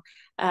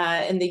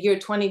the year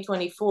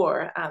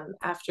 2024,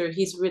 after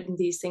he's written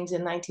these things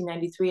in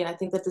 1993. And I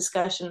think that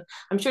discussion,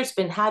 I'm sure it's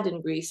been had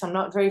in Greece. I'm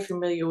not very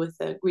familiar with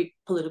the Greek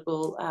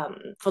political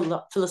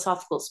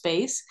philosophical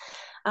space,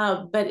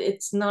 but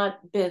it's not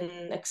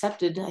been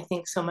accepted, I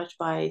think, so much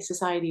by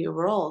society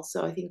overall.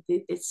 So I think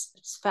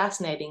it's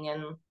fascinating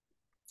and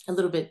a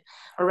little bit,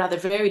 or rather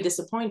very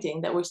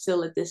disappointing, that we're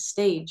still at this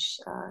stage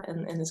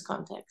in this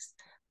context.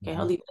 Okay,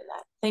 I'll leave it at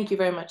that. Thank you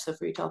very much,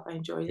 for your talk. I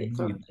enjoyed it.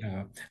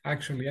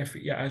 Actually,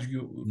 as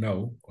you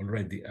know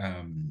already,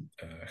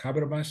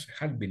 Habermas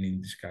had been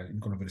in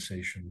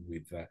conversation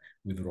with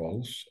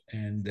Rawls,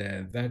 and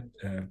that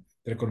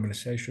their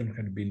conversation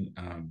had been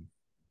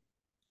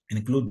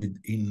included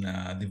in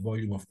the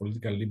volume of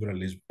Political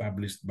Liberalism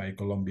published by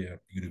Columbia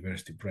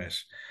University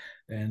Press.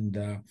 And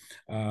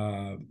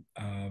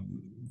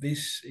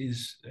this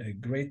is a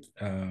great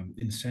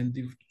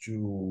incentive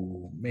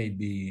to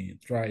maybe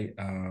try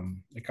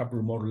a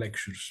couple more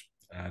lectures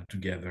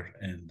together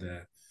and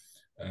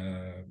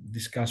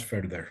discuss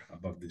further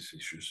about these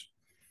issues.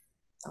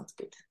 Sounds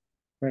good.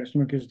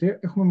 Ευχαριστούμε και ζητή.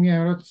 Έχουμε μια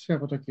ερώτηση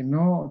από το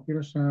κοινό. Ο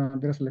κύριος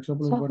Ανδρέας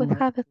Αλεξόπουλος. So we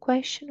have a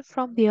question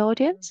from the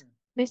audience,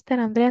 Mr.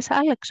 Andreas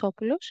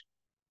Alexopoulos.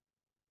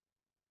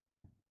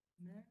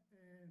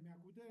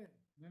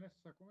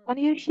 Can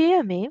you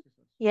hear me?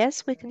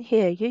 Yes, we can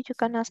hear you. You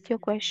can ask your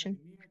question.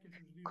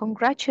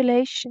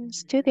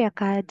 Congratulations to the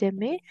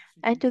Academy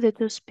and to the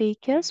two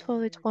speakers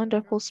for its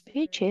wonderful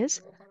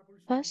speeches.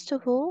 First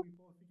of all,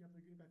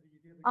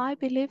 I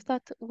believe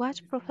that what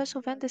Professor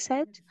Vende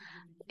said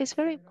is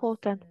very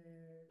important,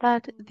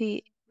 that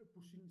the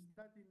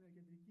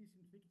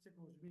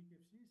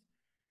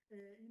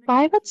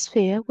private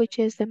sphere, which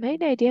is the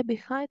main idea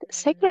behind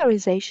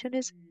secularization,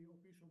 is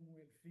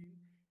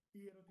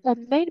a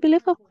main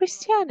belief of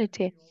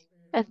Christianity.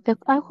 And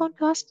I want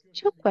to ask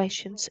two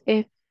questions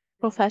if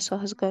Professor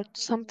has got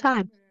some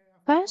time.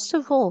 First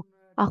of all,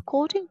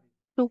 according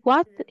to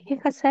what he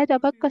has said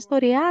about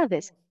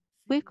Castoriades,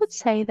 we could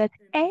say that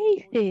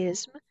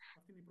atheism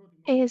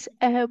is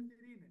a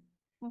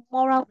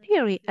moral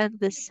theory, and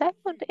the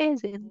second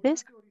is in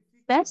this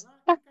best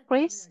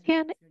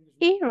Christian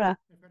era.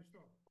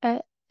 Uh,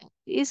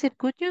 is it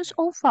good news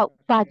or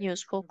bad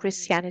news for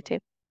Christianity?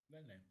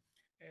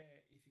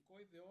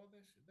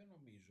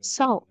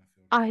 So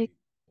I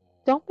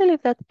don't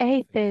believe that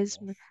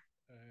atheism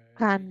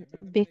can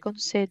be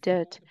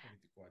considered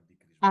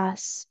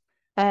as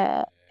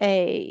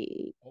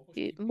a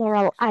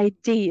moral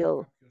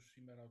ideal.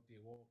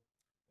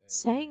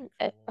 Saying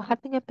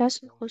having a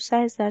person who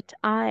says that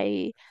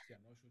I'm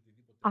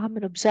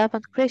an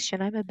observant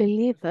Christian, I'm a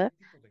believer,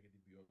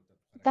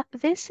 that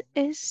this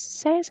is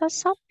says us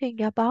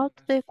something about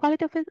the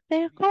quality of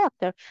their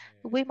character.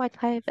 We might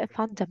have a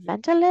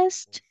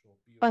fundamentalist,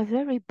 a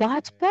very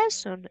bad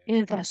person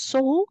in their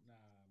soul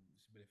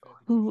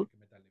who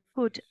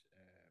could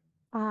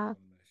act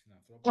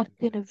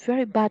in a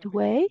very bad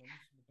way,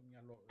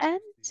 and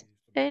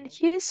in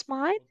his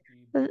mind,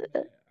 uh,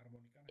 uh,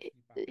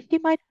 he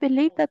might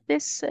believe that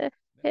this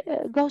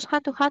goes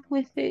hand to hand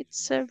with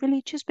its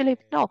religious belief.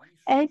 No,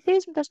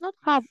 atheism does not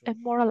have a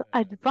moral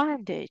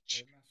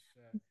advantage.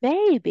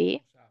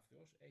 Maybe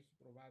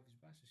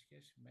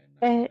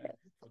a,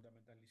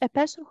 a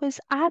person who is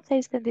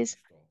atheist and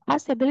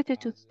has the ability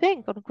to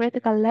think on a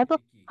critical level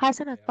has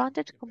an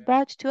advantage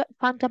compared to a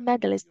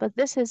fundamentalist, but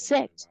this is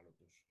it.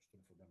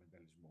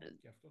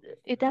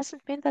 It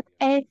doesn't mean that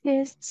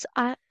atheists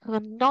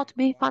cannot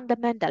be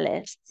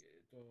fundamentalists.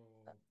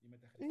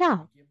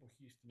 Now,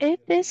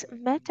 if this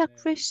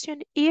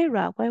meta-Christian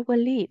era where we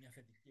live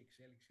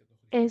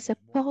is a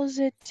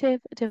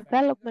positive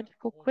development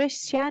for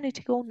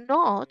Christianity or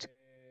not,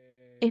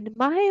 in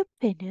my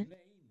opinion,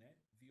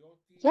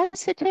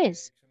 yes, it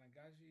is.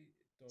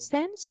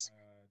 Since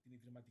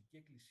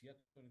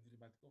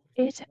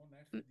it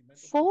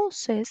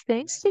forces the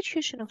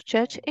institution of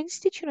church,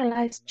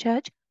 institutionalized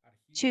church,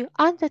 to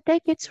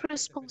undertake its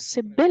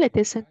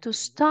responsibilities and to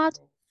start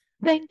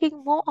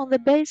thinking more on the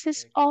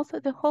basis of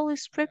the Holy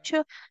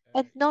Scripture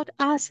and not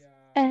as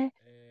a,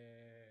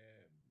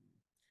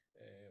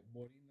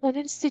 an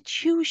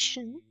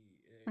institution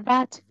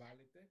that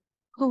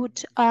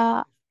could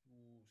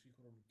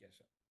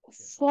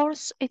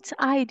force its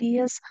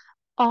ideas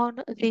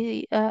on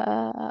the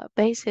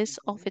basis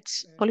of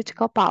its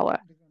political power.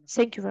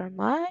 Thank you very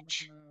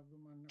much.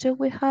 Do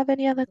we have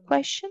any other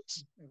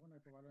questions?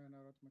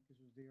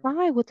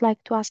 I would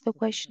like to ask a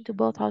question to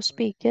both our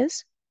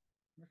speakers.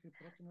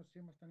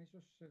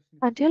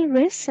 Until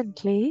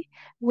recently,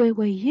 we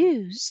were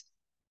used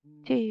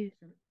to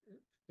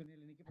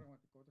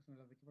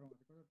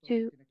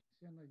to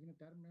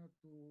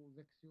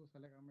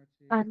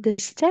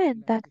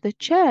understand that the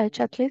church,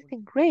 at least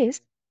in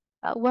Greece,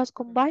 was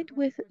combined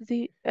with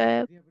the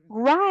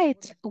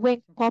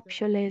right-wing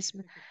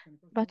populism.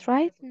 But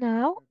right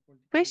now,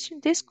 Christian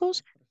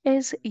discourse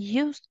is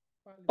used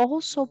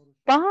also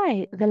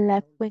by the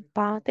left-wing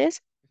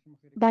parties,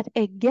 but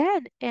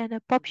again in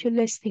a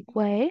populistic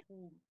way.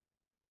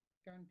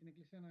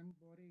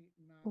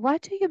 Why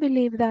do you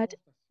believe that?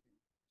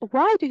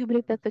 Why do you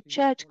believe that the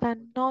church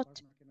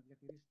cannot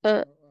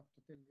uh,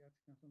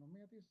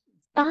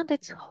 stand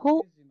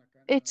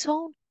its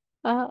own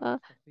uh,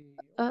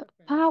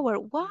 power?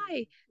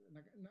 Why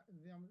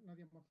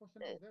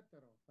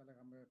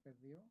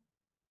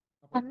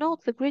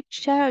cannot the Greek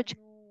church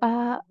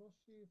uh,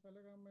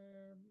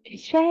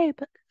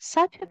 shape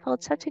such a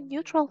field, such a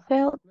neutral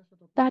field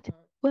that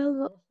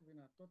will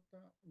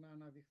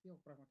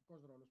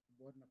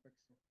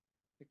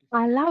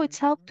allow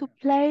itself to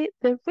play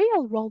the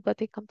real role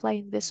that it can play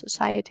in this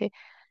society?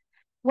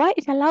 Why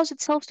it allows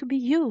itself to be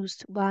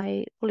used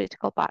by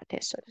political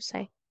parties, so to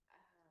say?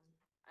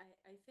 I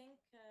think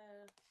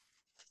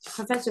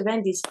Professor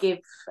Vendis gave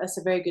us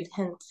a very good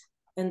hint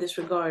in this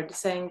regard,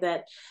 saying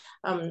that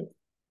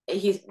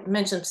he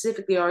mentioned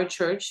specifically our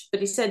church, but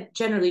he said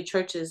generally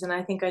churches, and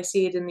I think I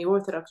see it in the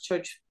Orthodox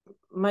Church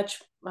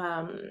much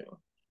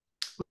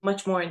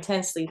much more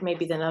intensely,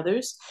 maybe than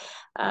others,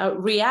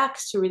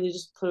 reacts to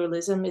religious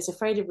pluralism, is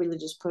afraid of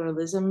religious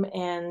pluralism,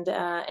 and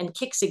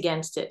kicks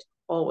against it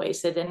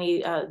always at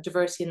any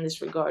diversity in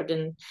this regard.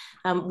 And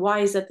why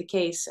is that the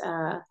case?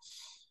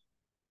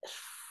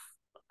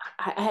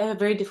 I have a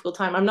very difficult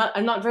time. I'm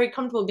not very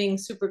comfortable being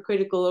super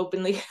critical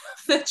openly of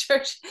the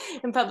church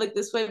in public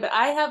this way, but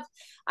I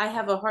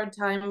have a hard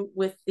time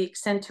with the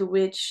extent to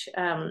which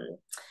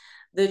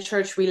the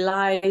church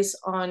relies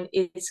on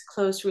its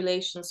close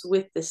relations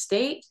with the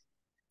state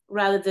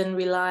rather than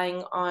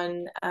relying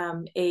on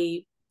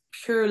a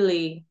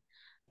purely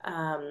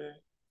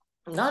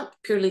not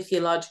purely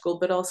theological,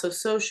 but also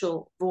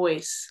social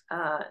voice,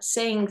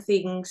 saying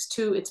things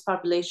to its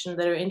population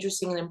that are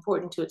interesting and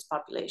important to its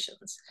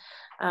populations,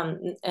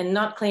 and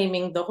not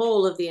claiming the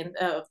whole of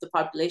the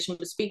population,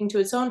 but speaking to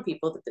its own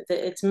people,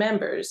 its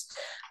members,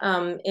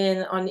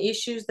 on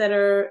issues that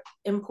are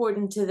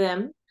important to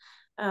them,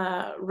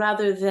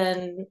 rather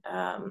than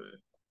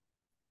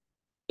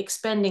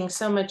expending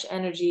so much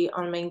energy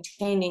on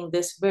maintaining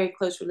this very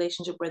close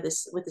relationship with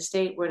the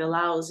state, where it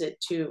allows it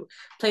to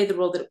play the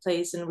role that it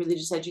plays in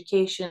religious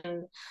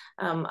education.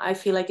 I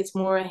feel like it's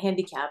more a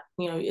handicap.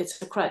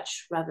 It's a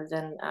crutch rather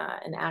than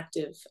an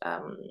active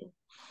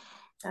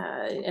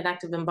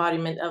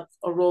embodiment of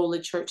a role the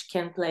church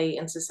can play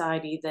in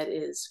society that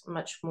is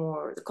much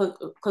more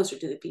closer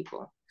to the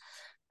people.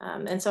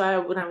 And so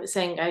when I was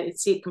saying I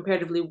see it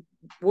comparatively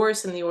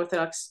worse in the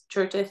Orthodox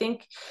Church, I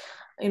think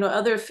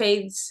other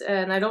faiths,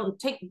 and I don't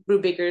take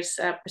Brubaker's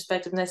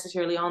perspective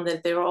necessarily on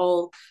that they're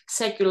all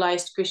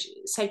secularized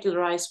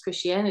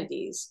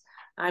Christianities.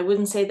 I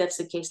wouldn't say that's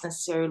the case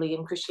necessarily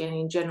in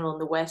Christianity in general in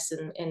the West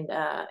and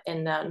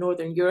in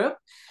Northern Europe,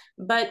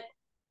 but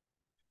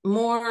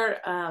more,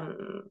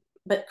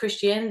 but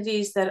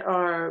Christianities that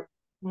are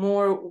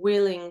more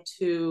willing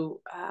to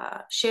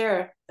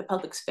share the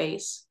public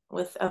space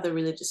with other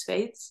religious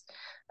faiths.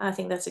 I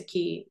think that's a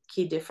key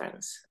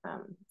difference.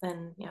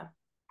 And yeah,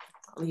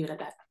 I'll leave it at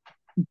that.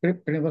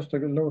 Πριν δώσω το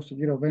λόγο στον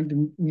κύριο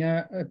Βέντη,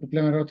 μια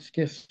επιπλέον ερώτηση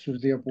και στους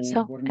δύο που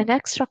So, μπορεί να... an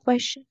extra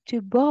question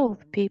to both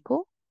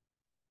people,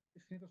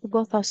 to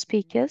both our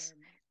speakers.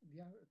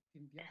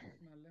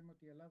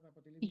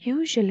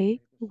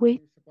 Usually,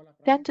 we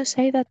tend to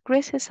say that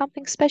Greece is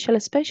something special,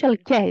 a special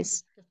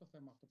case.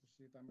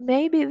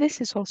 Maybe this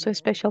is also a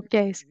special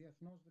case.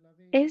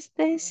 Is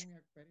this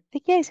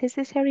the case? Is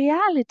this a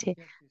reality?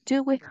 Do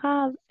we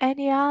have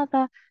any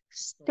other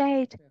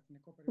state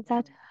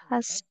that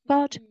has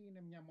got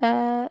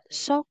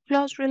so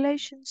close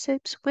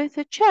relationships with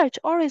the church,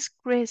 or is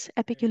Greece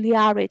a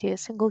peculiarity, a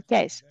single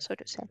case, so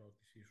to say?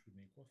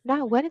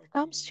 Now, when it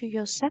comes to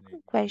your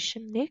second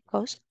question,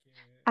 Nikos,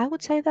 I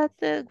would say that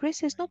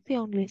Greece is not the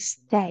only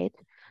state.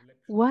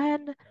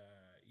 When,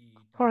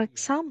 for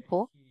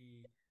example,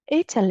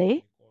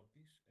 Italy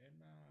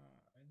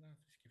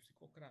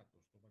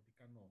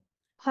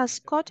has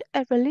got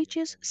a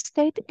religious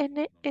state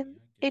in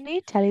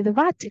Italy, the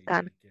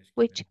Vatican,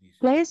 which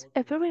plays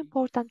a very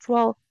important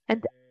role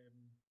and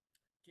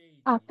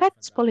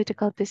affects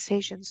political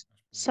decisions.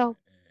 So,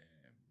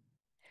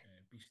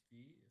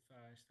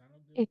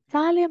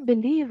 Italian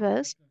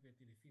believers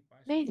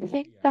may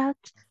think that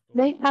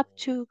they have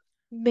to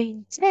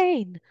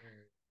maintain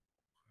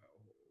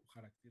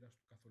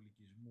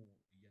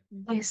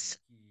this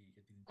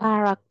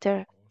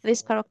character,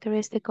 this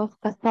characteristic of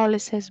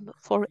Catholicism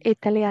for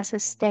Italy as a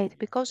state,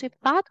 because if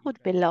that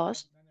would be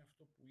lost,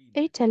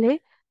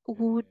 Italy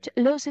would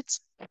lose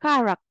its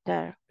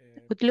character,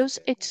 would lose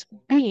its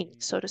being,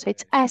 so to say,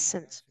 its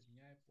essence.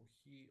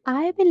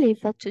 I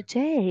believe that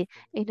today,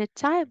 in a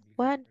time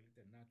when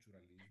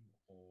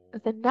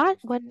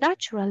when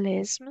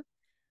naturalism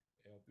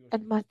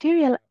and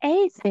material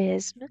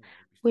atheism,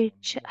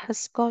 which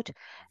has got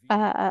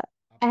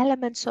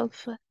elements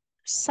of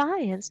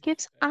science,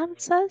 gives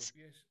answers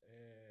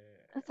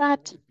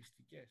that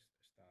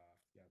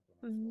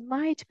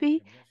might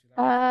be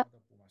uh,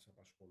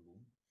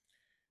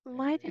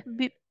 might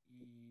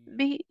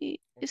be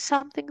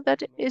something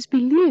that is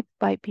believed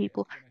by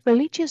people.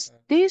 Religious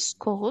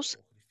discourse,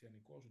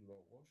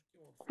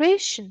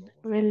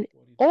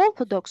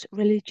 Orthodox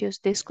religious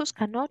discourse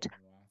cannot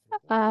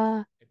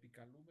uh,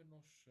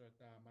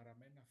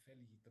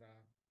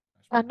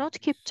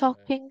 keep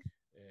talking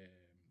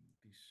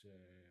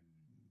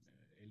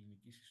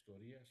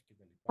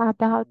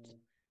about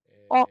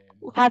or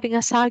having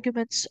as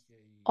arguments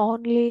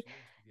only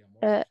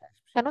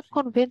cannot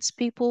convince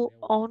people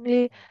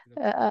only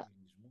uh,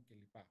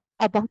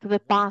 about the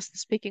past,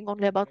 speaking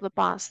only about the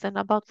past and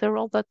about the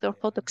role that the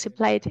Orthodoxy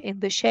played in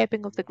the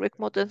shaping of the Greek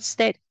modern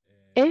state.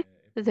 If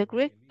the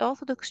Greek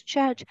Orthodox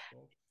Church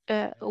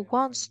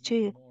wants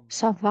to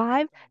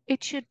survive,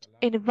 it should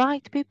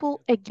invite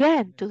people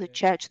again to the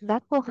church. And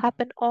that will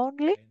happen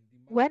only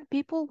when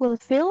people will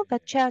feel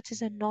that church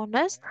is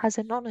has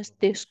an honest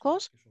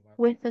discourse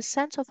with a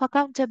sense of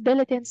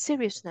accountability and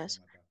seriousness.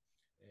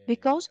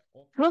 Because,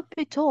 truth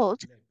be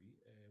told,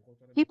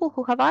 people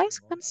who have eyes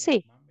can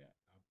see.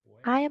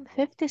 I am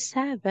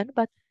 57,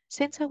 but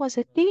since I was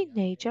a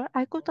teenager,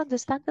 I could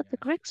understand that the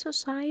Greek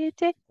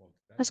society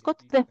has got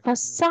the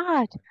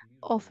facade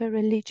of a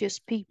religious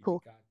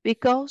people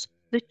because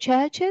the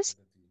churches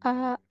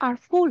are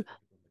full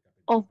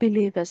of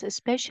believers,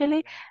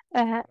 especially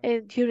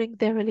during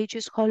the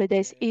religious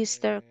holidays,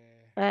 Easter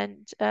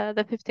and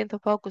the 15th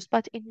of August.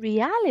 But in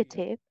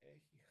reality,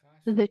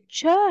 the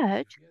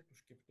church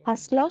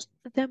has lost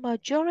the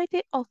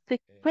majority of the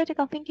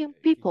critical thinking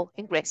people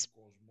in Greece.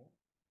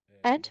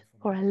 And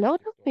for a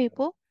lot of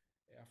people,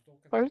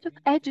 for a lot of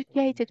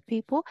educated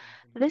people,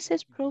 this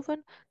is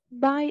proven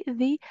by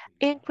the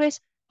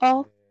increase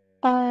of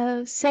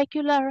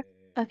secular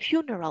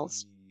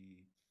funerals.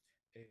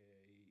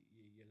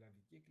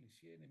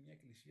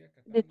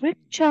 The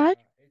Greek church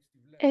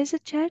is a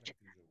church,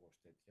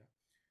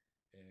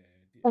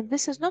 and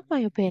this is not my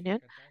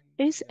opinion,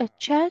 is a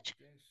church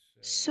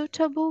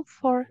suitable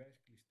for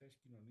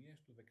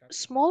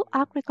small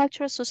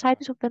agricultural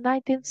societies of the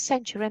 19th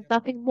century and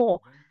nothing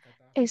more.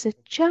 Is a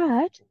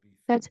church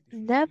that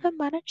never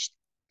managed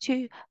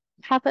to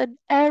have an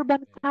urban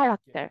Και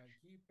character.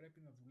 εκεί πρέπει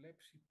να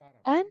δουλέψει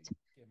πάρα And πολύ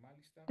και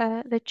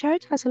μάλιστα the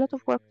church has a lot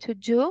of work to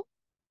do.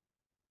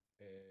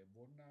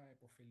 μπορεί να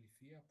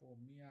επωφεληθεί από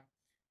μια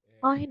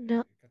I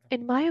know,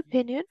 in my καταπληκτική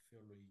opinion,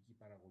 θεολογική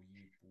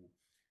παραγωγή που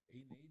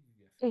είναι ήδη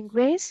in διαθέσιμη,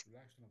 Greece,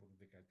 τουλάχιστον από τη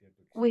δεκαετία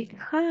του we 60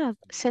 have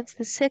στην since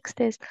the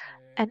Ελλάδα. 60s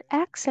an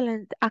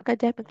excellent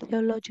academic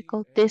Νομίζω ότι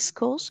theological έχει την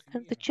discourse,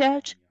 and the προθυμία να το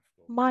church κάνει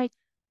αυτό. might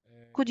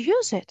could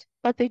use it,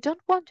 but they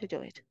don't want to do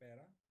Από εκεί it. και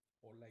πέρα,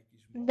 ο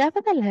λαϊκισμός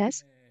Nevertheless,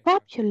 είναι κακός από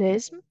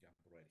populism όπου και αν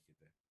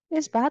προέρχεται.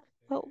 is Και bad,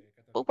 well,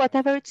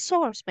 whatever καταρχάς its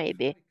source may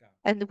be, χάρηκα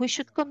and we με την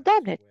should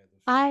condemn απάντηση it. που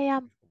έδωσε I ο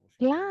am Επίσκοπος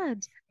glad.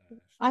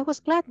 Συγχώριος I was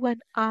glad when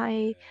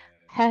I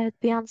heard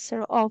the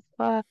answer of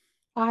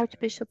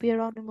Archbishop δημοτικού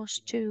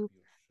Hieronymus κείμενο ο to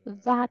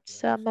οποίος that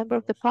κυριάρχησε member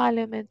of the εντός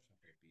parliament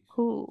ανθρωπής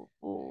who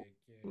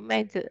και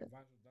made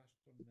βάζοντας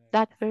τον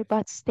that στη very θέση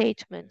bad του.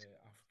 statement.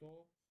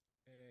 Αυτό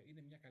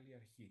είναι μια καλή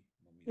αρχή,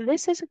 νομίζω.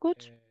 This is a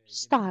good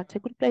start, a Γενικά,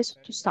 good place to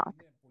ξέρετε, start,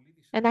 είναι πολύ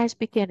a nice δυσάρεστο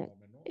το beginning.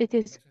 φαινόμενο It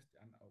is μέσα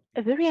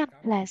very ότι κάποιοι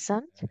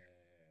unpleasant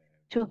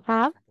to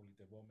have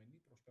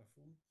αμφιπολιτευόμενοι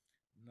προσπαθούν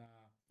να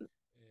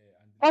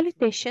αντιλήσουν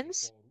politicians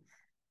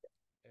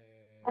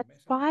ψηφοφόρους that μέσα από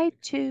τη try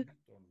to δεξαμενή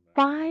των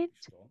find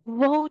πιστών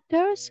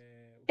voters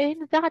in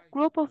that ουσιαστικά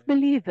group of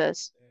believers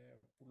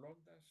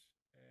πουλώντας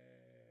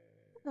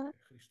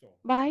Χριστό.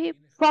 by Είναι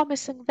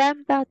promising χριστιανοί them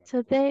στην that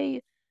πραγματικότητα. they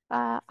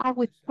are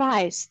with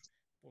Φτάνουμε σε ένα Christ.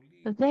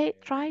 πολύ They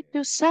try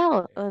to sell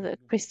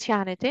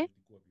Christianity,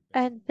 πολιτικού επίπεδου.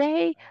 and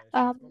they Σε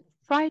αυτό όπως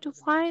try πιστεύω to είναι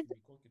το find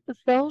θυμικό και το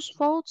those συνήθι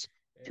votes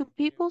to και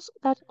peoples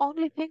that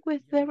only think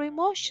with για their να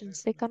emotions.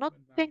 They μπορέσουν cannot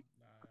think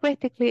να στη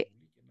critically.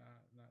 Βουλή και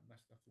να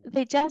σταθούν.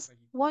 They Αυτό είναι just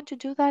τραγικό. want to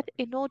do Θα that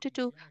in πρέπει η order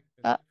to Εκκλησία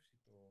να uh,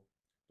 εκπαιδεύσει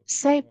το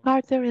πλήθος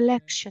safeguard μας their να είναι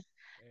election.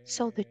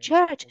 So the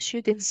church πολύ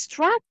should προσεκτική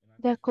instruct ενάντια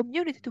their σε τέτοια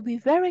community to be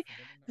φαινόμενα και τα very,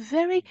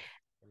 φαινόμενα very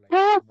όπως ο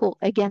careful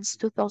λαϊκισμός against ή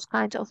το those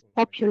kinds of θρησκευτικός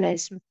populism.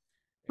 λαϊκισμός.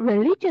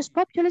 Religious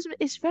Πολύ populism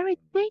ευκολή is very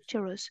στον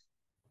dangerous.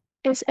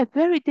 It's a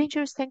very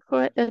dangerous thing for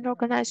an Ευχαριστούμε. Έχω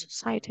organized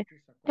τρεις society.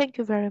 ερωτήσεις ακόμα Thank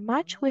you από very το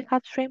much. We πάνελ.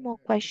 have three more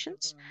Δεν ξέρω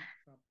questions. τώρα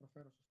αν θα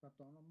προφέρω σωστά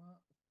το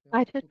όνομα.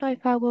 I don't know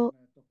if I will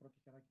Το πρώτο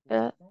χεράκι που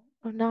βλέπω.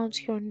 pronounce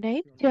your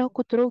name. Θέλει ο λόγο.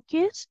 Ναι.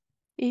 Theokotroukis.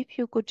 If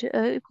you could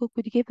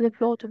give the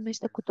floor to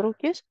Mr.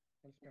 Kotroukis.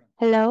 Καλησπέρα.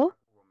 Hello, Σας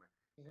ακούμε,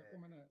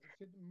 ναι.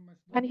 Με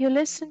can συντομία you θέλω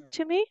listen ένα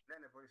to me? Ναι,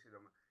 ναι, πολύ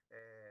σύντομα.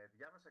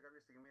 Διάβασα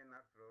κάποια στιγμή ένα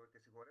άρθρο και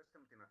συγχωρέστε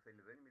με την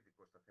αφέλη, δεν είμαι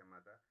ειδικό στα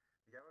θέματα.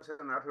 Διάβασα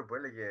ένα άρθρο που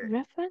έλεγε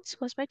Reference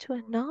was made to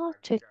an στα αγγλικά.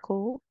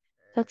 article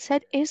that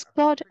said, Is Αυτό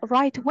που God είπε και ο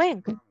right κύριος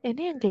wing Παπαδάμου, in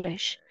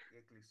English? η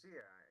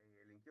Εκκλησία, η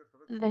Ελληνική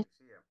Ορθόδοξη The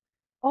Εκκλησία,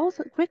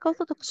 Greek έχει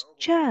Orthodox λόγο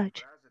να Church,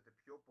 εκφράζεται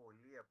πιο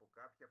πολύ από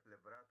κάποια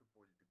πλευρά του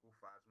πολιτικού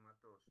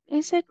φάσματος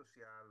is ή it ούτως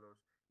ή άλλως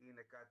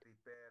είναι κάτι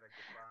πέρα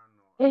και πάνω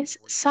από την is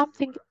πολιτική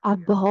something γεωγραφία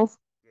above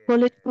και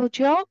political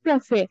για αυτόν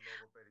geography τον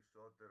λόγο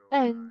περισσότερο να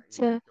and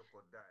είναι πιο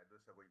κοντά εντός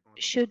εισαγωγικών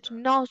το should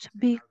κοντά not στην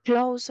be άλτερνατивική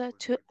closer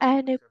to πολιτική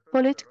any παράταξη. Αυτό είναι το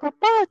political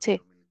ερώτημα προς τους party?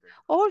 δύο ομιλητές.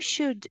 Or Ευχαριστώ.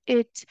 should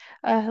it,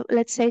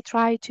 let's say,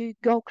 try to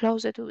go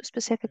closer to a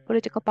specific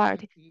political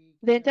party?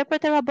 The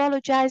interpreter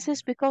apologizes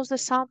because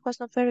the sound was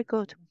not very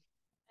good.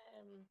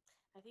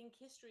 I think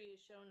history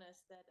has shown us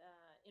that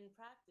in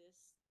practice,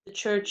 the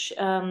church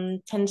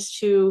tends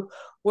to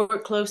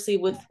work closely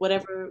with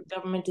whatever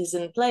government is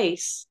in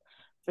place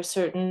for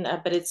certain,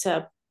 but it's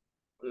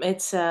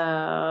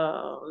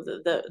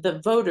the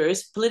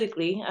voters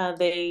politically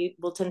they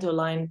will tend to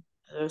align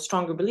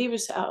stronger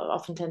believers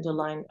often tend to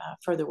align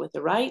further with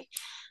the right,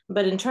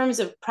 but in terms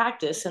of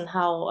practice and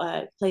how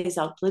it plays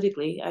out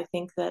politically, I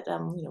think that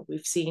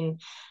we've seen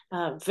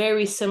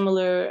very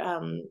similar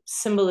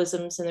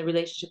symbolisms in the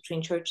relationship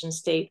between church and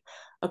state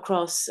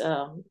across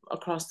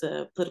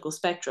the political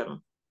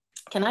spectrum.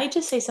 Can I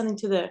just say something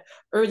to the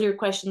earlier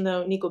question,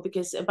 though, Nico,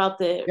 because about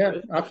the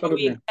are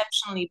we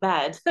exceptionally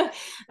bad?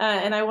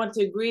 And I want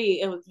to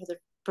agree with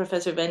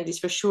Professor Vendis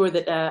for sure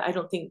that I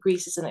don't think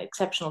Greece is an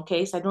exceptional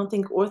case. I don't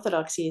think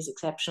Orthodoxy is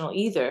exceptional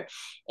either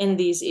in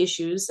these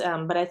issues.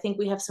 But I think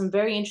we have some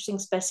very interesting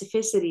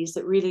specificities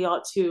that really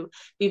ought to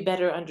be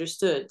better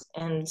understood.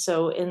 And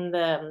so in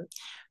the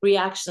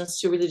reactions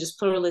to religious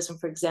pluralism,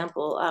 for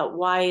example,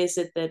 why is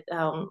it that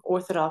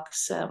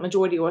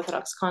majority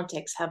Orthodox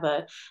contexts have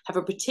a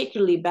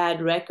particularly bad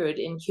record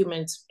in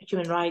human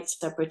rights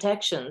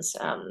protections?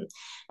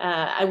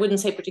 I wouldn't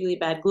say particularly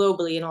bad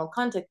globally in all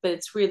contexts, but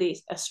it's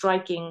really a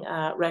striking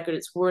record.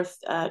 It's worth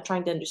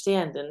trying to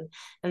understand.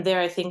 And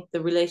there, I think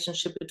the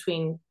relationship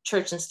between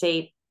church and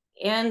state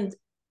and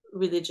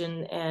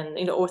religion and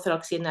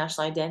orthodoxy and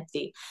national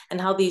identity, and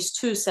how these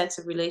two sets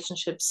of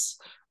relationships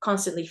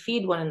constantly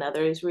feed one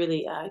another is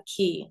really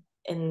key.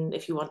 And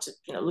if you want to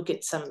look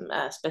at some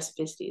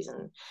specificities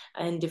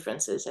and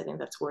differences, I think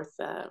that's worth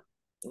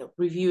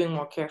reviewing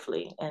more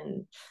carefully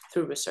and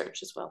through research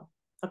as well.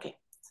 Okay.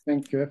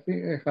 Thank you,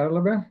 Effie.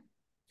 Haralabe?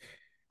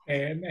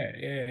 Ναι,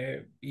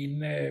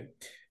 είναι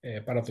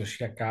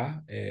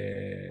παραδοσιακά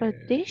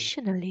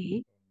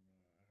Traditionally,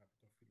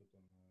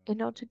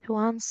 in order to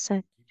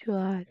answer to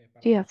our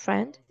dear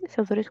friend,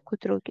 Theodoros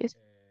Koutroukis,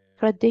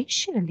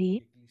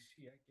 traditionally,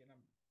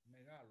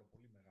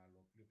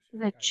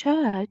 the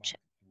church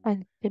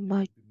and the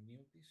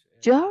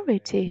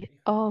majority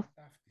of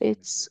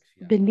its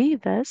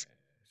believers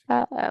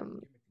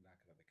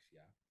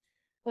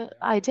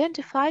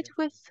identified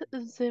with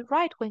the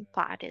right-wing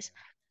parties.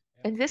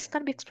 And this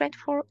can be explained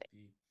for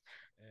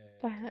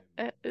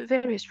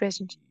various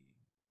reasons.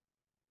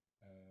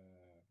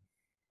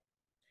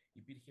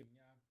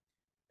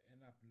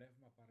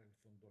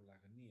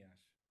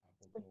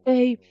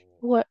 They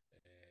were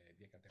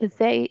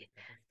they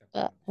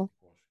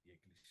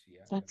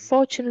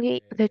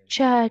unfortunately the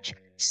church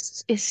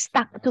is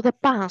stuck to the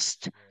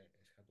past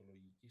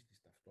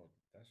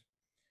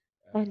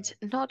and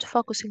not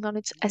focusing on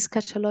its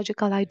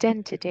eschatological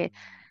identity.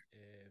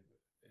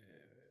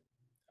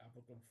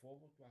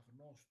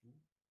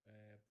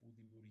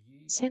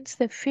 Since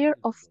the fear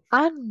of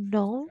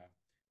unknown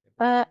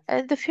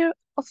and the fear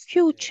of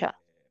future.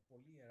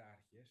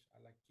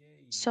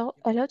 So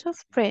a lot of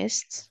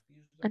priests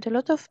and a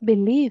lot of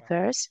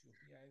believers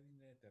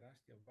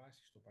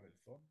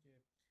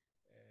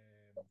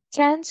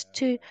tend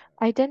to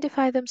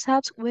identify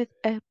themselves with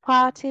a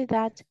party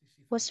that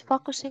was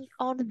focusing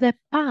on the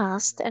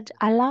past and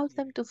allowed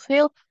them to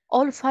feel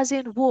all fuzzy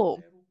and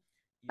warm.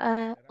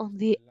 On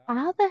the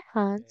other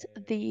hand,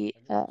 the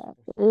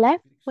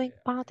left-wing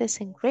parties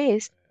in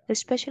Greece,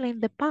 especially in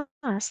the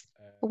past,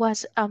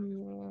 was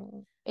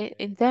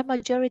in their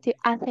majority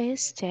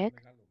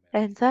atheistic,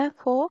 and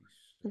therefore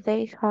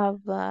they have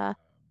uh,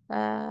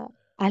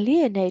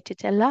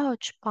 alienated a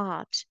large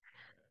part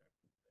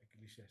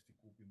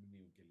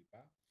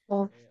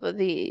of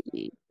the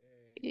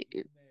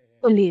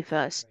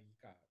believers.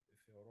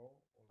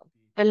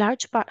 A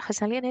large part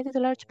has alienated a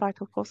large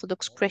part of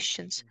Orthodox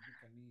Christians.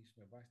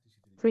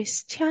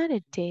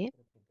 Christianity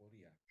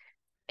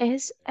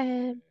is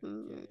a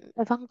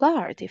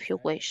vanguard, if you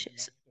wish,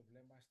 is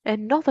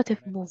an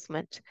innovative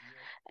movement,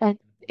 and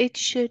it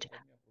should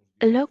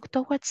look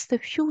towards the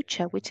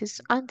future, which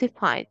is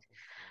undefined.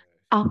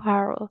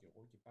 Our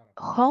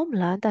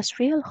homeland, as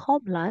real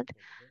homeland,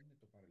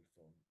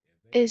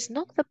 is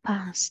not the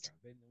past.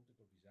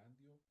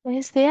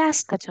 It's the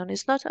eschaton.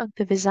 It's not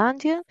the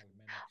Byzantium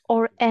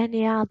or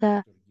any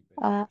other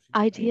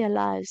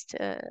idealized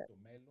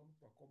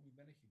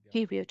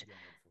period.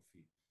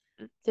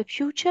 The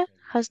future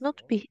has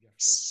not been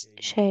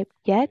shaped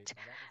yet,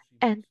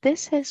 and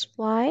this is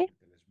why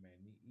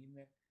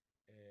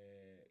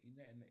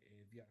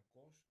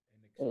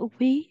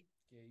we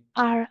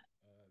are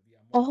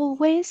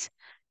always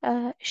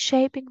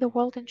shaping the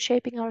world and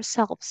shaping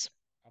ourselves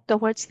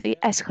towards the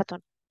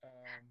eschaton.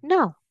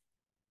 Now,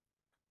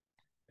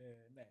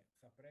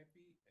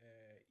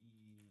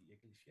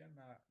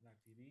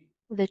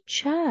 the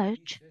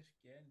church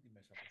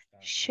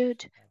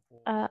should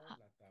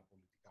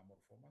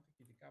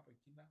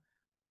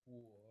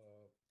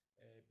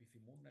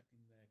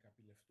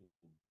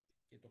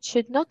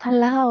should not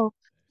allow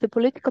the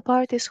political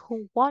parties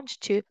who want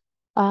to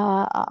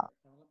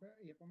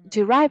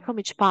derive from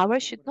its power,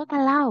 should not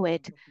allow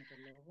it.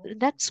 The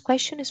next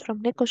question is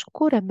from Nikos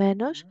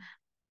Kouramenos.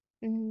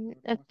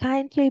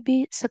 Kindly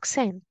be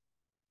succinct.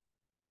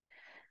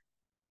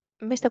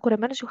 Mr.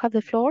 Kouramenos, you have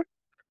the floor.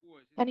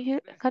 Can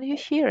you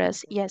hear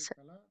us? Yes.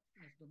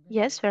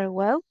 Yes, very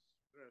well.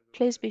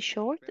 Please be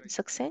short and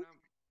succinct.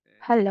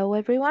 Hello,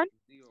 everyone.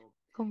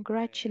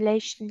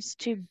 Congratulations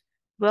to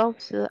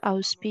both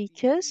our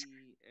speakers.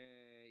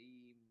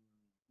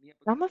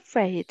 I'm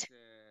afraid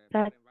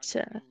that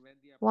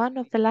one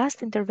of the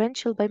last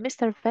interventions by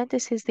Mr.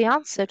 Ventis is the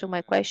answer to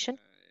my question.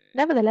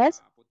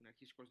 Nevertheless,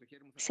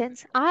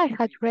 since I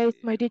had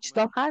raised my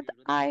digital hand,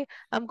 I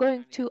am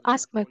going to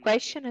ask my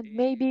question, and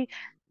maybe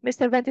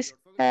Mr. Ventis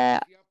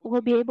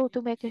will be able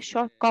to make a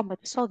short comment.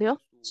 So the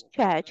Orthodox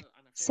Church,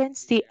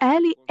 since the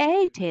early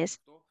 80s,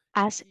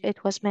 as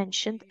it was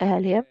mentioned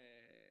earlier,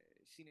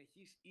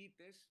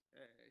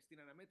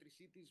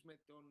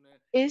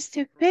 is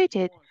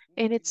defeated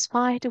in its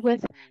fight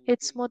with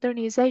its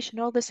modernization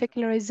or the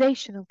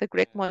secularization of the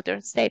Greek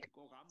modern state,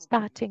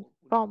 starting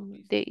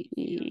from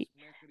the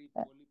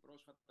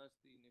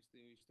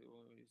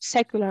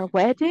secular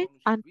wedding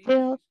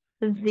until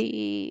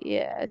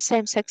the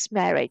same-sex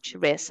marriage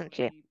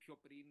recently,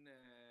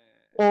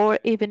 or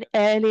even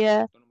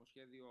earlier,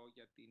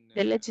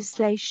 the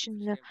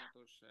legislation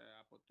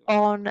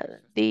on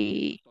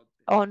the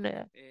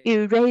on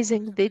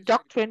erasing the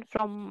doctrine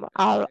from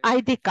our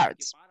ID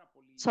cards.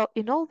 So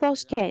in all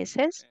those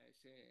cases,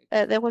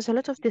 there was a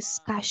lot of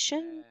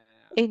discussion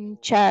in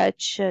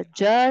church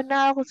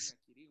journals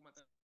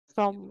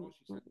from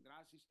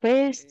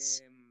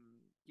priests.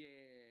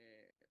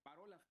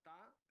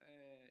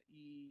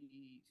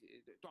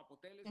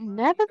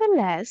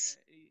 Nevertheless,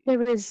 the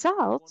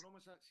result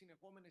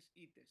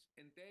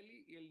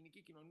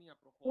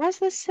was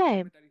the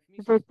same.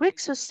 The Greek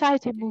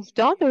society moved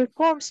on, the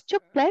reforms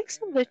took place,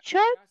 and the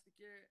church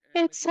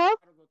itself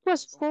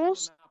was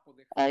forced,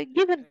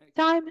 given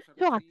time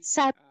to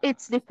accept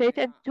its defeat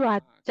and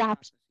to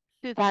adapt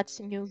to that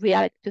new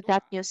reality, to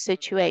that new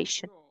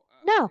situation.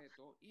 Now,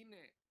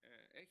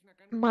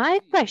 my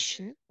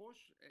question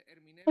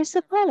is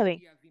the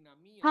following.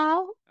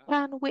 How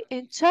can we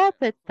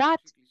interpret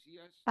that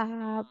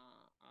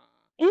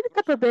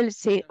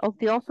incapability of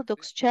the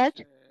Orthodox Church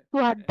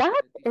to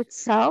adapt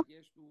itself,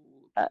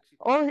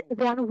 or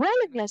the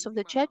unwillingness of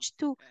the Church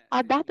to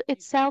adapt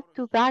itself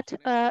to that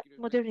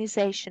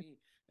modernization?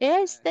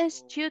 Is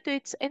this due to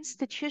its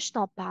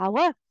institutional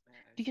power,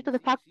 due to the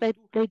fact that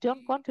they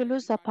don't want to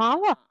lose their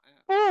power?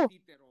 Or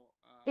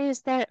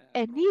is there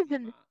an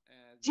even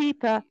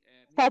deeper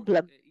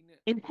problem,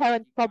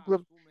 inherent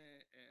problem?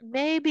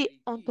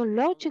 Maybe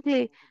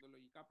ontologically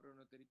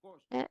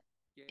uh,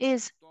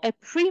 is a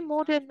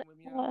pre-modern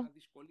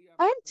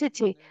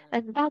entity,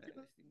 and that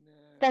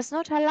does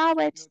not allow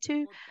it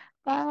to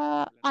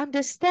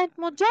understand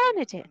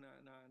modernity.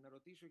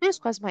 This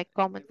was my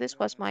comment. This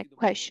was my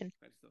question.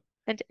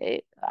 And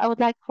I would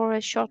like for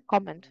a short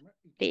comment,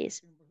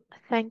 please.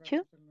 Thank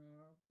you.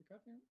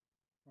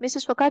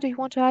 Mrs. Focato, you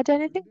want to add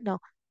anything? No.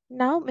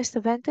 Now,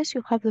 Mr. Ventus,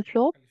 you have the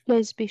floor.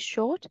 Please be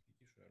short.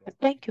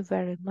 Thank you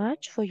very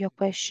much for your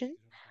question.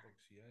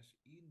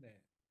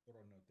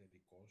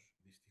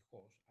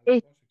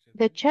 It,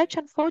 the church,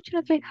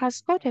 unfortunately,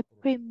 has got a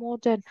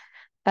pre-modern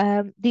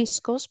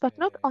discourse, but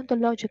not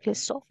ontologically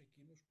so.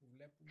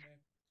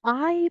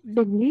 I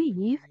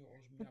believe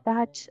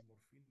that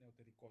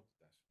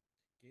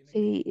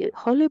the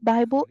Holy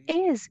Bible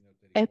is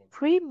a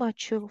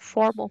premature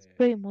form of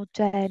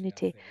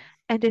pre-modernity,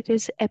 and it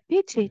is a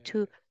pity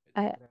to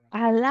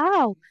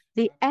allow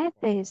the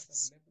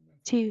atheists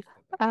to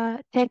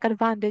take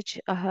advantage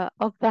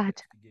of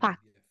that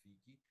fact.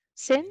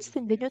 Since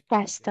in the New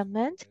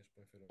Testament,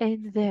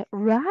 in the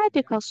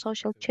radical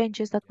social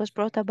changes that was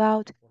brought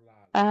about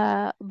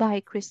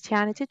by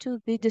Christianity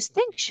to the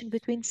distinction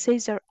between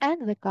Caesar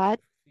and the God,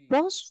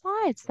 those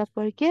fights that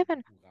were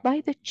given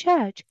by the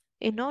church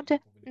in order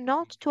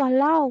not to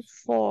allow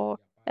for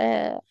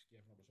uh,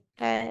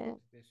 uh,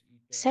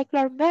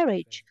 secular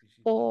marriage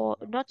or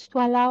not to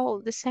allow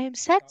the same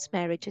sex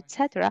marriage,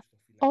 etc.,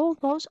 all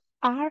those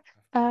are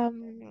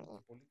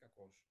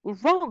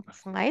wrong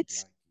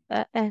fights.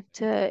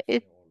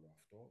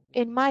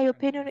 In my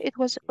opinion, it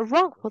was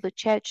wrong for the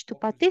church to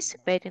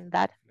participate in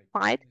that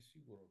fight,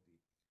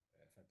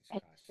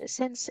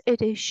 since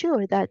it is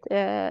sure that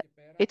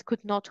it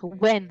could not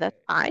win that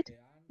fight.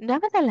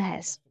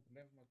 Nevertheless,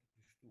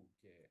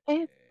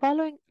 if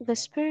following the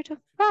Spirit of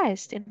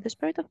Christ, in the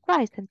Spirit of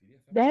Christ, and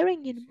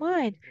bearing in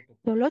mind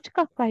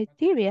theological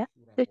criteria,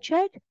 the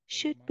church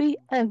should be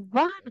a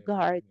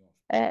vanguard,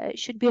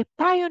 should be a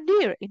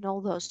pioneer in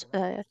all those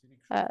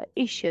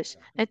issues.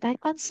 And I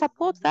can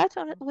support that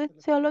with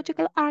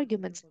theological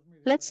arguments.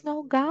 Let's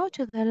now go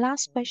to the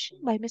last question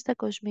by Mr.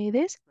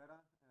 Kosmidis.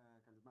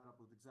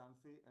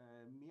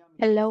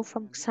 Hello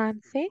from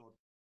Xanthi.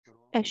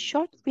 A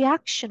short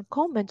reaction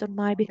comment on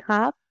my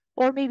behalf,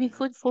 or maybe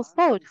food for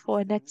thought for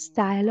a next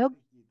dialogue.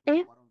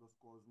 If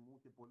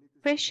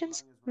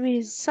Christians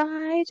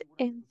reside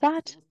in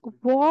that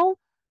world,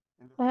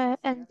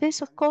 and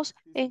this, of course,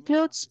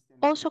 includes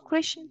also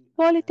Christian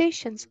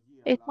politicians,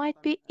 it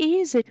might be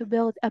easy to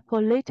build a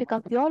political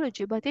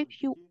theology, but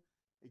if you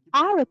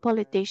are a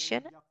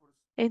politician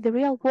in the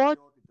real world,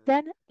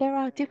 then there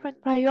are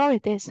different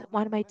priorities,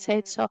 one might say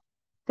it so.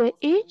 The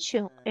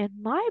issue in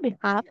my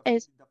behalf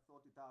is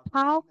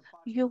how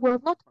you will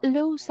not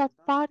lose that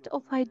part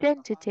of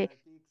identity,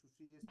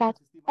 that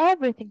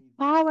everything,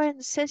 power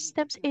and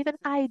systems, even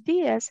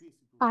ideas,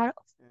 are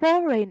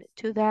foreign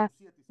to their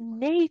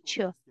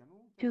nature,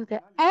 to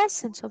the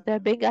essence of their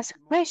being as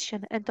a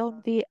Christian, and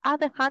on the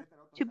other hand,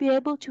 to be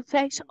able to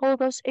face all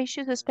those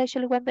issues,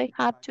 especially when they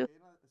have to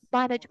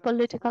manage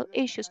political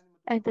issues.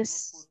 And the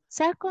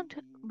second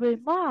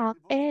remark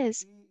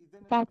is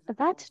that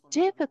that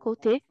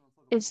difficulty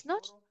is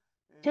not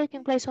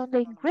taking place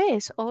only in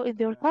Greece or in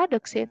the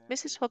Orthodoxy.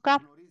 Mrs.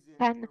 Hogaf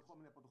can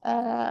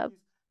uh,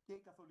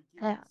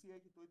 uh,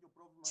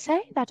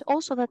 say that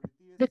also that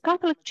the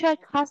Catholic Church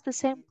has the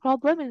same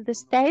problem in the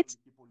States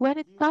when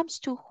it comes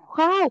to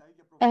how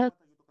uh,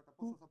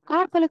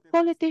 Catholic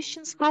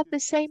politicians have the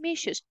same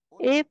issues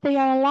if they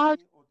are allowed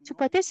to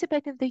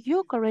participate in the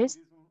Eucharist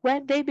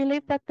when they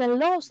believe that the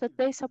laws that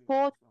they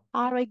support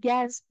are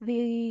against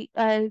the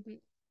uh,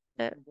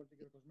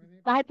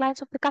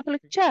 guidelines of the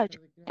Catholic Church.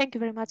 Thank you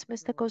very much,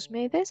 Mr.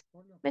 Cosmides.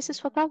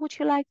 Mrs. Fota, would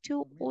you like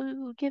to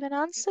give an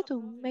answer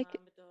to make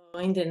it?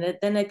 Internet,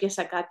 then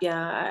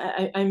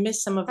I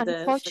missed some of the.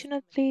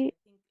 Unfortunately,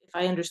 if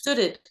I understood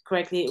it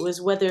correctly, it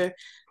was whether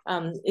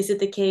is it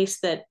the case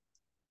that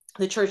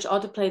the church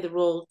ought to play the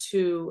role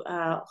to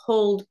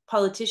hold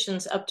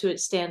politicians up to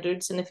its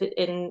standards, and if it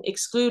and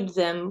exclude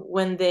them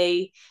when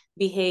they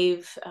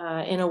behave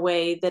in a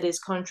way that is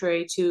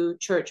contrary to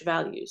church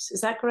values.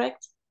 Is that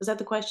correct? Is that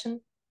the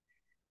question?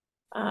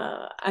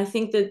 I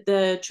think that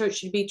the church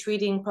should be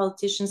treating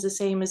politicians the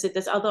same as it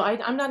does. Although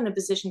I'm not in a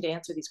position to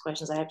answer these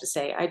questions, I have to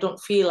say. I don't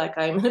feel like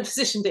I'm in a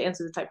position to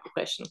answer the type of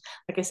question.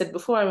 Like I said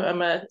before,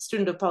 I'm a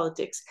student of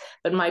politics,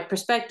 but my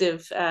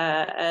perspective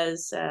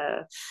as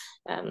an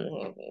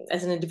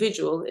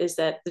individual is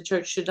that the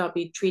church should not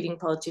be treating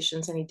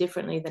politicians any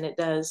differently than it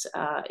does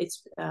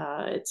its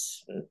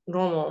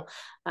normal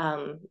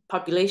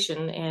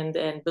population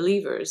and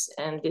believers,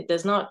 and it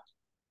does not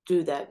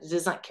do that. It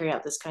does not carry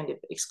out this kind of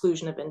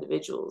exclusion of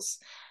individuals.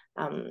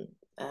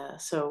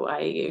 So I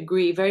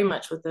agree very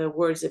much with the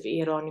words of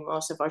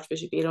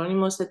Archbishop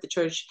Hieronymus, that the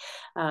church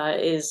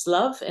is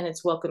love and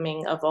it's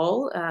welcoming of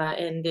all.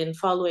 And in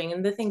following,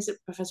 and the things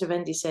that Professor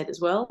Vendi said as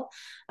well,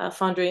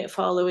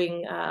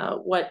 following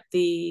what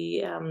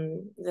the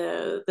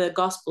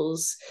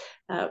Gospels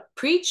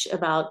preach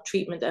about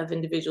treatment of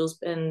individuals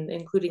and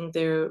including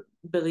their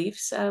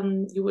beliefs,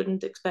 you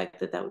wouldn't expect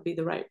that that would be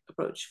the right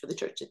approach for the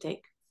church to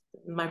take.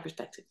 My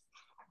perspective.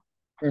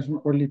 Thank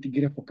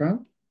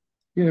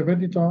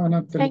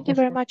you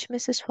very much,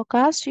 Mrs.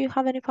 Focas. Do you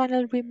have any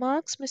final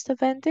remarks, Mr.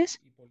 Vendis?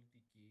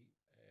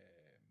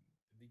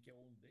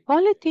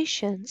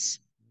 Politicians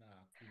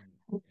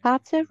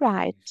have the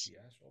right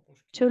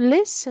to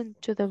listen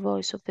to the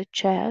voice of the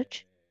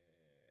church.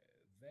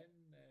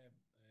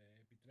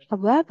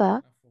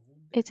 However,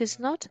 it is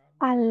not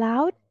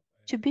allowed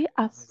to be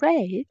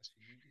afraid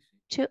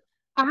to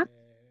act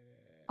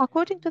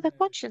according to the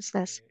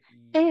consciousness.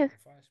 If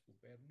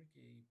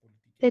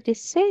the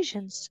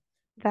decisions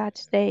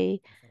that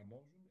they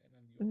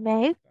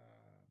make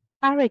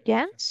are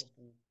against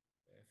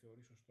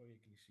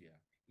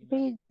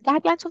the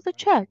guidelines of the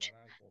church,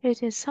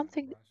 it is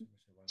something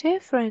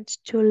different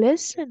to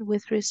listen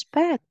with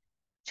respect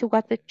to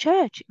what the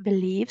church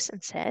believes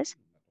and says,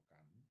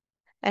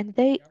 and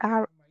they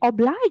are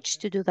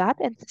obliged to do that,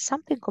 and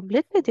something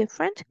completely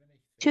different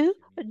to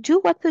do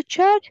what the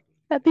church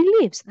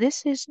believes.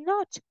 This is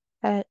not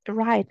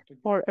right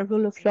for a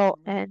rule of law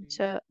and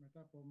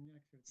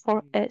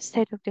for a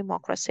state of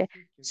democracy.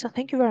 So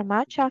thank you very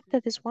much. After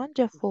this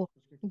wonderful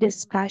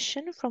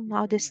discussion from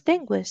our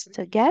distinguished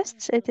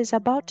guests, it is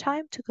about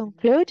time to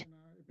conclude.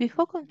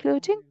 Before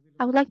concluding,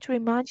 I would like to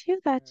remind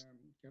you that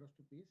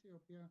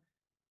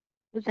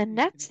the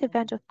next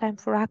event of Time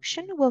for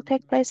Action will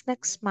take place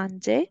next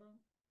Monday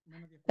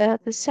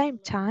at the same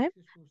time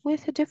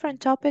with a different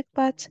topic,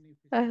 but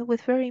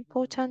with very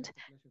important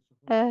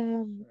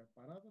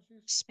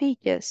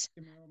speakers.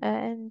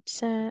 And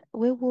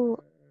we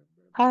will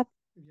have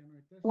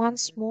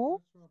once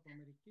more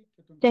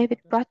David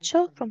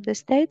Bradshaw from the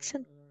States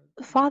and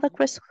Father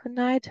Christopher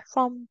Knight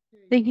from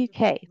the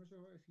UK.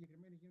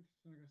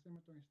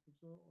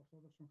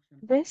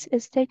 This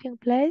is taking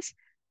place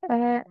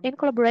in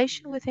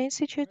collaboration with the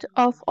Institute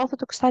of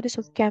Orthodox Studies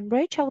of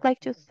Cambridge. I would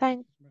like to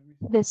thank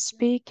the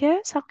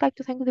speakers, I would like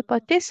to thank the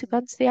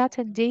participants, the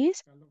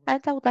attendees,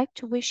 and I would like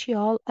to wish you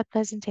all a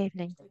pleasant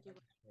evening.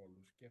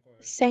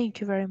 Thank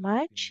you very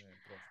much.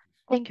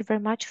 Thank you very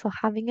much for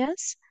having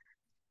us.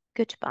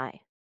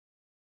 Goodbye.